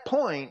at that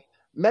point,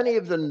 many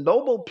of the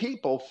noble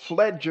people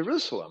fled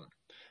Jerusalem.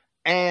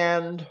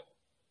 And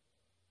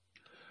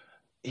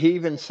he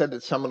even said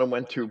that some of them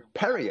went to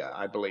Perea,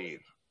 I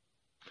believe.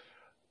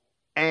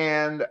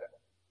 And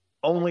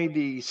only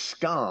the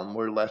scum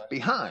were left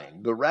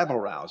behind, the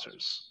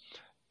rabble-rousers.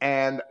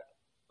 And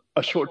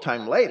a short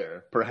time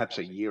later, perhaps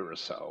a year or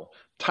so,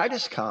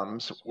 Titus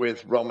comes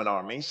with Roman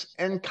armies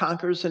and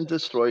conquers and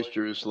destroys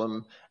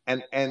Jerusalem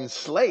and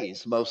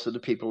slays most of the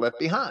people left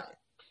behind,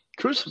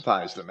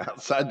 crucifies them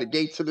outside the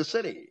gates of the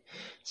city.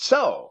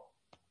 So,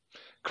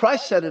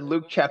 Christ said in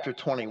Luke chapter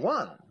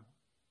 21,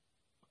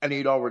 and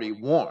he'd already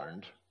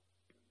warned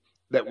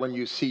that when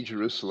you see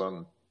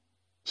Jerusalem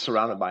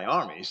surrounded by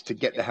armies, to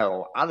get the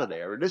hell out of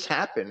there. This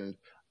happened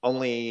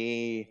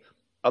only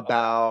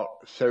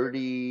about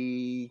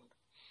 38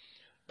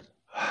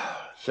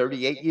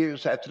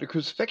 years after the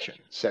crucifixion,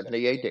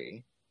 70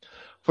 AD.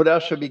 For there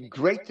shall be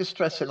great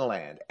distress in the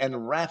land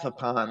and wrath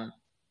upon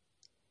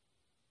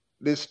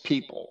this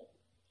people.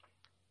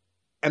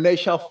 And they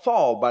shall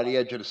fall by the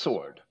edge of the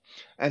sword,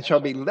 and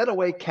shall be led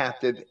away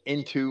captive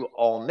into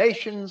all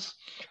nations,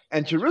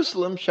 and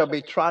Jerusalem shall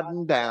be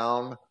trodden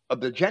down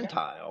of the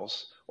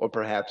Gentiles, or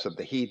perhaps of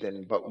the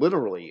heathen, but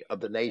literally of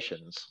the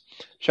nations,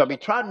 shall be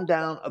trodden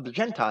down of the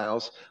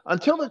Gentiles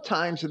until the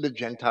times of the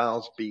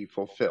Gentiles be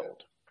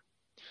fulfilled.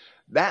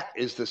 That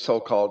is the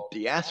so-called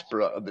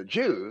diaspora of the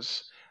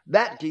Jews.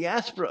 That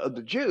diaspora of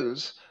the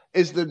Jews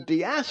is the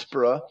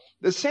diaspora,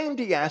 the same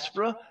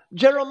diaspora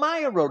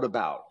Jeremiah wrote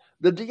about.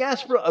 the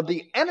diaspora of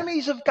the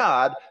enemies of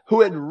God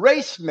who had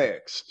race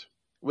mixed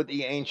with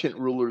the ancient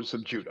rulers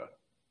of Judah,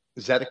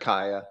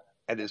 Zedekiah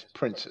and his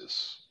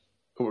princes,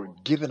 who were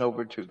given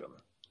over to them.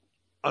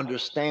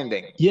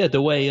 Understanding. Yeah,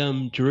 the way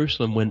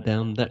Jerusalem went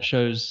down, that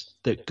shows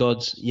that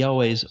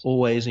Yahweh's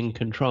always in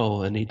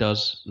control, and he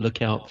does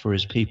look out for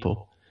his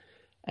people.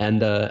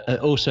 And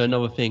also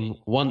another thing,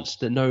 once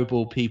the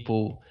noble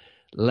people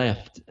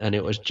left and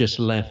it was just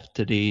left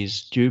to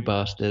these Jew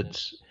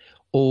bastards,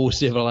 all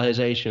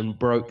civilization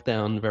broke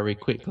down very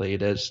quickly.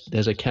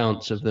 There's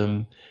accounts of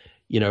them,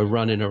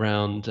 running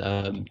around,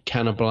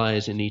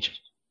 cannibalizing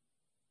each.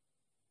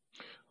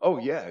 Oh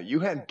yeah,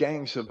 you had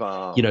gangs of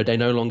They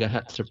no longer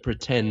had to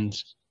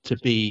pretend to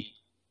be,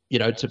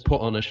 to put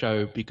on a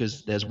show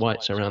because there's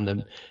whites around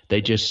them. They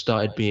just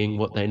started being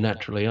what they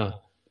naturally are.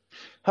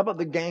 How about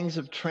the gangs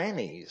of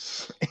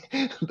trannies?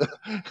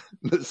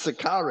 the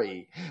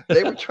Sakari.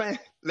 They were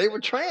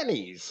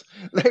trannies.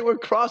 They were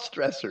cross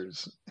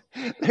dressers.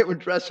 They were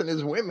dressing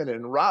as women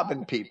and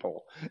robbing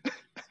people.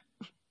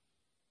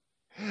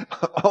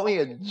 Only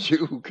a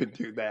Jew could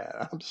do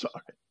that. I'm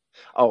sorry.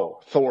 Oh,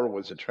 Thor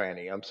was a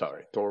tranny. I'm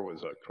sorry. Thor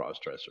was a cross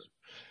dresser.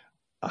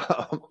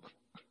 Um,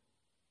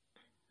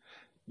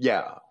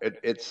 yeah,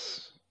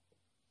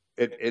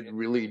 it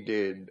really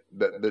did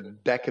the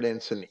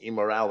decadence and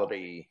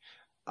immorality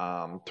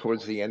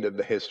towards the end of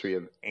the history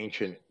of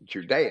ancient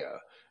Judea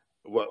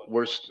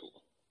were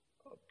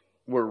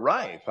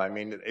rife. I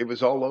mean, it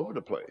was all over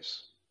the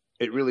place.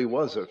 It really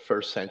was a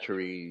first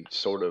century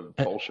sort of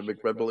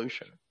Bolshevik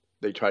revolution.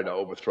 They tried to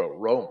overthrow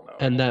Rome, though.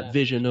 And that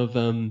vision of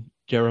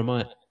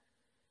Jeremiah.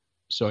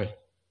 Sorry.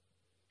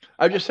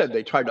 I just said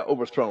they tried to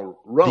overthrow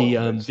Rome.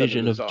 The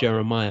vision of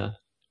Jeremiah,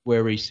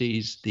 where he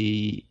sees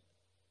the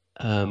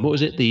what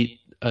was it?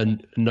 A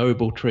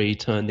noble tree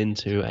turned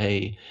into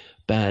a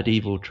bad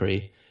evil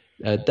tree.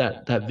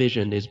 That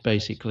vision is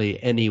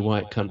basically any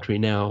white country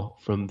now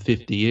from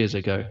 50 years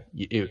ago.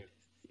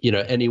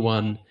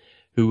 Anyone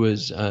who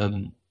was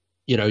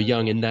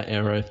young in that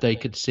era, if they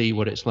could see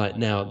what it's like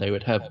now, they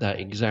would have that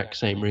exact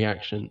same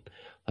reaction.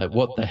 Like,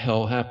 what the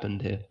hell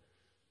happened here?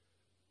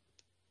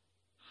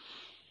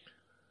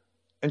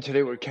 And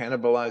today we're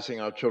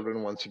cannibalizing our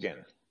children once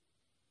again,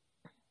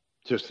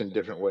 just in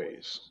different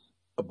ways.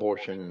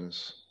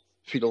 Abortions,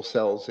 fetal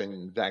cells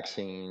in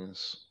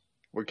vaccines.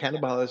 We're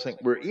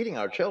cannibalizing, we're eating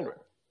our children.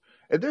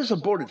 If there's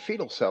aborted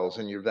fetal cells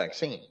in your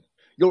vaccine,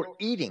 you're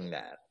eating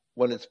that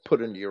when it's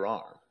put into your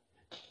arm.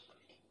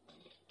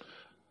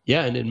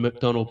 Yeah, and in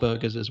McDonald's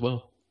burgers as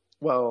well.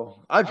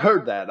 Well, I've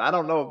heard that. I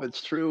don't know if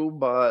it's true,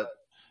 but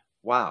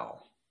wow.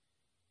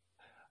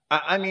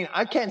 I mean,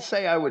 I can't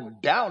say I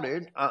would doubt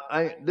it.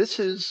 This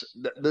is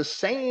the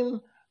same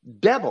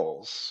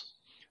devils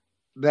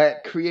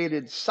that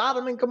created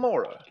Sodom and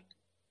Gomorrah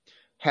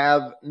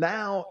have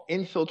now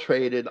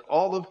infiltrated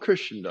all of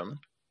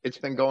Christendom. It's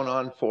been going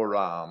on for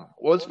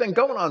it's been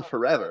going on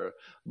forever,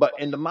 but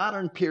in the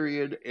modern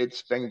period,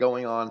 it's been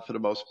going on for the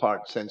most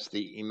part since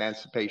the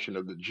emancipation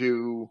of the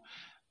Jew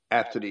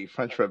after the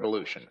French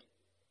Revolution.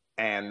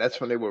 And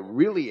that's when they were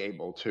really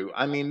able to.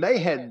 I mean, they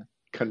had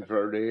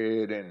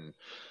converted and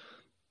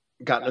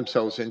gotten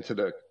themselves into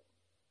the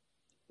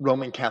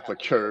Roman Catholic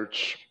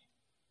Church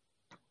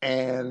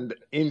and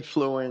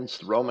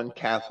influenced Roman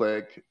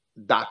Catholic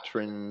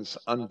doctrines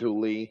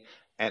unduly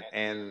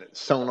and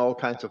sown all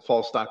kinds of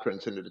false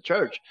doctrines into the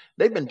church.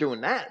 They've been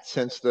doing that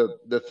since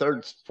the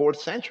third,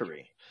 fourth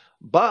century.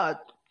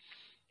 But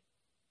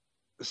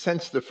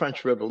since the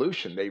French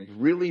Revolution, they've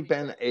really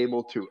been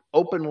able to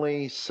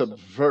openly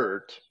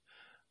subvert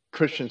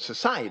Christian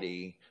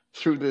society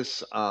through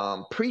this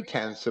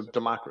pretense of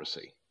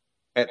democracy.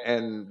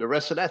 And the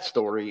rest of that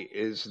story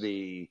is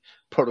the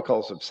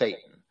protocols of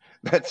Satan.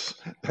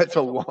 That's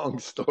a long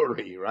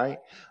story, right?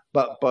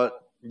 But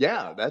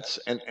yeah,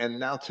 and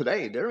now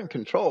today they're in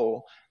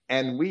control,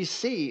 and we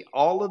see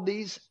all of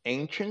these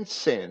ancient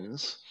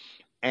sins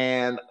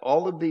and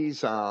all of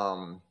these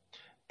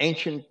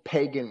ancient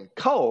pagan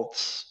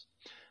cults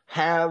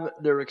have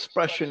their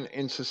expression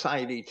in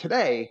society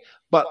today,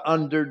 but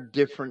under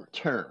different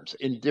terms,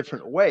 in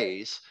different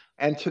ways.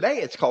 And today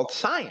it's called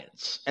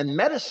science and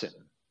medicine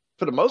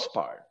for the most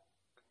part.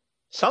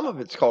 Some of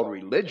it's called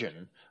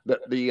religion,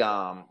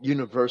 the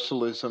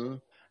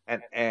universalism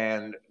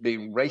and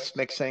the race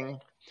mixing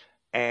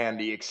and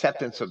the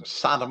acceptance of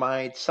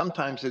sodomites.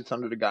 Sometimes it's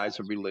under the guise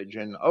of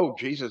religion. Oh,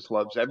 Jesus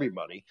loves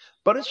everybody.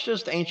 But it's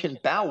just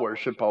ancient Baal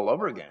worship all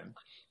over again.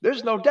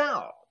 There's no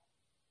doubt.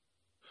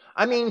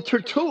 I mean,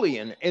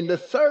 Tertullian in the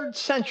 3rd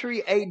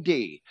century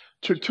AD,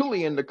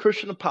 Tertullian, the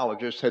Christian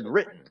apologist, had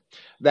written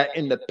that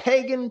in the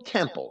pagan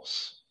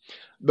temples,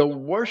 the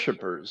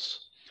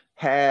worshippers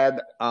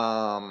had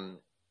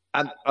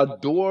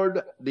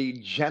adored the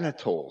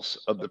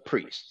genitals of the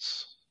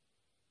priests.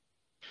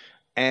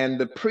 And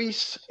the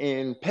priests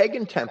in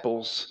pagan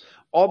temples,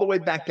 all the way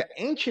back to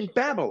ancient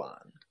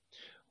Babylon,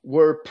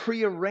 were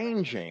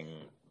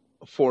prearranging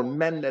for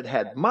men that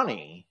had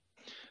money,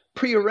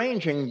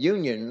 prearranging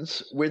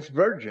unions with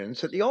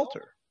virgins at the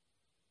altar.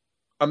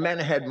 A man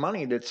had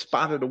money that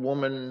spotted a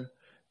woman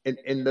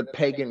in the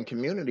pagan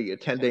community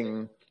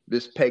attending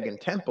this pagan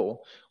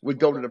temple would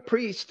go to the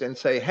priest and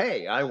say,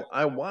 "Hey,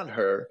 I want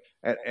her,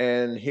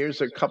 and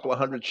here's a couple of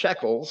hundred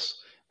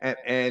shekels,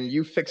 and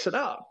you fix it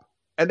up."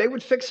 And they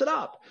would fix it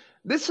up.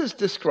 This is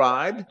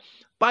described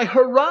by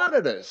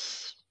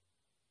Herodotus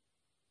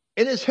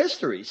in his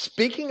history,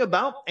 speaking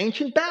about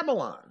ancient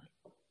Babylon.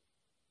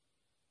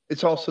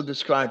 It's also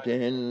described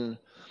in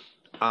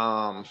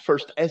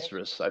First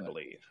Esdras, I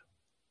believe,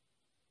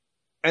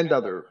 and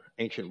other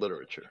ancient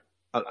literature.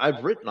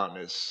 I've written on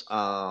this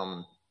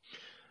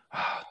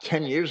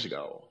 10 years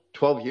ago,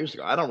 12 years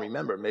ago. I don't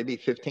remember, maybe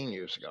 15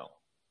 years ago.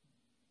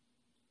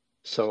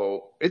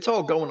 So it's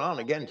all going on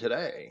again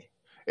today.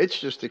 It's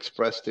just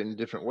expressed in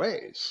different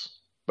ways,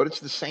 but it's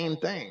the same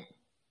thing.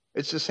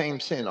 It's the same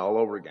sin all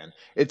over again.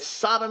 It's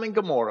Sodom and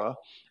Gomorrah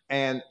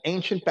and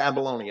ancient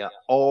Babylonia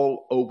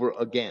all over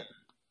again.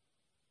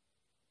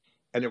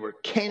 And there were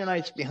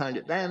Canaanites behind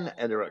it then,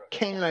 and there are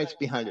Canaanites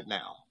behind it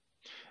now.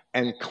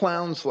 And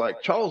clowns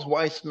like Charles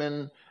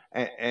Weisman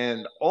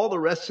and all the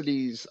rest of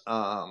these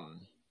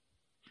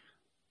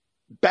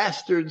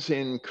bastards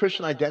in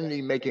Christian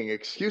identity making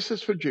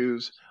excuses for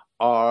Jews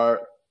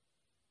are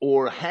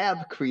or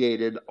have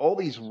created all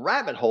these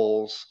rabbit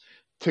holes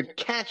to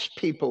catch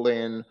people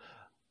in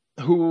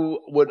who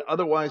would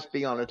otherwise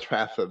be on a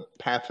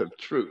path of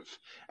truth.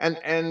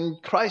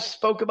 And Christ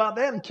spoke about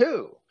them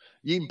too.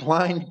 Ye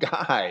blind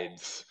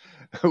guides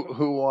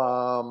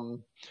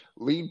who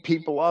lead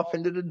people off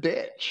into the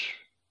ditch.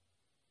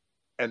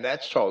 And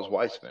that's Charles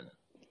Weisman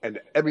and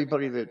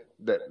everybody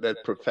that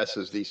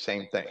professes these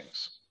same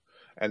things.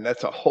 And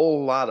that's a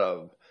whole lot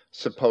of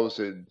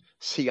supposed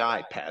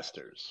CI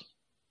pastors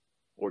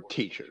or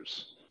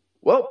teachers.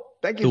 Well,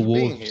 thank you The for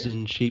being wolves here.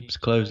 in sheep's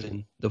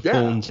clothing, the Yeah.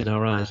 thorns in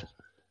our eyes.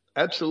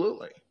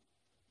 Absolutely.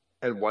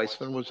 And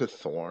Weisman was a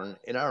thorn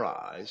in our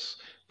eyes,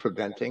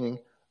 preventing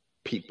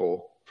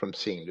people from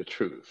seeing the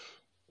truth.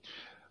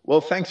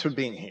 Well, thanks for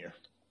being here.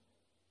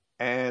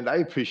 And I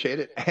appreciate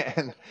it.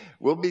 And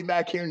we'll be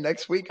back here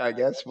next week, I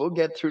guess. We'll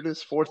get through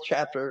this fourth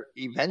chapter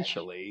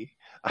eventually.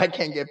 I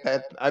can't get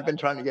past, I've been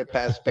trying to get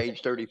past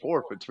page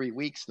 34 for 3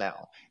 weeks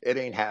now. It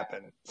ain't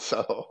happened.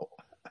 So.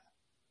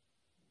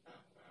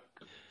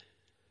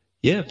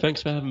 Yeah,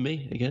 thanks for having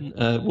me again.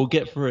 We'll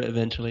get through it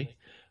eventually.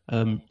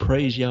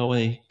 Praise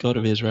Yahweh, God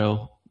of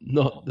Israel,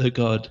 not the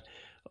God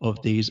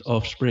of these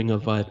offspring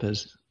of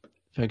vipers.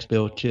 Thanks,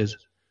 Bill. Cheers.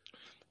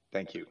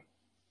 Thank you.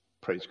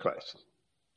 Praise Christ.